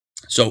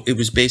 So it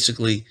was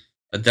basically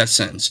a death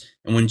sentence.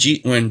 And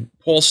when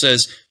Paul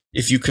says,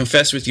 if you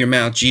confess with your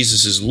mouth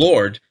Jesus is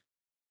Lord,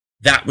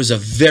 that was a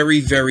very,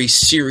 very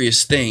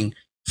serious thing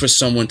for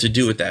someone to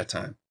do at that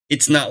time.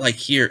 It's not like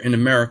here in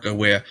America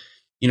where,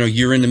 you know,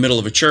 you're in the middle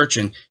of a church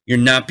and you're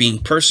not being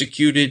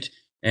persecuted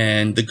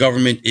and the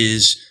government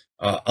is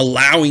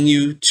allowing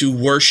you to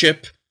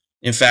worship.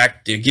 In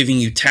fact, they're giving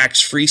you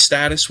tax-free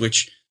status,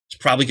 which is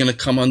probably going to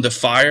come under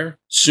fire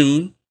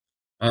soon.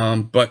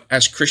 But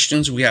as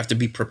Christians, we have to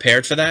be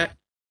prepared for that.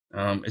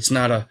 It's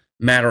not a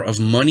matter of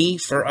money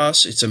for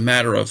us. It's a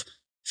matter of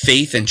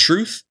faith and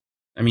truth.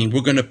 I mean,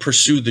 we're going to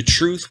pursue the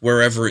truth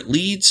wherever it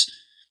leads.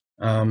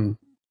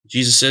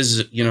 Jesus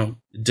says, you know,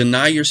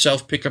 deny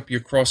yourself, pick up your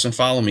cross and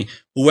follow me.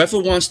 Whoever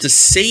wants to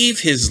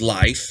save his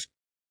life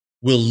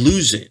will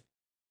lose it.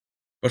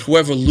 But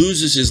whoever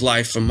loses his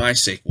life for my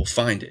sake will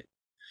find it.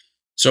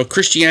 So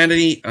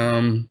Christianity,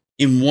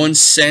 in one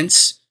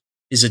sense,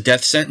 is a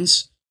death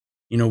sentence.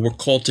 You know, we're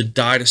called to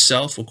die to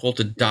self. We're called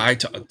to die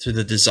to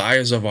the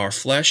desires of our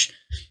flesh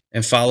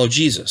and follow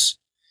Jesus.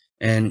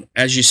 And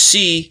as you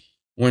see,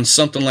 when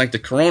something like the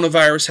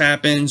coronavirus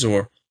happens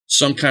or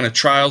some kind of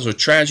trials or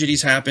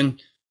tragedies happen,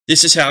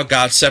 this is how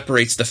God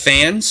separates the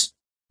fans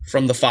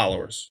from the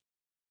followers.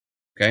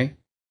 Okay?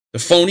 The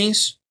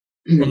phonies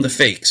from the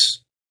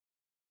fakes.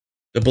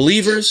 The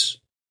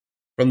believers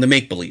from the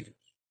make-believers.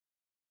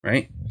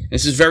 Right?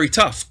 This is very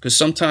tough because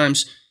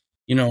sometimes,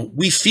 you know,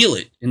 we feel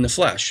it in the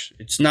flesh.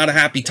 It's not a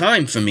happy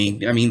time for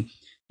me. I mean,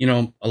 you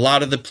know, a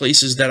lot of the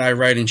places that I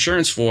write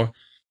insurance for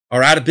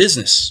are out of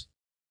business.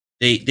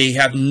 They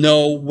have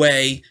no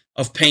way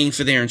of paying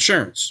for their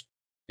insurance.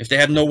 If they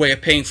have no way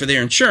of paying for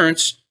their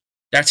insurance,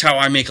 that's how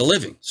I make a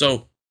living.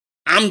 So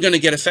I'm going to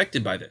get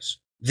affected by this.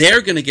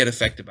 They're going to get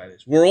affected by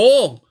this. We're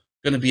all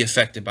going to be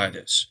affected by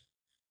this.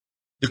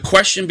 The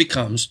question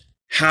becomes,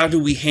 how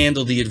do we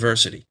handle the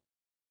adversity?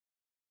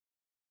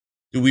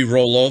 Do we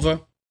roll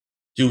over?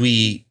 Do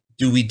we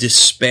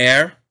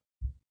despair?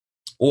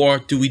 Or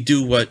do we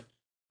do what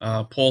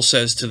Paul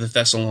says to the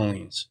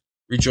Thessalonians?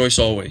 Rejoice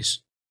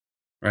always,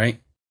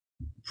 right?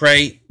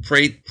 Pray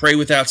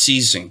without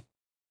ceasing,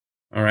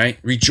 all right?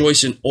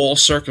 Rejoice in all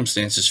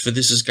circumstances, for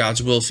this is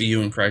God's will for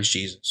you in Christ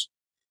Jesus.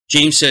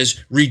 James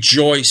says,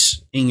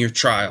 rejoice in your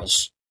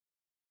trials.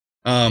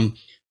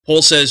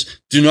 Paul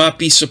says, do not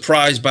be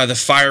surprised by the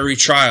fiery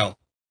trial.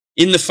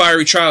 In the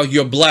fiery trial,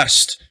 you're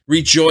blessed.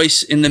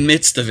 Rejoice in the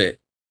midst of it.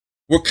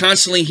 We're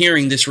constantly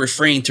hearing this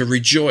refrain to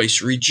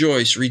rejoice,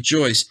 rejoice,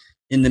 rejoice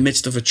in the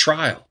midst of a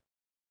trial.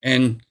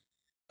 And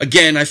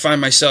again, I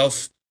find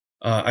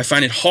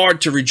it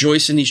hard to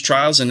rejoice in these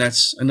trials, and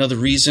that's another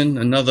reason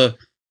on the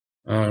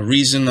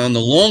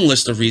long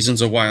list of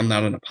reasons of why I'm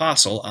not an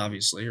apostle,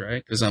 obviously,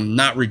 right? Because I'm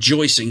not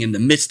rejoicing in the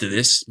midst of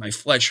this. My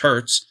flesh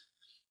hurts,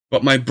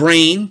 but my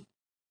brain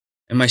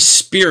and my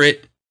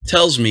spirit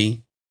tells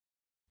me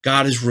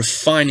God is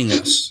refining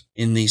us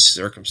in these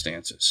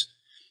circumstances.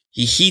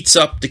 He heats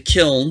up the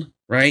kiln,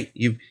 right?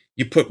 You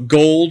put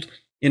gold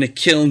in a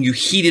kiln, you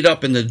heat it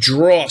up, and the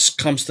dross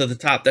comes to the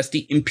top. That's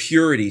the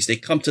impurities.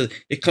 It comes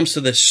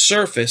to the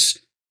surface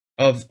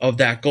of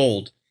that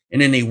gold,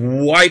 and then they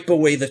wipe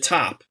away the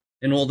top,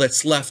 and all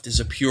that's left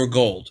is a pure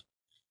gold.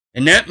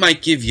 And that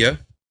might give you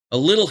a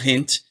little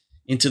hint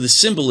into the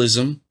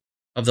symbolism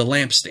of the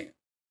lampstand.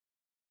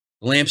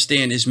 The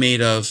lampstand is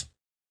made of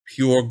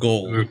pure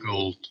gold. Pure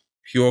gold.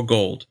 Pure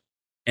gold.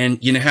 And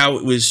you know how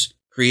it was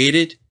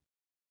created?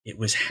 It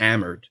was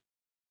hammered.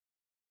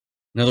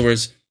 In other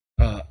words,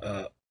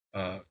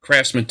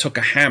 craftsman took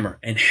a hammer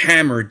and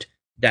hammered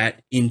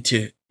that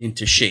into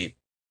shape.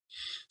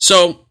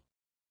 So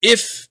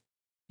if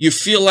you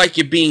feel like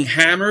you're being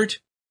hammered,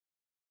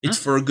 it's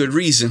for a good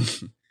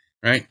reason,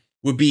 right?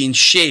 We're being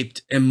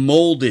shaped and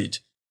molded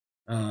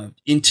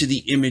into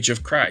the image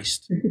of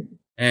Christ.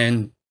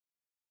 And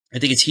I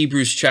think it's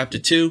Hebrews chapter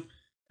 2.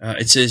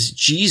 It says,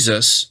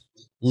 Jesus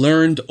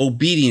learned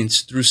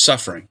obedience through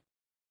suffering.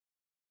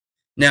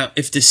 Now,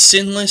 if the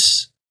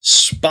sinless,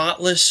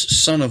 spotless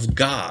Son of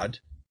God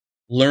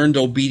learned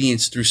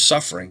obedience through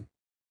suffering,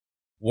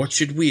 what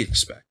should we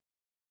expect?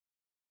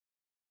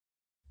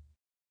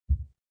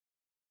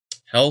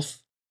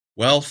 Health,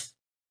 wealth,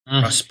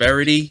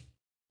 prosperity,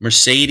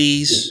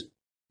 Mercedes,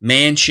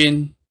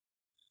 mansion,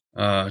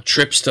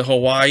 trips to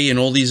Hawaii and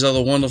all these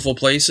other wonderful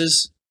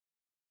places?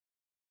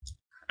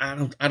 I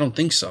don't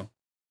think so.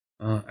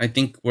 I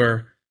think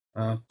we're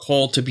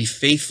called to be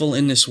faithful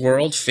in this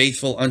world,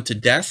 faithful unto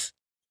death.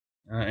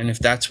 And if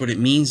that's what it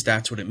means,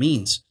 that's what it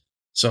means.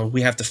 So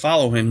we have to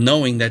follow him,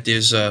 knowing that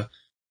there's a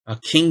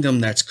kingdom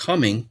that's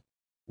coming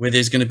where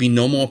there's going to be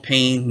no more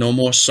pain, no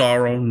more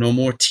sorrow, no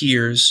more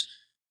tears.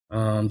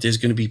 There's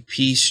going to be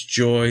peace,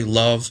 joy,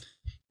 love,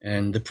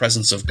 and the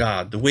presence of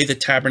God. The way the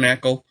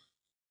tabernacle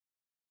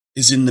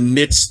was in the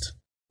midst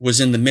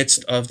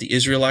of the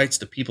Israelites,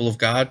 the people of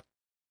God,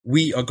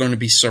 we are going to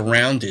be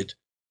surrounded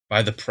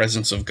by the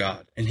presence of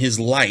God. And his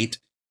light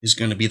is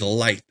going to be the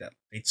light that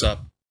lights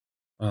up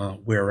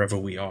wherever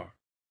we are.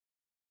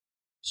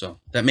 So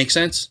that makes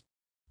sense?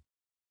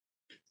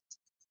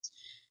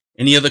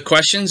 Any other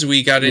questions?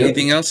 We got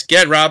anything else?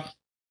 Get Rob.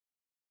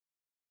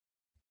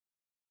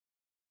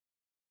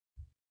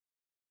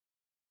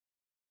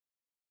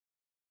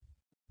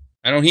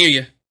 I don't hear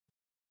you.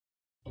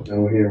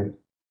 No here.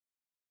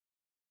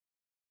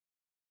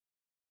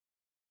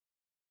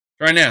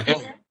 Try now.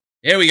 Yeah.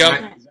 Here we go.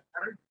 Right.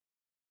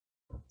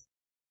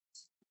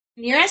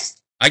 Can you hear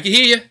us? I can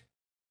hear you.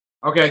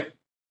 Okay.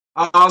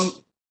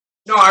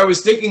 No, I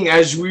was thinking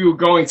as we were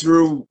going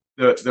through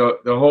the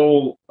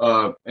whole,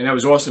 and that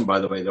was awesome, by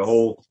the way, the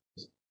whole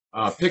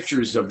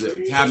pictures of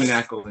the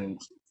tabernacle and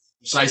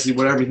precisely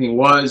what everything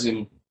was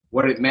and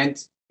what it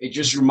meant. It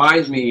just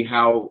reminds me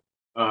how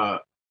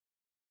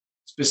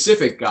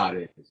specific God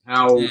is,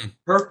 how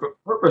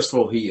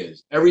purposeful He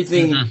is.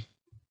 Everything,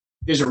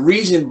 there's a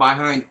reason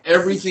behind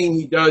everything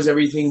He does,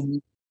 everything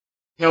He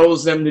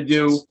tells them to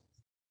do.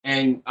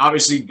 And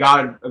obviously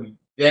God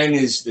then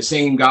is the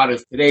same God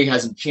as today,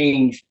 hasn't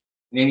changed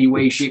in any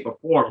way, shape, or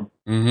form.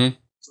 So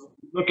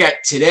if you look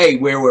at today,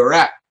 where we're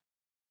at,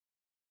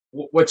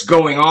 what's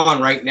going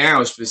on right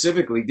now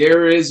specifically,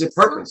 there is a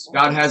purpose.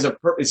 God has a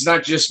purpose. It's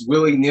not just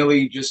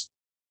willy-nilly, just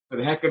for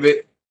the heck of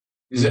it.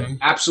 There's an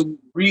absolute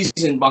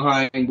reason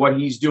behind what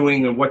He's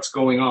doing and what's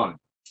going on.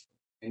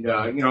 And,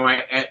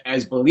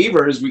 as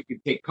believers, we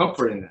could take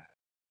comfort in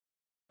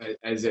that.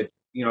 As that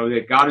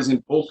God is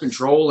in full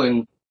control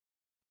and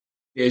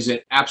there's an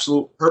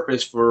absolute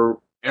purpose for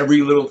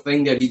every little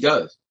thing that He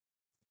does.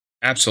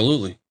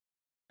 Absolutely.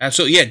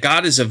 Absolutely. Yeah,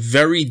 God is a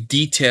very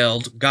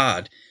detailed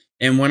God.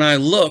 And when I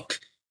look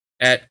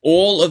at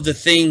all of the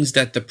things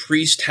that the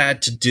priest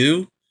had to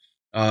do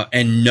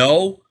and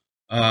know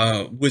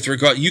with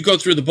regard, you go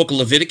through the book of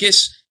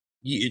Leviticus,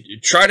 you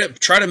try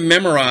to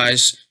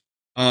memorize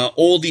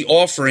all the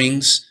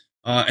offerings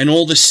and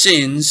all the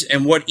sins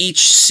and what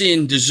each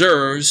sin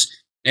deserves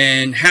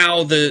and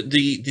how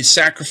the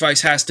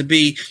sacrifice has to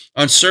be.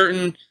 On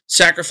certain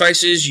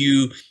sacrifices,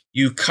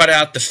 you cut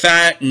out the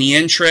fat and the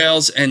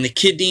entrails and the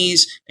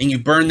kidneys and you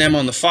burn them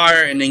on the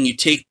fire, and then you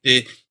take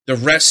the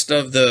rest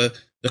of the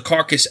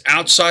carcass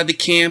outside the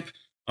camp.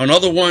 On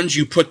other ones,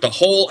 you put the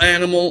whole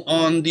animal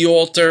on the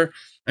altar.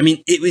 I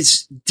mean, it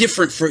was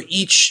different for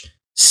each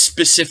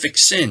specific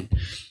sin.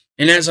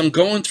 And as I'm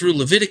going through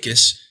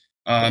Leviticus,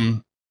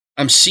 I'm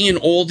seeing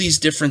all these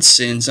different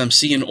sins. I'm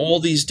seeing all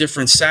these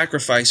different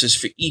sacrifices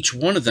for each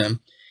one of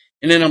them.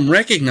 And then I'm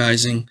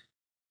recognizing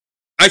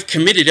I've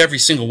committed every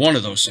single one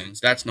of those sins.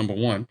 That's number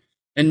one.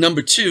 And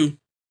number two,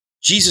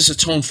 Jesus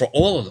atoned for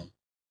all of them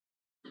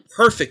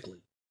perfectly.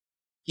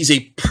 He's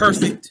a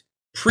perfect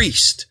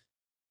priest.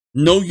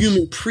 No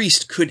human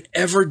priest could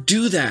ever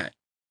do that.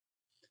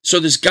 So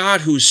this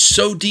God who is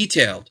so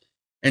detailed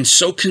and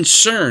so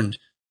concerned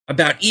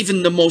about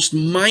even the most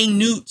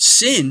minute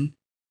sin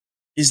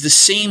is the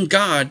same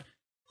God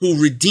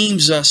who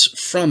redeems us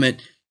from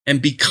it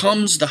and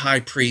becomes the high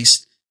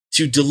priest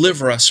to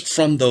deliver us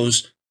from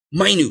those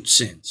minute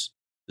sins,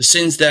 the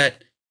sins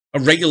that a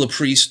regular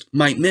priest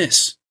might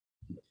miss.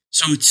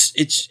 So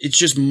it's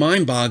just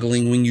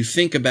mind-boggling when you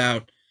think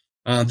about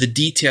the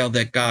detail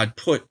that God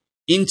put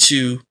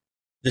into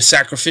the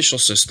sacrificial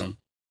system,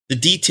 the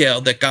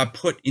detail that God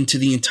put into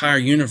the entire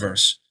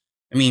universe.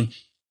 I mean,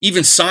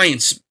 even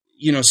science,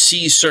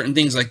 sees certain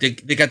things, like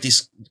they got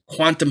these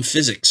quantum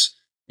physics.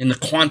 In the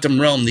quantum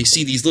realm, they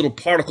see these little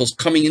particles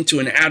coming into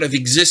and out of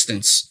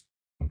existence,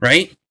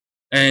 right?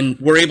 And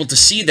we're able to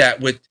see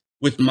that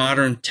with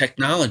modern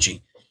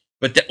technology.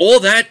 But all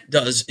that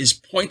does is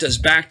point us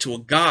back to a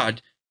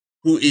God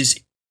who is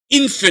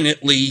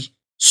infinitely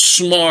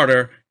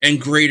smarter and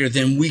greater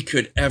than we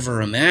could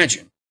ever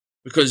imagine,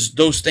 because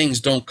those things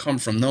don't come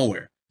from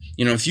nowhere.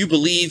 If you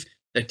believe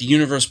that the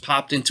universe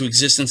popped into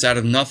existence out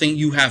of nothing,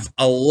 you have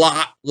a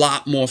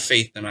lot more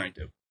faith than I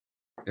do.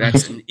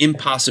 That's an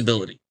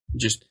impossibility.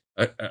 Just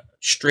a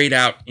straight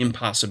out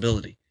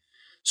impossibility.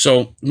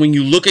 So when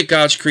you look at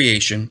God's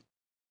creation,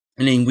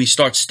 and then we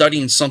start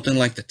studying something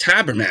like the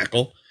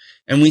tabernacle,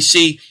 and we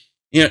see,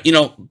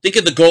 think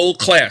of the gold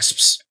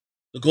clasps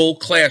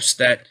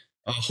that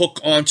hook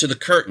onto the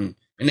curtain,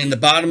 and then the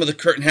bottom of the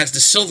curtain has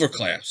the silver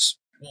clasps.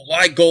 Well,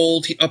 why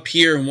gold up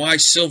here and why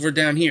silver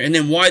down here? And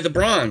then why the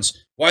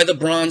bronze? Why the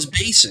bronze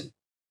basin?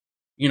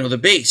 The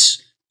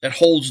base that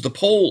holds the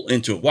pole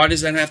into it. Why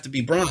does that have to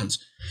be bronze?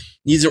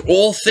 These are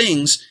all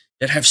things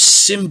that have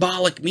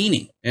symbolic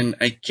meaning, and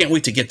I can't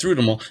wait to get through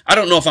them all. I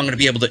don't know if I'm going to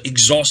be able to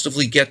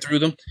exhaustively get through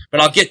them,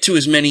 but I'll get to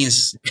as many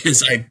as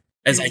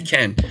I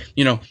can.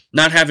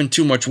 Not having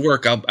too much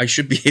work, I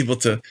should be able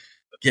to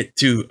get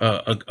to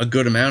a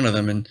good amount of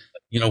them, and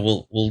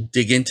we'll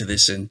dig into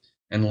this and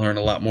learn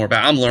a lot more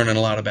about. I'm learning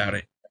a lot about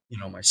it,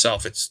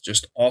 myself. It's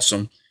just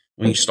awesome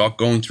when you start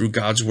going through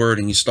God's word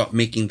and you start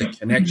making the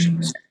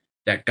connections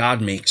that God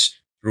makes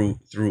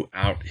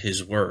throughout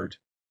His word.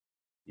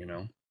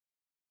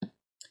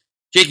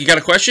 Jake, you got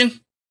a question?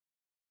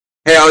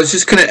 Hey, I was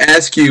just going to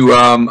ask you,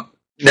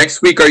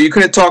 next week, are you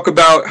going to talk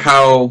about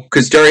how,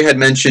 because Jerry had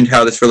mentioned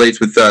how this relates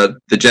with the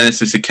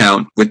Genesis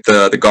account with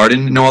the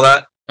garden and all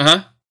that?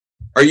 Uh-huh.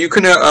 Are you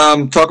going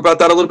to talk about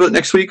that a little bit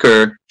next week,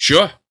 or?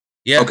 Sure.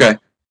 Yeah. Okay.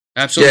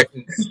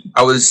 Absolutely. Yeah,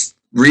 I was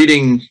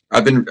reading,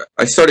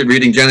 I started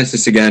reading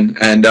Genesis again,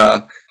 and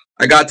I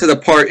I got to the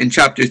part in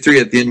chapter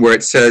 3 at the end where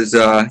it says,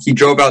 he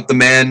drove out the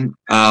man,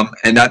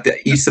 and at the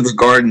east of the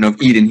Garden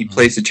of Eden, he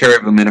placed a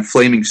cherubim and a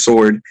flaming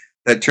sword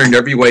that turned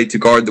every way to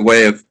guard the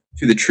way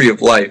to the tree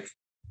of life.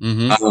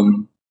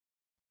 Mm-hmm.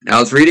 I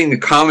was reading the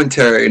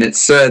commentary, and it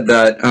said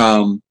that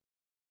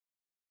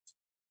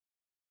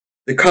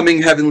the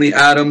coming heavenly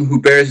Adam,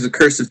 who bears the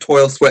curse of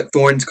toil, sweat,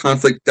 thorns,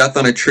 conflict, death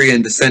on a tree,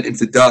 and descent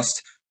into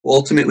dust, will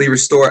ultimately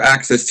restore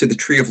access to the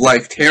tree of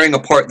life, tearing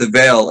apart the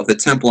veil of the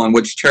temple on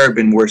which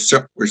cherubim were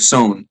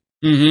sown.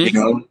 Mm-hmm. You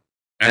know,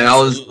 and I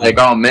was like,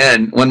 oh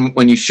man,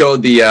 when you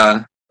showed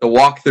the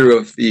walkthrough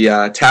of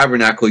the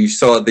tabernacle, you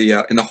saw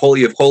the in the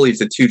Holy of Holies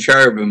the 2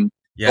 cherubim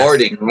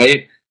guarding,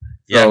 right?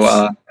 Yes.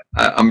 So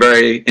I'm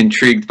very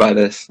intrigued by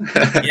this.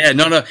 Yeah,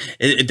 no,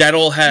 that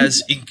all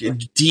has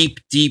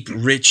deep,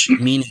 rich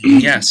meaning.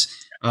 Yes,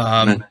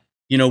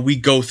 you know, we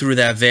go through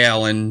that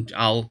veil, and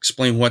I'll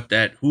explain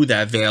who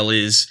that veil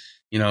is.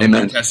 You know,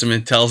 Amen. the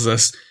Testament tells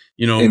us,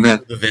 you know, Amen.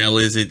 who the veil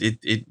is.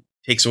 It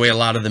takes away a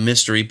lot of the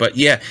mystery. But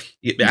yeah,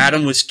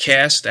 Adam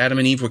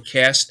and Eve were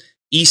cast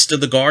east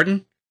of the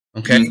garden.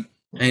 Okay,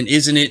 and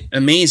isn't it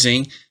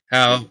amazing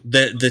how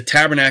the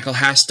tabernacle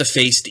has to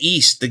face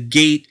east? The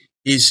gate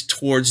is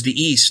towards the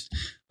east.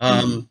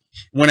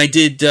 When he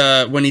did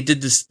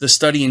the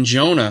study in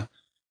Jonah,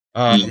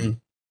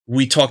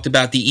 we talked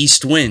about the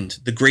east wind,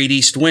 the great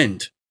east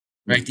wind,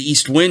 right? The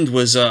east wind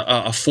was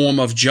a form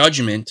of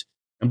judgment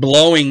and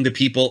blowing the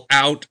people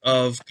out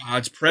of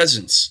God's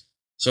presence.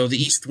 So the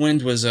east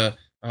wind was a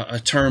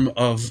term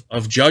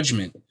of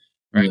judgment,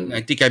 right? And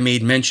I think I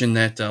made mention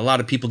that a lot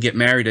of people get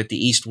married at the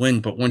east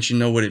wind, but once you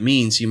know what it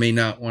means, you may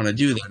not want to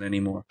do that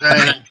anymore.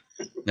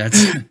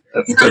 That's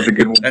a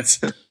good one.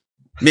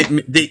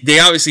 They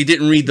obviously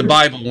didn't read the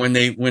Bible when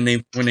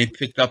they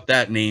picked up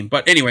that name.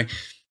 But anyway,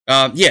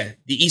 yeah,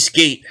 the East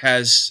Gate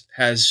has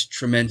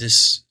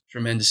tremendous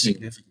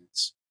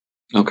significance.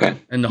 Okay.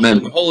 And the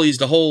Holy of Holies,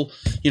 the whole,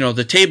 you know,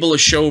 the table of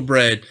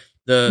showbread,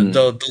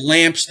 the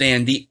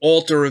lampstand, the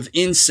altar of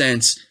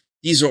incense.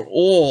 These are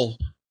all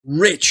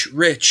rich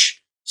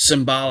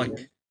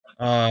symbolic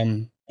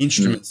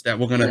instruments that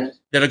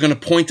are gonna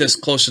point us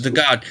closer to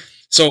God.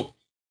 So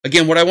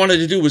again, what I wanted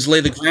to do was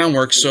lay the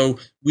groundwork. So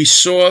we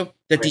saw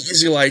that the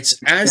Israelites,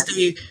 as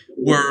they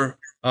were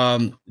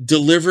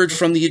delivered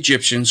from the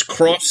Egyptians,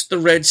 crossed the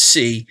Red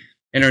Sea,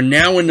 and are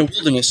now in the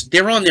wilderness.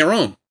 They're on their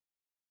own.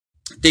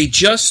 They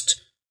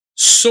just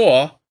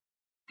saw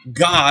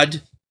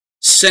God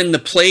send the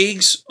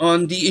plagues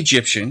on the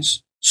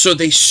Egyptians, so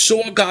they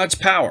saw God's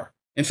power.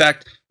 In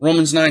fact,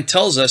 Romans 9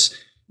 tells us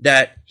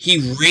that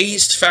he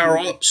raised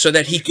Pharaoh up so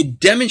that he could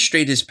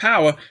demonstrate his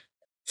power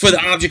for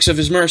the objects of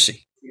his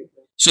mercy.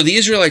 So the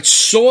Israelites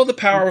saw the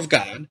power of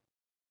God,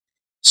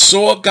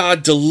 saw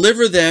God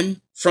deliver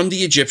them from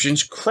the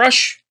Egyptians,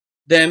 crush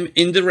them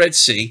in the Red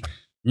Sea.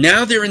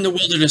 Now they're in the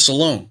wilderness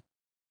alone,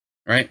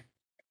 right?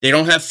 They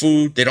don't have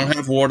food. They don't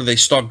have water. They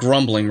start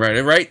grumbling,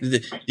 right?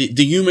 The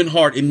human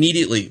heart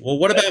immediately, well,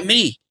 what about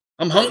me?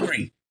 I'm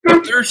hungry.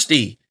 I'm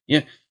thirsty.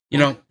 Yeah, you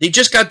know, they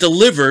just got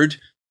delivered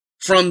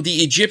from the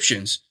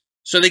Egyptians.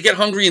 So they get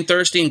hungry and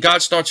thirsty, and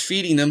God starts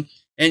feeding them.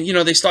 And, you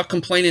know, they start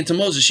complaining to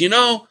Moses, you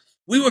know,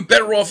 we were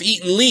better off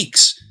eating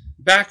leeks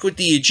back with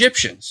the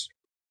Egyptians.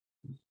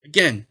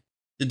 Again,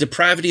 the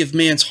depravity of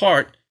man's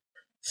heart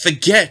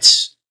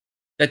forgets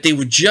that they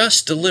were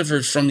just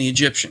delivered from the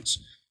Egyptians.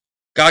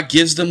 God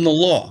gives them the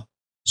law.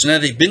 So now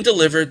they've been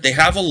delivered. They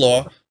have a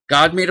law.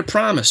 God made a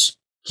promise.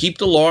 Keep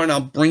the law, and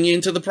I'll bring you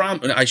into the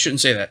promise. I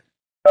shouldn't say that.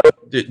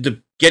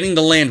 The getting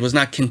the land was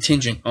not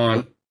contingent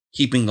on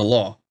keeping the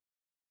law.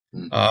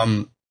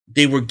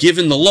 They were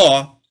given the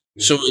law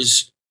so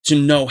as to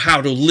know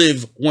how to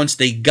live once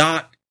they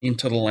got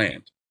into the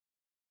land.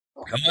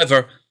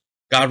 However,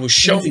 God was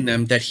showing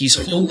them that he's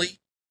holy.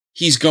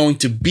 He's going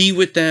to be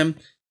with them.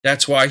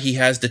 That's why he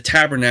has the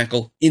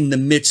tabernacle in the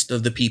midst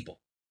of the people.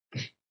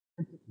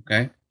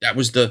 Okay? That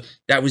was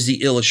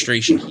the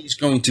illustration. He's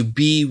going to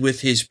be with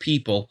his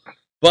people.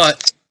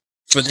 But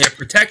for their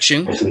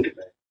protection,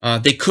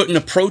 they couldn't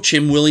approach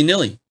him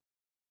willy-nilly.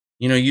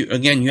 You know,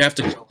 you have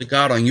to come to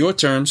God on your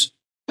terms,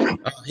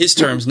 his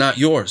terms, not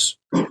yours.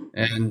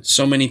 And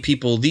so many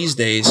people these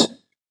days,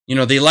 you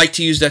know, they like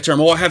to use that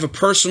term, oh, I have a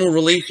personal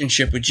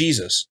relationship with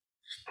Jesus.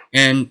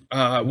 And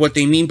what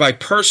they mean by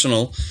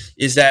personal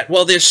is that,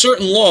 well, there's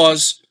certain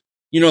laws,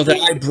 you know,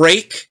 that I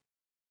break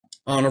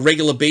on a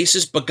regular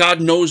basis, but God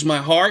knows my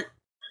heart,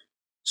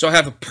 so I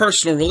have a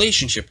personal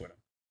relationship with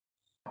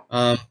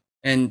him.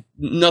 And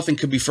nothing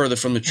could be further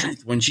from the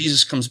truth. When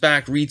Jesus comes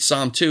back, read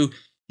Psalm 2,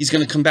 he's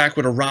going to come back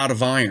with a rod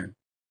of iron.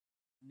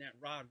 And that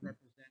rod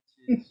represents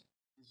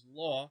his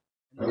law.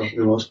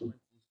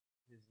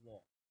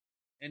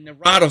 And the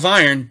rod of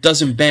iron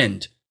doesn't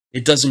bend.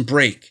 It doesn't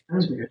break.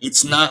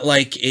 It's not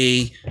like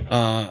a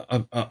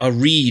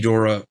reed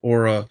or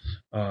a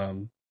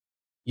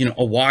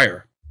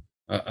wire,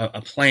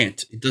 a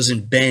plant. It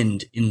doesn't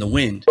bend in the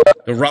wind.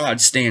 The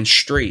rod stands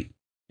straight,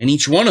 and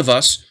each one of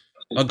us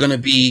are going to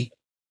be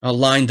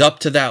lined up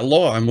to that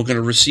law, and we're going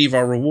to receive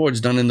our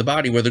rewards done in the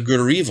body, whether good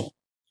or evil.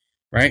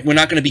 right? We're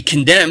not going to be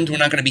condemned. We're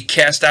not going to be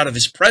cast out of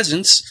his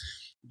presence,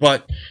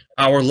 but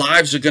our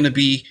lives are going to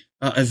be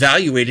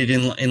evaluated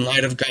in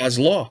light of God's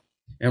law.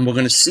 And we're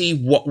going to see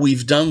what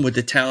we've done with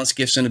the talents,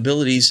 gifts, and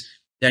abilities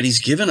that he's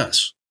given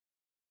us.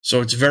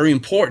 So it's very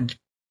important.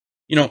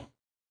 You know,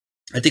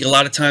 I think a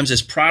lot of times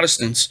as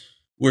Protestants,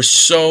 we're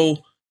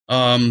so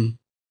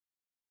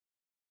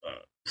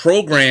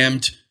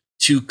programmed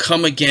to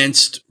come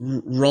against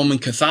Roman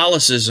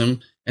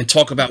Catholicism and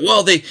talk about,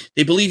 well, they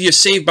believe you're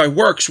saved by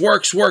works.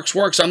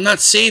 I'm not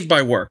saved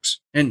by works.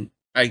 And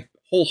I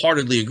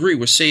wholeheartedly agree.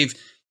 We're saved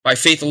by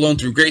faith alone,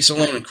 through grace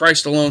alone, in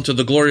Christ alone, to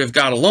the glory of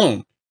God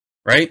alone,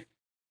 right?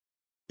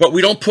 But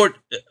we don't put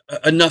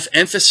enough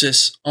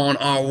emphasis on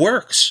our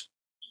works.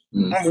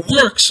 Our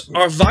works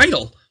are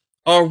vital.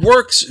 Our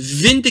works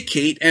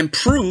vindicate and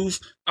prove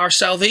our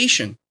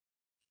salvation.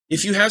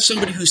 If you have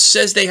somebody who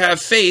says they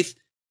have faith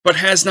but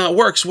has not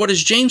works, what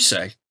does James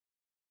say?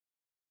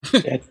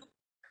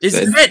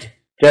 It's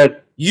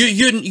dead.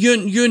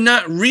 You're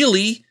not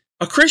really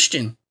a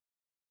Christian.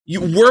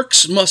 Your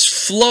works must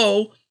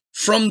flow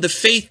from the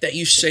faith that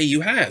you say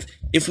you have.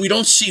 If we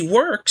don't see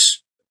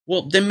works,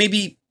 well, then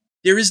maybe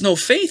there is no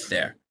faith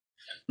there.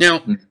 Now,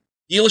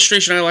 the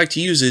illustration I like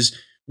to use is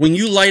when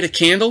you light a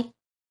candle,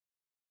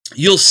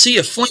 you'll see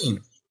a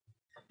flame.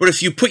 But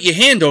if you put your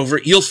hand over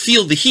it, you'll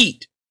feel the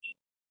heat.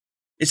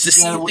 It's the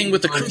same thing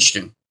with the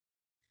Christian.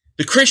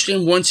 The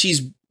Christian, once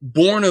he's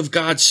born of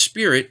God's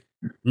Spirit,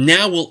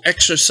 now will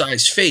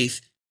exercise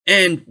faith.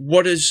 And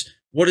what is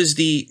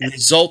the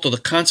result or the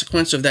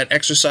consequence of that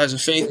exercise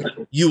of faith?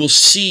 You will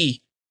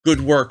see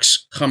good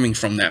works coming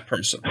from that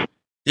person.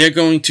 They're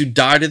going to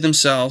die to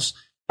themselves.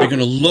 They're going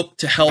to look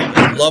to help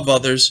and love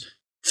others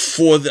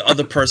for the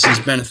other person's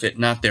benefit,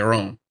 not their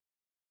own.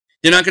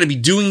 They're not going to be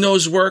doing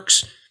those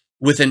works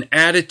with an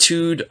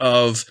attitude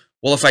of,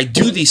 well, if I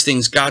do these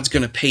things, God's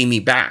going to pay me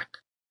back.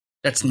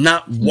 That's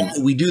not why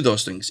we do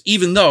those things,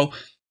 even though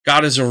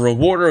God is a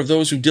rewarder of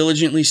those who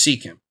diligently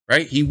seek him,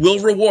 right? He will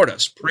reward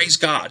us. Praise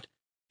God.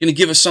 He's going to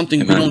give us something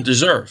we don't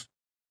deserve,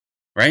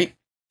 right?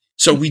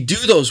 So we do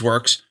those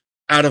works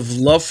out of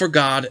love for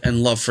God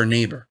and love for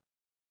neighbor,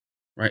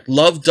 right?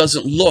 Love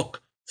doesn't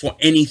look for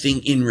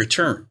anything in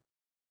return.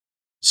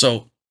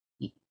 So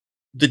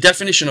the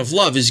definition of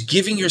love is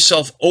giving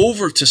yourself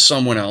over to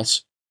someone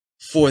else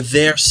for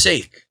their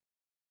sake,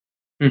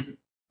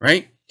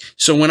 right?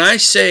 So when I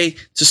say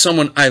to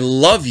someone, I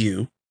love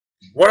you,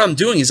 what I'm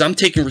doing is I'm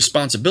taking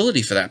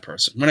responsibility for that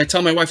person. When I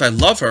tell my wife I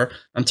love her,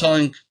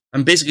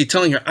 I'm basically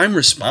telling her I'm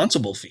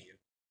responsible for you.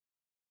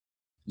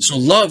 So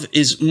love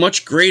is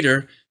much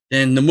greater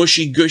than the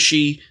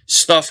mushy-gushy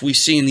stuff we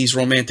see in these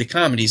romantic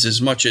comedies,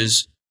 as much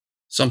as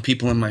some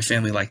people in my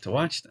family like to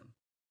watch them.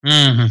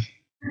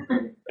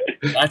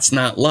 That's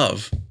not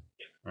love,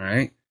 all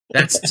right?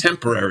 That's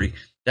temporary.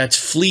 That's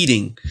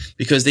fleeting,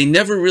 because they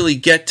never really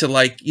get to,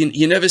 like,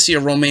 you never see a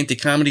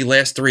romantic comedy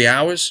last 3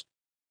 hours,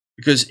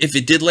 because if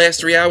it did last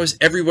 3 hours,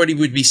 everybody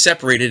would be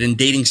separated and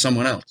dating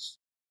someone else.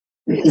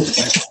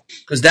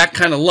 Because that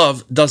kind of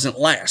love doesn't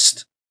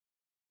last.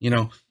 You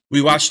know,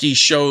 we watch these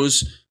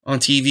shows on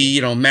TV, you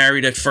know,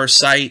 Married at First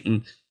Sight,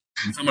 and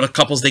some of the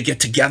couples, they get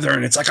together,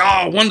 and it's like,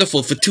 oh,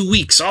 wonderful, for 2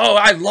 weeks. Oh,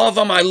 I love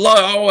him. I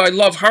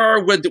love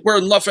her. We're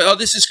in love. Oh,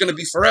 this is going to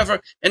be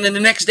forever. And then the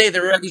next day,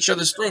 they're at each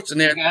other's throats,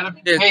 and they're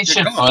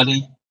patient,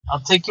 buddy.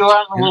 I'll take you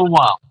out in a little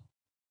while.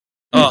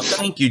 Oh,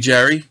 thank you,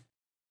 Jerry.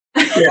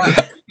 No,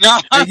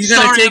 I'm You're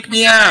going to take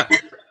me out.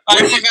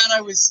 I forgot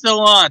I was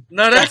still on.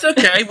 No, that's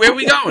okay. Where are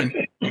we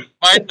going?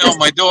 My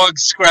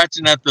dog's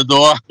scratching at the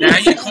door. Now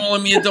you're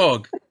calling me a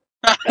dog.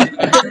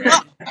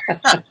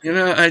 You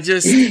know,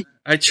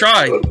 I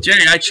try.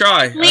 Jerry, I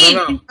try.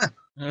 I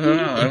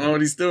don't know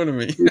what he's doing to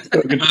me.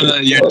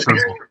 You're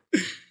trouble.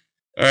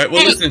 All right,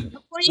 well, listen.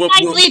 Before you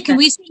guys leave, can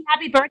we sing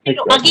happy birthday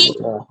to Augie?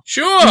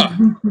 Sure.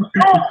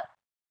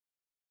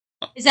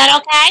 Is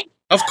that okay?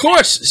 Of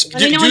course.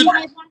 Let me know when you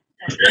guys want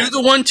to. Do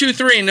the 1, 2,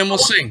 3, and then we'll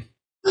sing.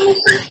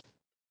 Just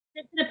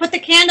gonna put the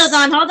candles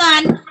on. Hold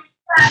on.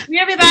 Come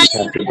here, everybody.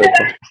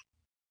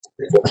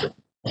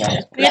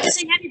 We have to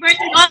sing happy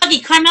birthday to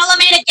Augie. Carmela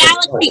made a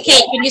galaxy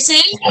cake. Can you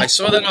see? I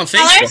saw that on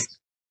Facebook. Colors?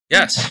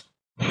 Yes.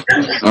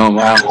 Oh,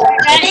 wow.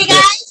 Ready,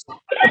 guys?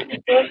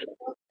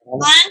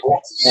 1,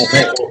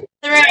 2,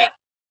 3.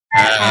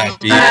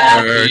 Happy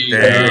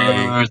birthday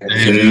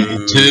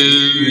to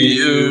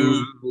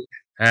you.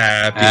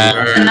 Happy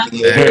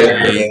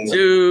birthday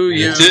to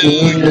you.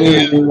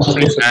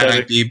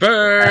 Happy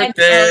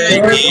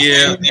birthday,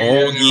 dear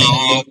Augie.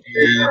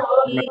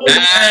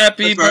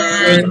 Happy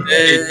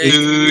birthday to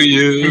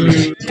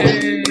you.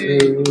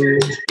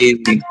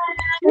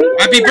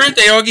 Happy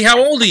birthday, Augie. How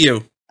old are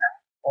you?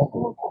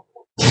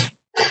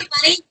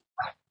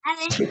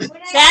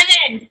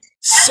 Seven.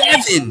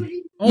 7.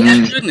 Oh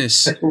my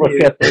goodness.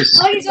 Look at this.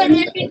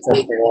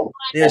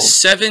 There's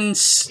seven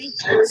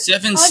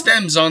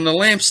stems on the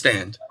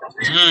lampstand.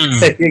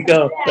 There you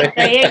go.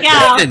 There you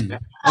go. 7.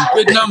 A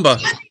good number.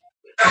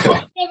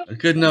 A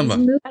good number.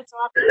 That's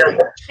awesome.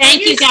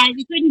 Thank you, guys.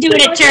 You couldn't do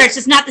it at church.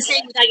 It's not the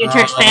same without your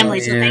church family.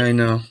 So Yeah,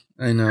 thank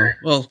I know.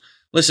 Well,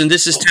 listen,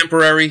 this is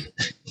temporary,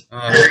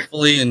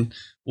 hopefully, and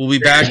we'll be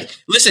back.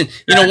 Listen,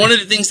 one of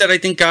the things that I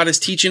think God is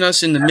teaching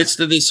us in the midst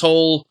of this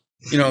whole,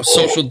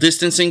 social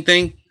distancing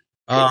thing,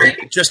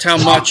 just how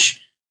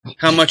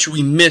much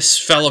we miss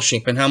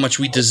fellowship and how much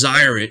we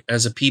desire it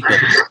as a people.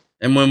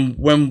 And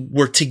when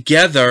we're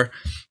together,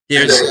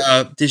 there's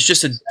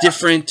just a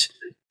different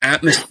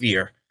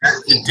atmosphere,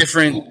 a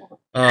different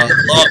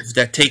love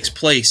that takes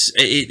place.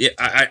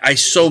 I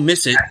so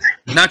miss it,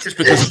 not just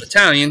because I'm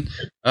Italian,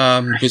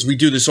 because we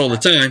do this all the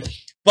time,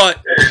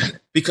 but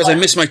because I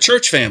miss my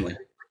church family.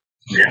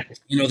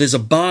 There's a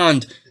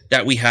bond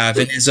that we have,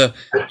 and there's a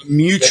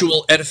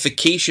mutual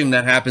edification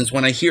that happens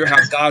when I hear how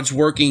God's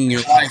working in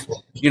your life.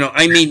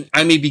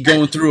 I may be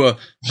going through a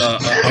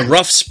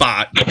rough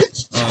spot or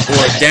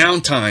a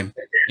downtime,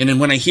 and then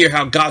when I hear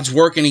how God's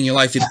working in your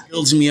life, it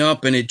builds me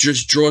up and it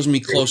just draws me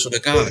closer to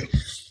God.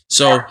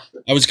 So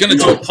I was going to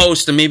do a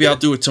post, and maybe I'll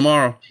do it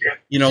tomorrow.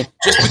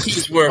 Just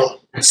because we're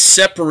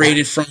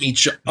separated from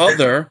each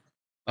other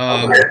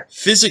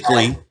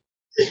physically,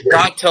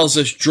 God tells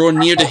us, draw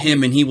near to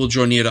him and he will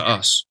draw near to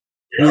us.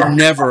 We're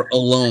never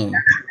alone.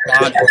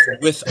 God is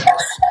with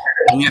us.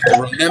 And we have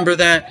to remember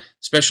that,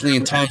 especially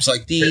in times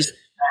like these.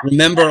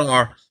 Remember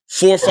our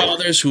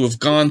forefathers who have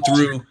gone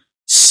through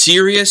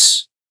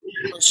serious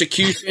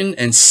persecution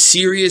and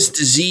serious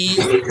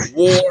disease,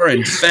 war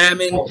and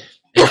famine,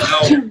 and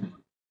how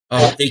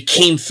they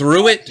came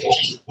through it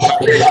by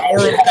the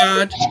power of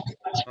God.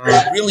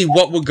 Really,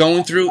 what we're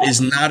going through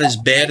is not as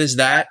bad as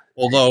that,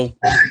 although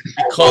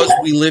because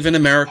we live in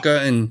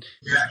America and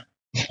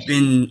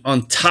been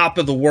on top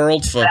of the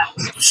world for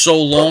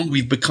so long,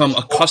 we've become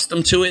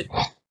accustomed to it.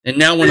 And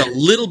now when a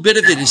little bit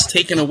of it is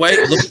taken away,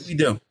 look what we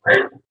do.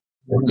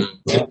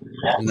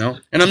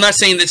 And I'm not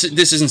saying this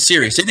isn't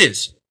serious. It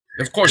is.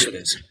 Of course it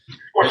is.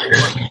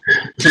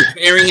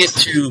 Comparing it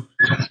to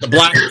the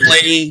Black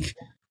Plague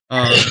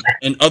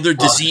and other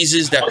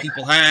diseases that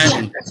people had,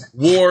 and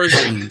wars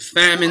and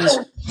famines,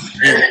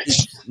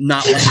 it's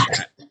not like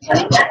that,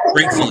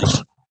 gratefully.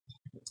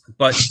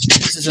 But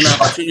this is an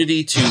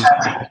opportunity to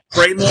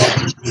pray more,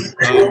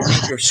 read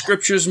your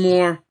scriptures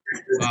more,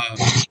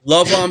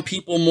 love on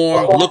people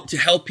more, look to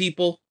help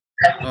people.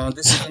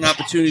 This is an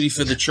opportunity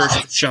for the church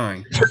to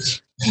shine.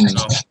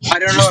 I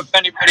don't know if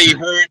anybody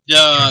heard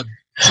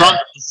Trump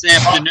this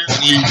afternoon.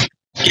 He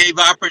gave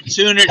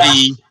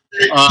opportunity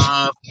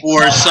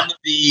for some of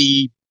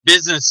the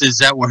businesses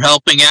that were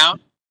helping out.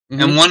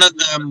 Mm-hmm. And one of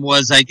them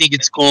was, I think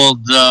it's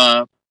called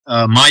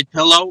My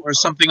Pillow or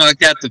something like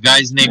that. The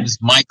guy's name is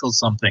Michael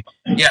something.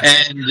 Yeah.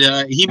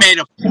 And he made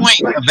a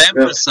point of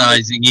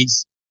emphasizing,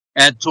 he's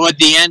toward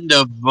the end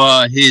of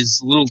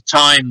his little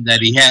time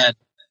that he had,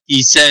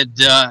 he said,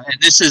 and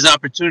this is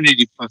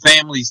opportunity for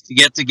families to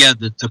get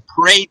together, to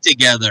pray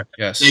together.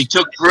 Yes. They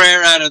took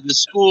prayer out of the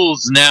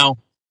schools. Now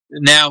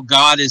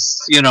God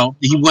is, he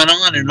went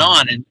on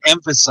and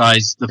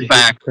emphasized the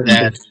fact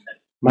that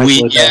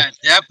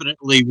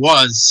definitely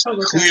was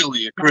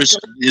clearly a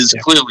Christian, is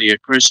clearly a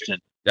Christian.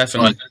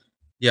 Definitely.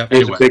 Yeah.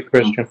 He's a big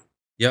Christian.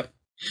 Yep.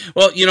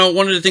 Well,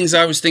 one of the things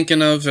I was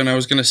thinking of, and I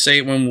was going to say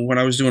it when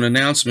I was doing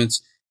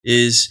announcements,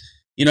 is,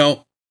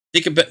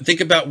 think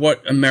about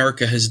what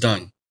America has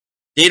done.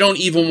 They don't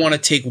even want to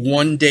take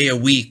one day a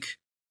week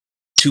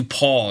to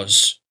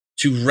pause,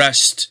 to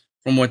rest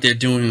from what they're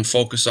doing and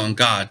focus on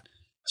God.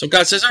 So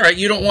God says, all right,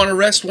 you don't want to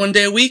rest one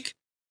day a week?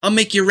 I'll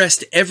make you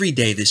rest every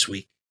day this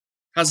week.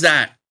 How's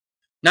that?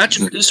 Not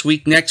just this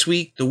week, next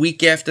week, the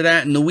week after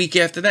that, and the week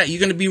after that. You're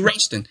going to be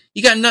resting.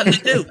 You got nothing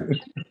to do.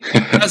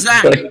 How's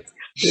that?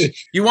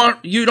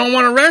 You don't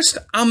want to rest?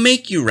 I'll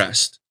make you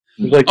rest.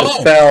 It's like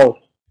the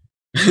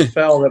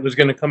spell that was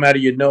going to come out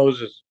of your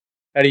noses,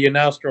 out of your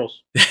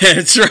nostrils.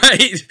 That's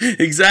right.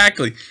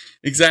 Exactly.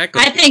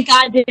 I think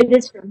God did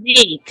this for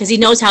me because he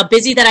knows how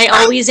busy that I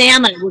always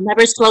am and I will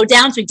never slow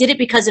down. So he did it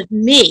because of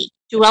me.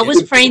 Joel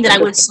was praying that I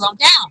would slow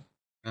down.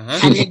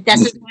 And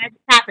that's why it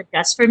happened.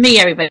 Just for me,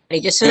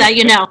 everybody. Just so that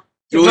you know.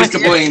 Julie's to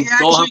blame. He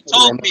actually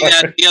told me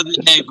that the other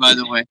day, by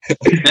the way.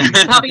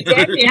 Oh, he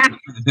did? Yeah.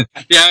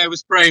 Yeah, I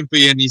was praying for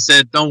you, and he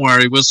said, don't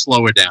worry, we'll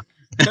slow her down.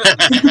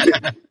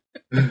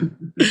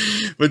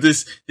 But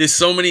there's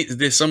so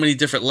many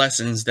different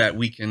lessons that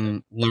we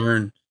can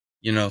learn,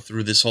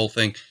 through this whole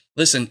thing.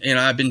 Listen,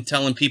 I've been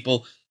telling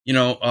people,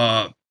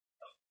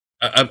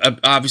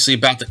 obviously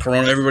about the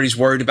corona. Everybody's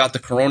worried about the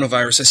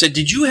coronavirus. I said,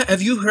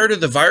 have you heard of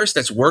the virus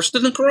that's worse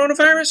than the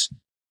coronavirus?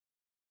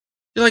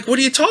 They're like, what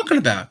are you talking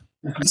about?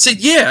 I said,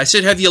 yeah. I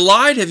said, have you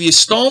lied? Have you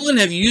stolen?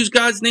 Have you used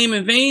God's name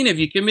in vain? Have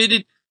you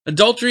committed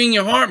adultery in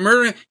your heart,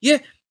 murder? Yeah,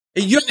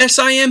 you're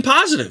SIN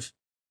positive.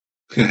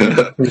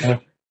 You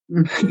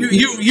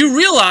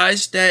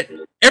realize that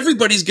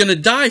everybody's going to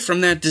die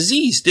from that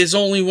disease. There's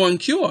only one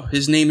cure.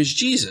 His name is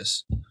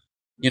Jesus.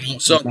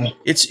 So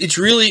it's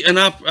really an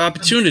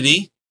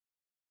opportunity.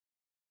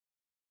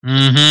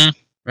 Mm-hmm.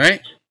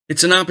 Right?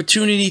 It's an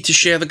opportunity to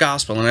share the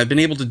gospel, and I've been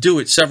able to do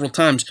it several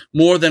times,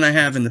 more than I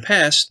have in the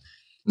past.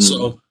 Mm-hmm.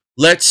 So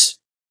let's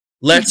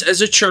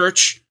as a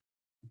church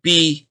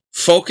be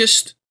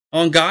focused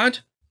on God,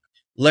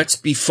 Let's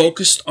be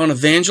focused on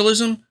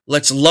evangelism.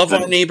 Let's love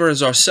our neighbor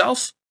as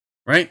ourselves,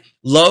 right?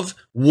 Love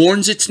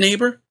warns its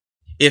neighbor.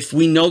 If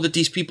we know that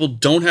these people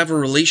don't have a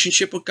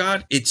relationship with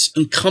God, it's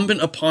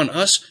incumbent upon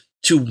us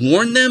to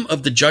warn them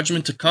of the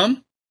judgment to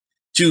come,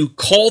 to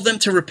call them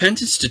to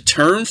repentance, to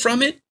turn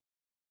from it,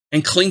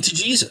 and cling to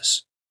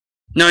Jesus.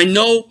 Now, I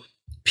know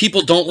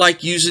people don't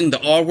like using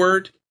the R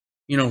word,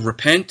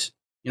 repent.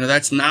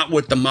 That's not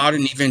what the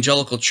modern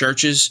evangelical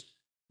churches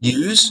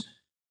use.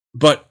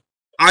 But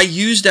I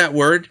use that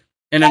word,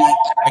 and I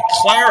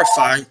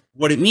clarify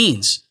what it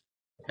means.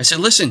 I said,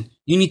 listen,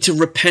 you need to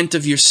repent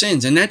of your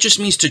sins. And that just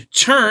means to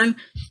turn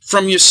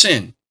from your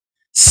sin.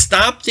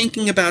 Stop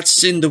thinking about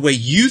sin the way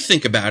you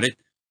think about it,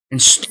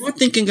 and start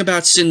thinking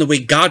about sin the way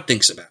God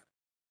thinks about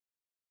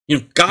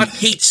it. God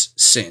hates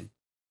sin.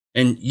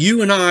 And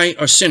you and I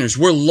are sinners.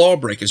 We're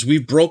lawbreakers.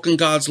 We've broken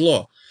God's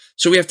law.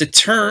 So we have to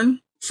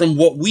turn from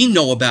what we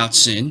know about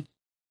sin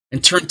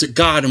and turn to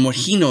God and what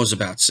he knows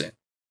about sin.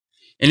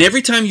 And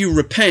every time you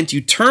repent,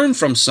 you turn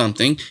from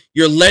something,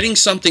 you're letting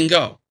something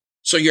go.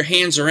 So your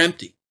hands are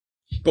empty.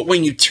 But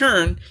when you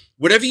turn,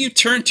 whatever you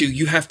turn to,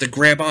 you have to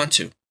grab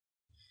onto.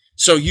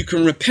 So you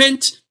can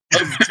repent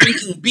of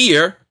drinking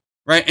beer,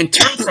 right, and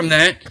turn from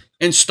that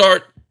and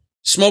start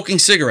smoking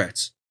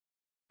cigarettes.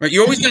 Right?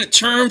 You're always going to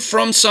turn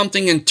from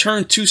something and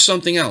turn to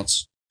something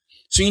else.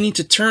 So you need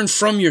to turn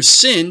from your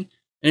sin,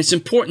 and it's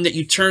important that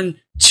you turn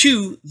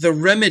to the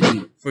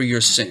remedy for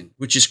your sin,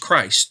 which is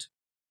Christ,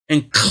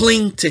 and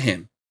cling to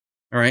him.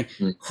 All right?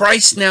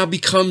 Christ now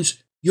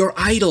becomes your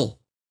idol,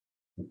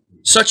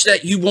 such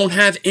that you won't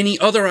have any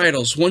other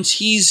idols. Once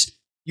he's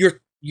your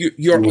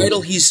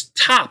idol, he's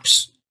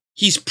tops.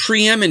 He's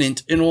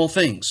preeminent in all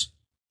things.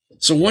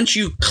 So once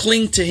you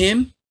cling to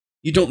him,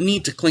 you don't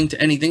need to cling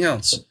to anything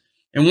else.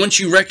 And once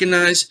you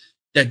recognize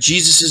that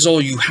Jesus is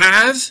all you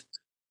have,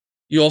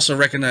 you also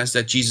recognize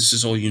that Jesus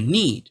is all you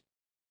need.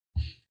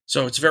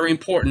 So it's very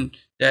important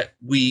that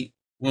when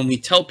we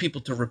tell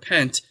people to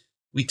repent,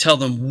 we tell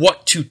them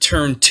what to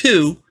turn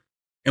to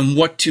and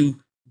what to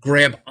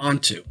grab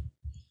onto.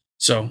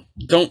 So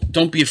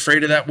don't be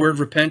afraid of that word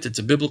repent. It's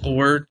a biblical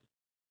word.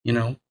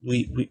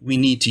 We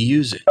need to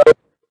use it.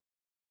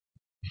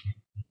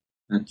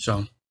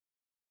 So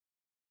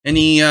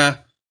any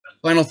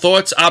final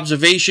thoughts,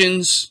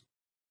 observations?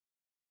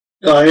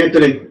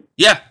 Anthony.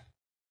 Yeah.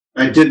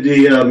 I did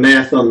the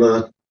math on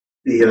the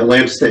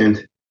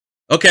lampstand.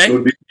 Okay. It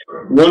would be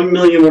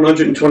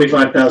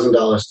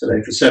 $1,125,000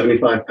 today for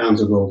 75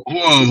 pounds of gold.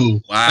 Whoa!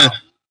 Wow!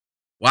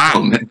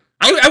 Wow!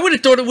 I would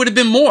have thought it would have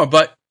been more,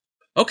 but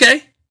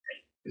okay.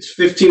 It's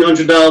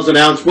 $1,500 an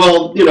ounce.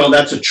 Well,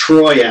 that's a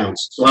troy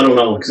ounce, so I don't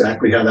know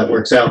exactly how that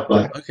works out,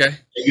 but okay.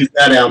 I use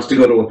that ounce to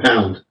go to a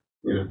pound.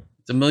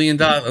 It's $1 million.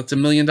 It's $1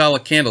 million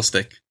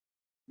candlestick.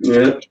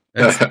 Yeah.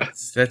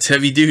 That's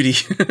heavy duty.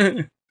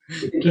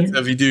 That's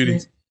heavy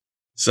duty.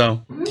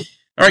 So, all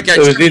right, guys.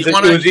 So it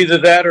was either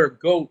that or a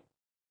goat.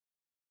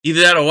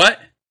 Either that or what?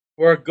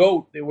 Or a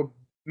goat. They were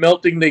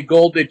melting the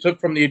gold they took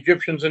from the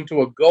Egyptians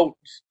into a goat.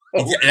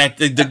 Oh.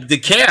 The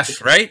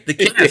calf, right? The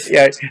calf.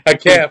 Yeah, a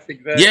calf.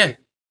 Exactly. Yeah.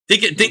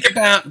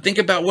 Think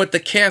about what the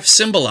calf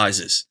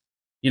symbolizes.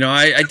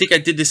 I think I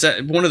did this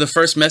at one of the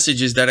first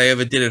messages that I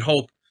ever did at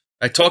Hope.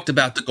 I talked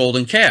about the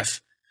golden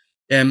calf.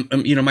 And,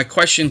 my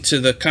question to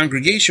the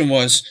congregation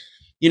was,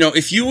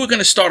 if you were going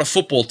to start a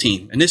football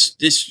team, and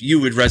this you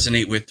would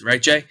resonate with,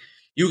 right, Jay?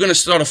 You were going to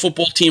start a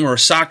football team or a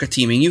soccer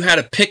team, and you had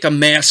to pick a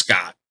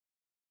mascot.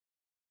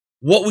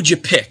 What would you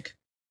pick?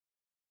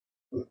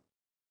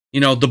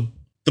 The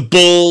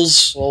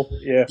Bulls,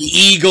 the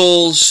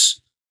Eagles,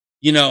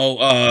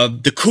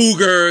 the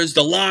Cougars,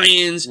 the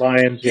Lions.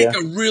 Pick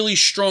a really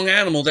strong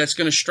animal that's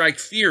going to strike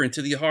fear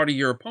into the heart of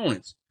your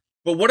opponents.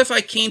 But what if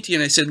I came to you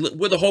and I said,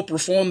 we're the Hope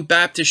Reformed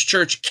Baptist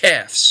Church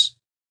Calves?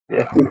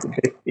 Yeah.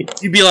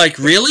 You'd be like,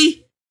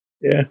 really?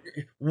 Yeah.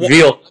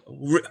 Veal.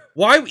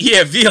 Why?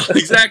 Yeah, veal,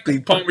 exactly.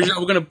 Parmesan,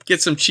 we're going to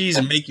get some cheese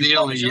and make you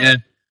veal, Parmesan. yeah.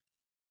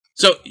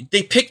 So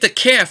they picked a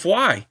calf.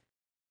 Why?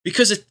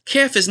 Because a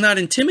calf is not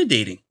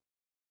intimidating.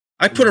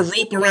 I put a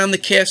rope around the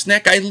calf's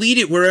neck. I lead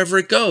it wherever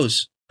it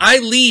goes. I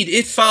lead.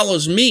 It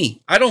follows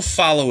me. I don't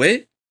follow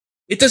it.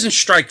 It doesn't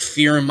strike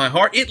fear in my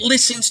heart. It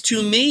listens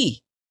to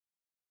me.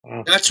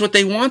 Wow. That's what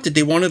they wanted.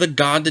 They wanted a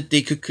God that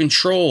they could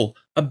control,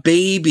 a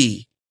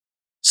baby,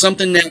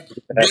 something that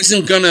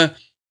wasn't going to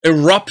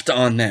erupt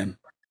on them.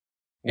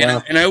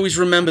 Wow. And I always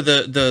remember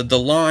the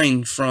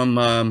line from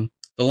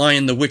The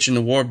Lion, the Witch, and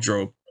the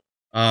Wardrobe.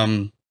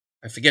 I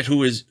forget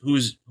who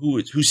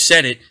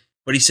said it,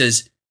 but he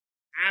says,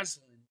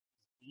 Aslan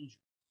is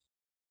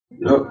dangerous.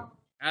 No.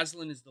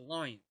 Aslan is the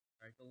lion,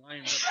 right? The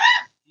lion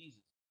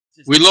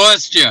Jesus. We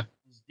lost you.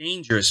 He's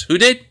dangerous. Who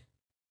did?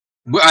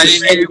 I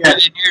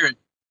didn't hear it.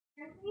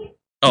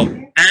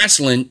 Oh,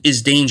 Aslan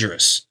is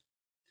dangerous.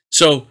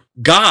 So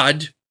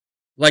God,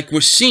 like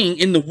we're seeing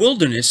in the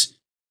wilderness,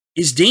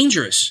 is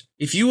dangerous.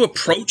 If you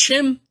approach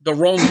him the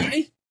wrong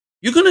way,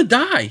 you're going to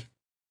die.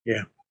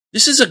 Yeah.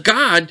 This is a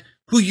God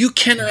who you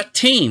cannot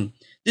tame.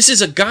 This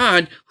is a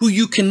God who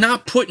you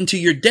cannot put into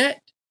your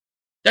debt.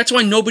 That's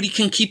why nobody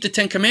can keep the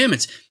 10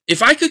 Commandments.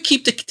 If I could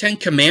keep the 10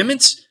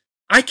 Commandments,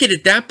 I could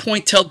at that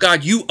point tell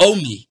God, you owe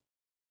me.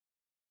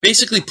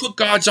 Basically put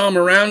God's arm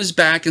around his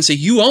back and say,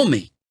 you owe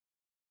me.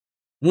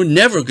 We're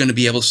never going to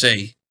be able to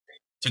say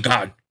to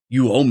God,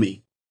 you owe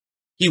me.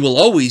 He will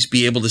always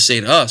be able to say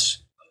to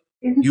us,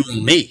 you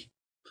owe me.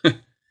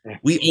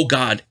 We owe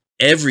God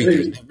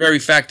everything. The very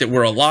fact that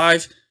we're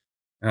alive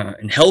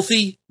and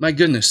healthy, my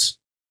goodness,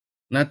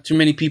 not too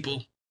many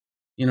people,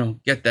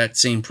 get that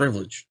same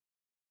privilege.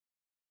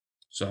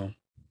 So,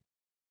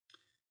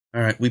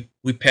 all right,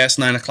 we passed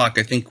 9 o'clock.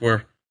 I think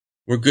we're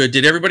good.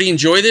 Did everybody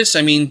enjoy this?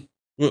 I mean,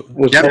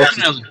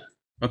 definitely.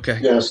 Okay.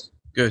 Yes.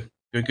 Good.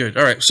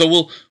 All right,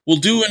 so we'll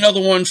do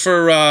another one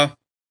for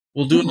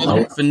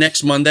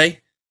next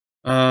Monday.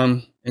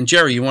 And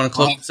Jerry, you want to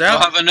close this out?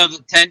 We'll have another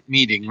tent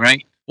meeting,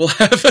 right? We'll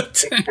have a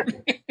tent.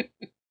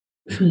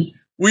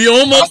 We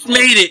almost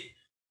made it.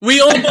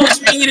 We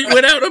almost made it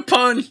without a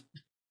pun.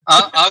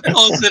 I'll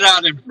close it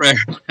out in prayer.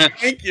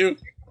 Thank you.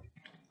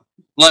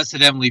 Blessed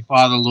Heavenly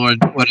Father, Lord,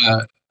 what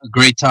a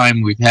great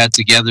time we've had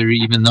together,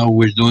 even though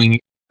we're doing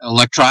it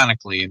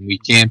electronically and we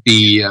can't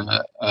be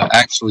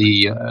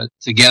actually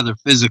together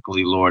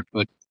physically, Lord.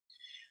 But,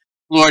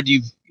 Lord,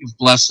 you've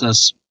blessed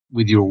us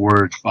with your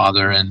word,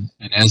 Father, and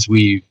as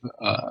we've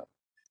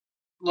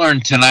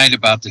learned tonight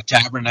about the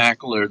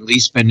tabernacle, or at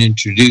least been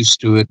introduced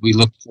to it, we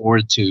look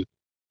forward to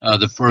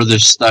the further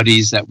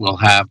studies that we'll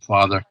have,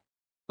 Father.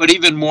 But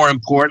even more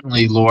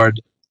importantly, Lord,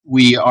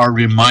 we are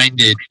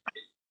reminded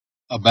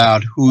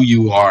about who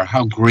you are,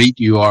 how great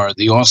you are,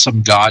 the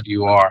awesome God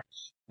you are,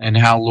 and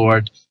how,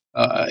 Lord,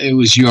 it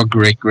was your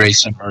great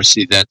grace and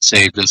mercy that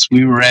saved us.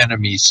 We were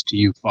enemies to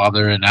you,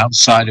 Father, and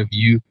outside of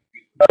you,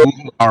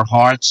 moving our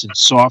hearts and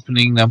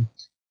softening them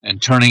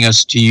and turning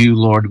us to you,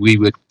 Lord, we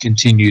would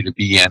continue to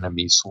be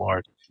enemies,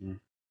 Lord.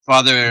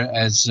 Father,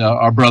 as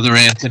our brother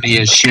Anthony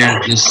has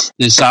shared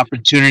this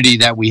opportunity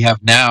that we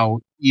have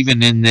now,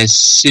 even in this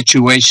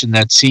situation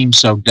that seems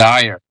so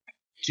dire,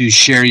 to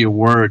share your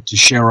word, to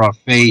share our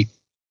faith.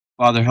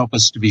 Father, help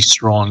us to be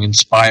strong.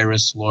 Inspire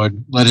us,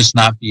 Lord. Let us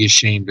not be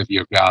ashamed of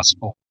your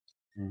gospel.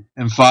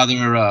 And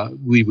Father,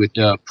 we would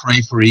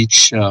pray for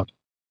each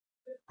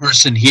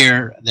person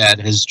here that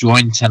has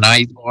joined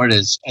tonight, Lord,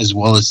 as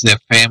well as their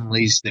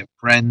families, their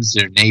friends,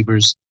 their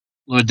neighbors.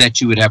 Lord,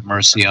 that you would have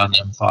mercy on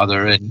them,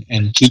 Father,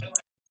 and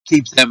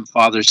keep them,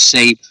 Father,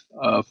 safe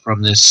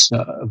from this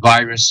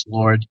virus,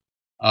 Lord.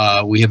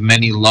 We have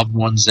many loved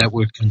ones that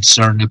we're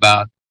concerned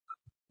about.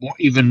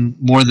 Even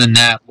more than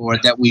that, Lord,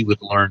 that we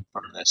would learn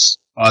from this,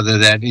 Father,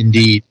 that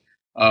indeed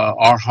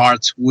our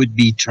hearts would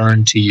be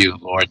turned to you,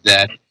 Lord,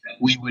 that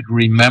we would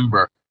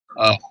remember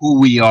who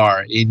we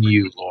are in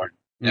you, Lord,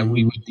 that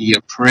we would be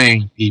a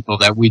praying people,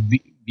 that we'd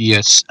be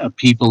a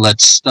people that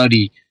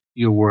study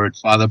your word,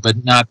 Father,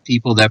 but not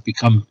people that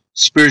become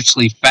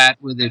spiritually fat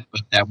with it,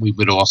 but that we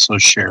would also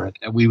share it,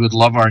 that we would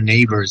love our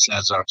neighbors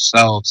as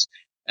ourselves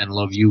and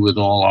love you with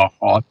all our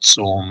heart,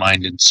 soul,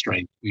 mind, and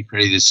strength. We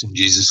pray this in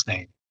Jesus'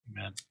 name.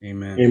 Amen.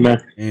 Amen.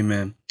 Amen.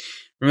 Amen.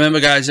 Remember,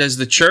 guys, as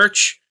the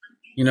church,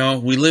 we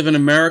live in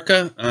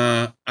America.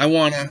 I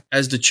want to,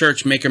 as the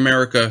church, make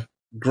America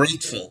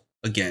grateful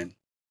again,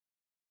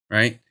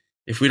 right?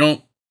 If we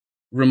don't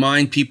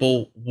remind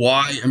people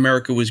why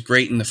America was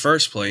great in the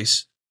first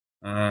place,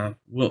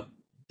 well,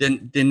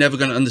 then they're never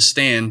going to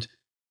understand.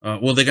 They're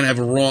going to have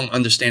a wrong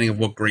understanding of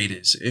what great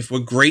is. If we're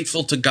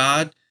grateful to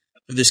God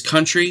for this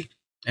country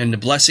and the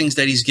blessings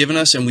that he's given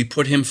us and we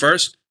put him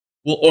first,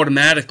 we'll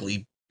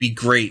automatically be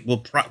great.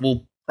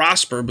 We'll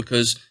prosper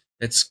because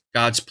that's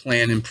God's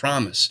plan and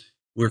promise.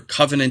 We're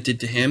covenanted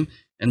to him,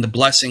 and the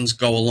blessings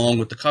go along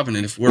with the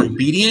covenant. If we're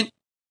obedient,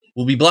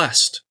 we'll be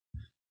blessed.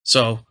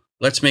 So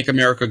let's make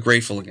America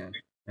grateful again.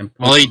 And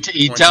well,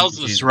 he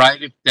tells us,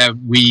 right, that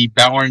we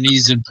bow our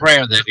knees in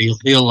prayer, that he'll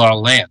heal our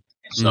land.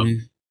 So,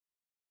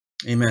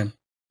 Amen.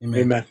 Amen.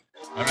 Amen.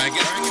 all right,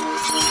 guys.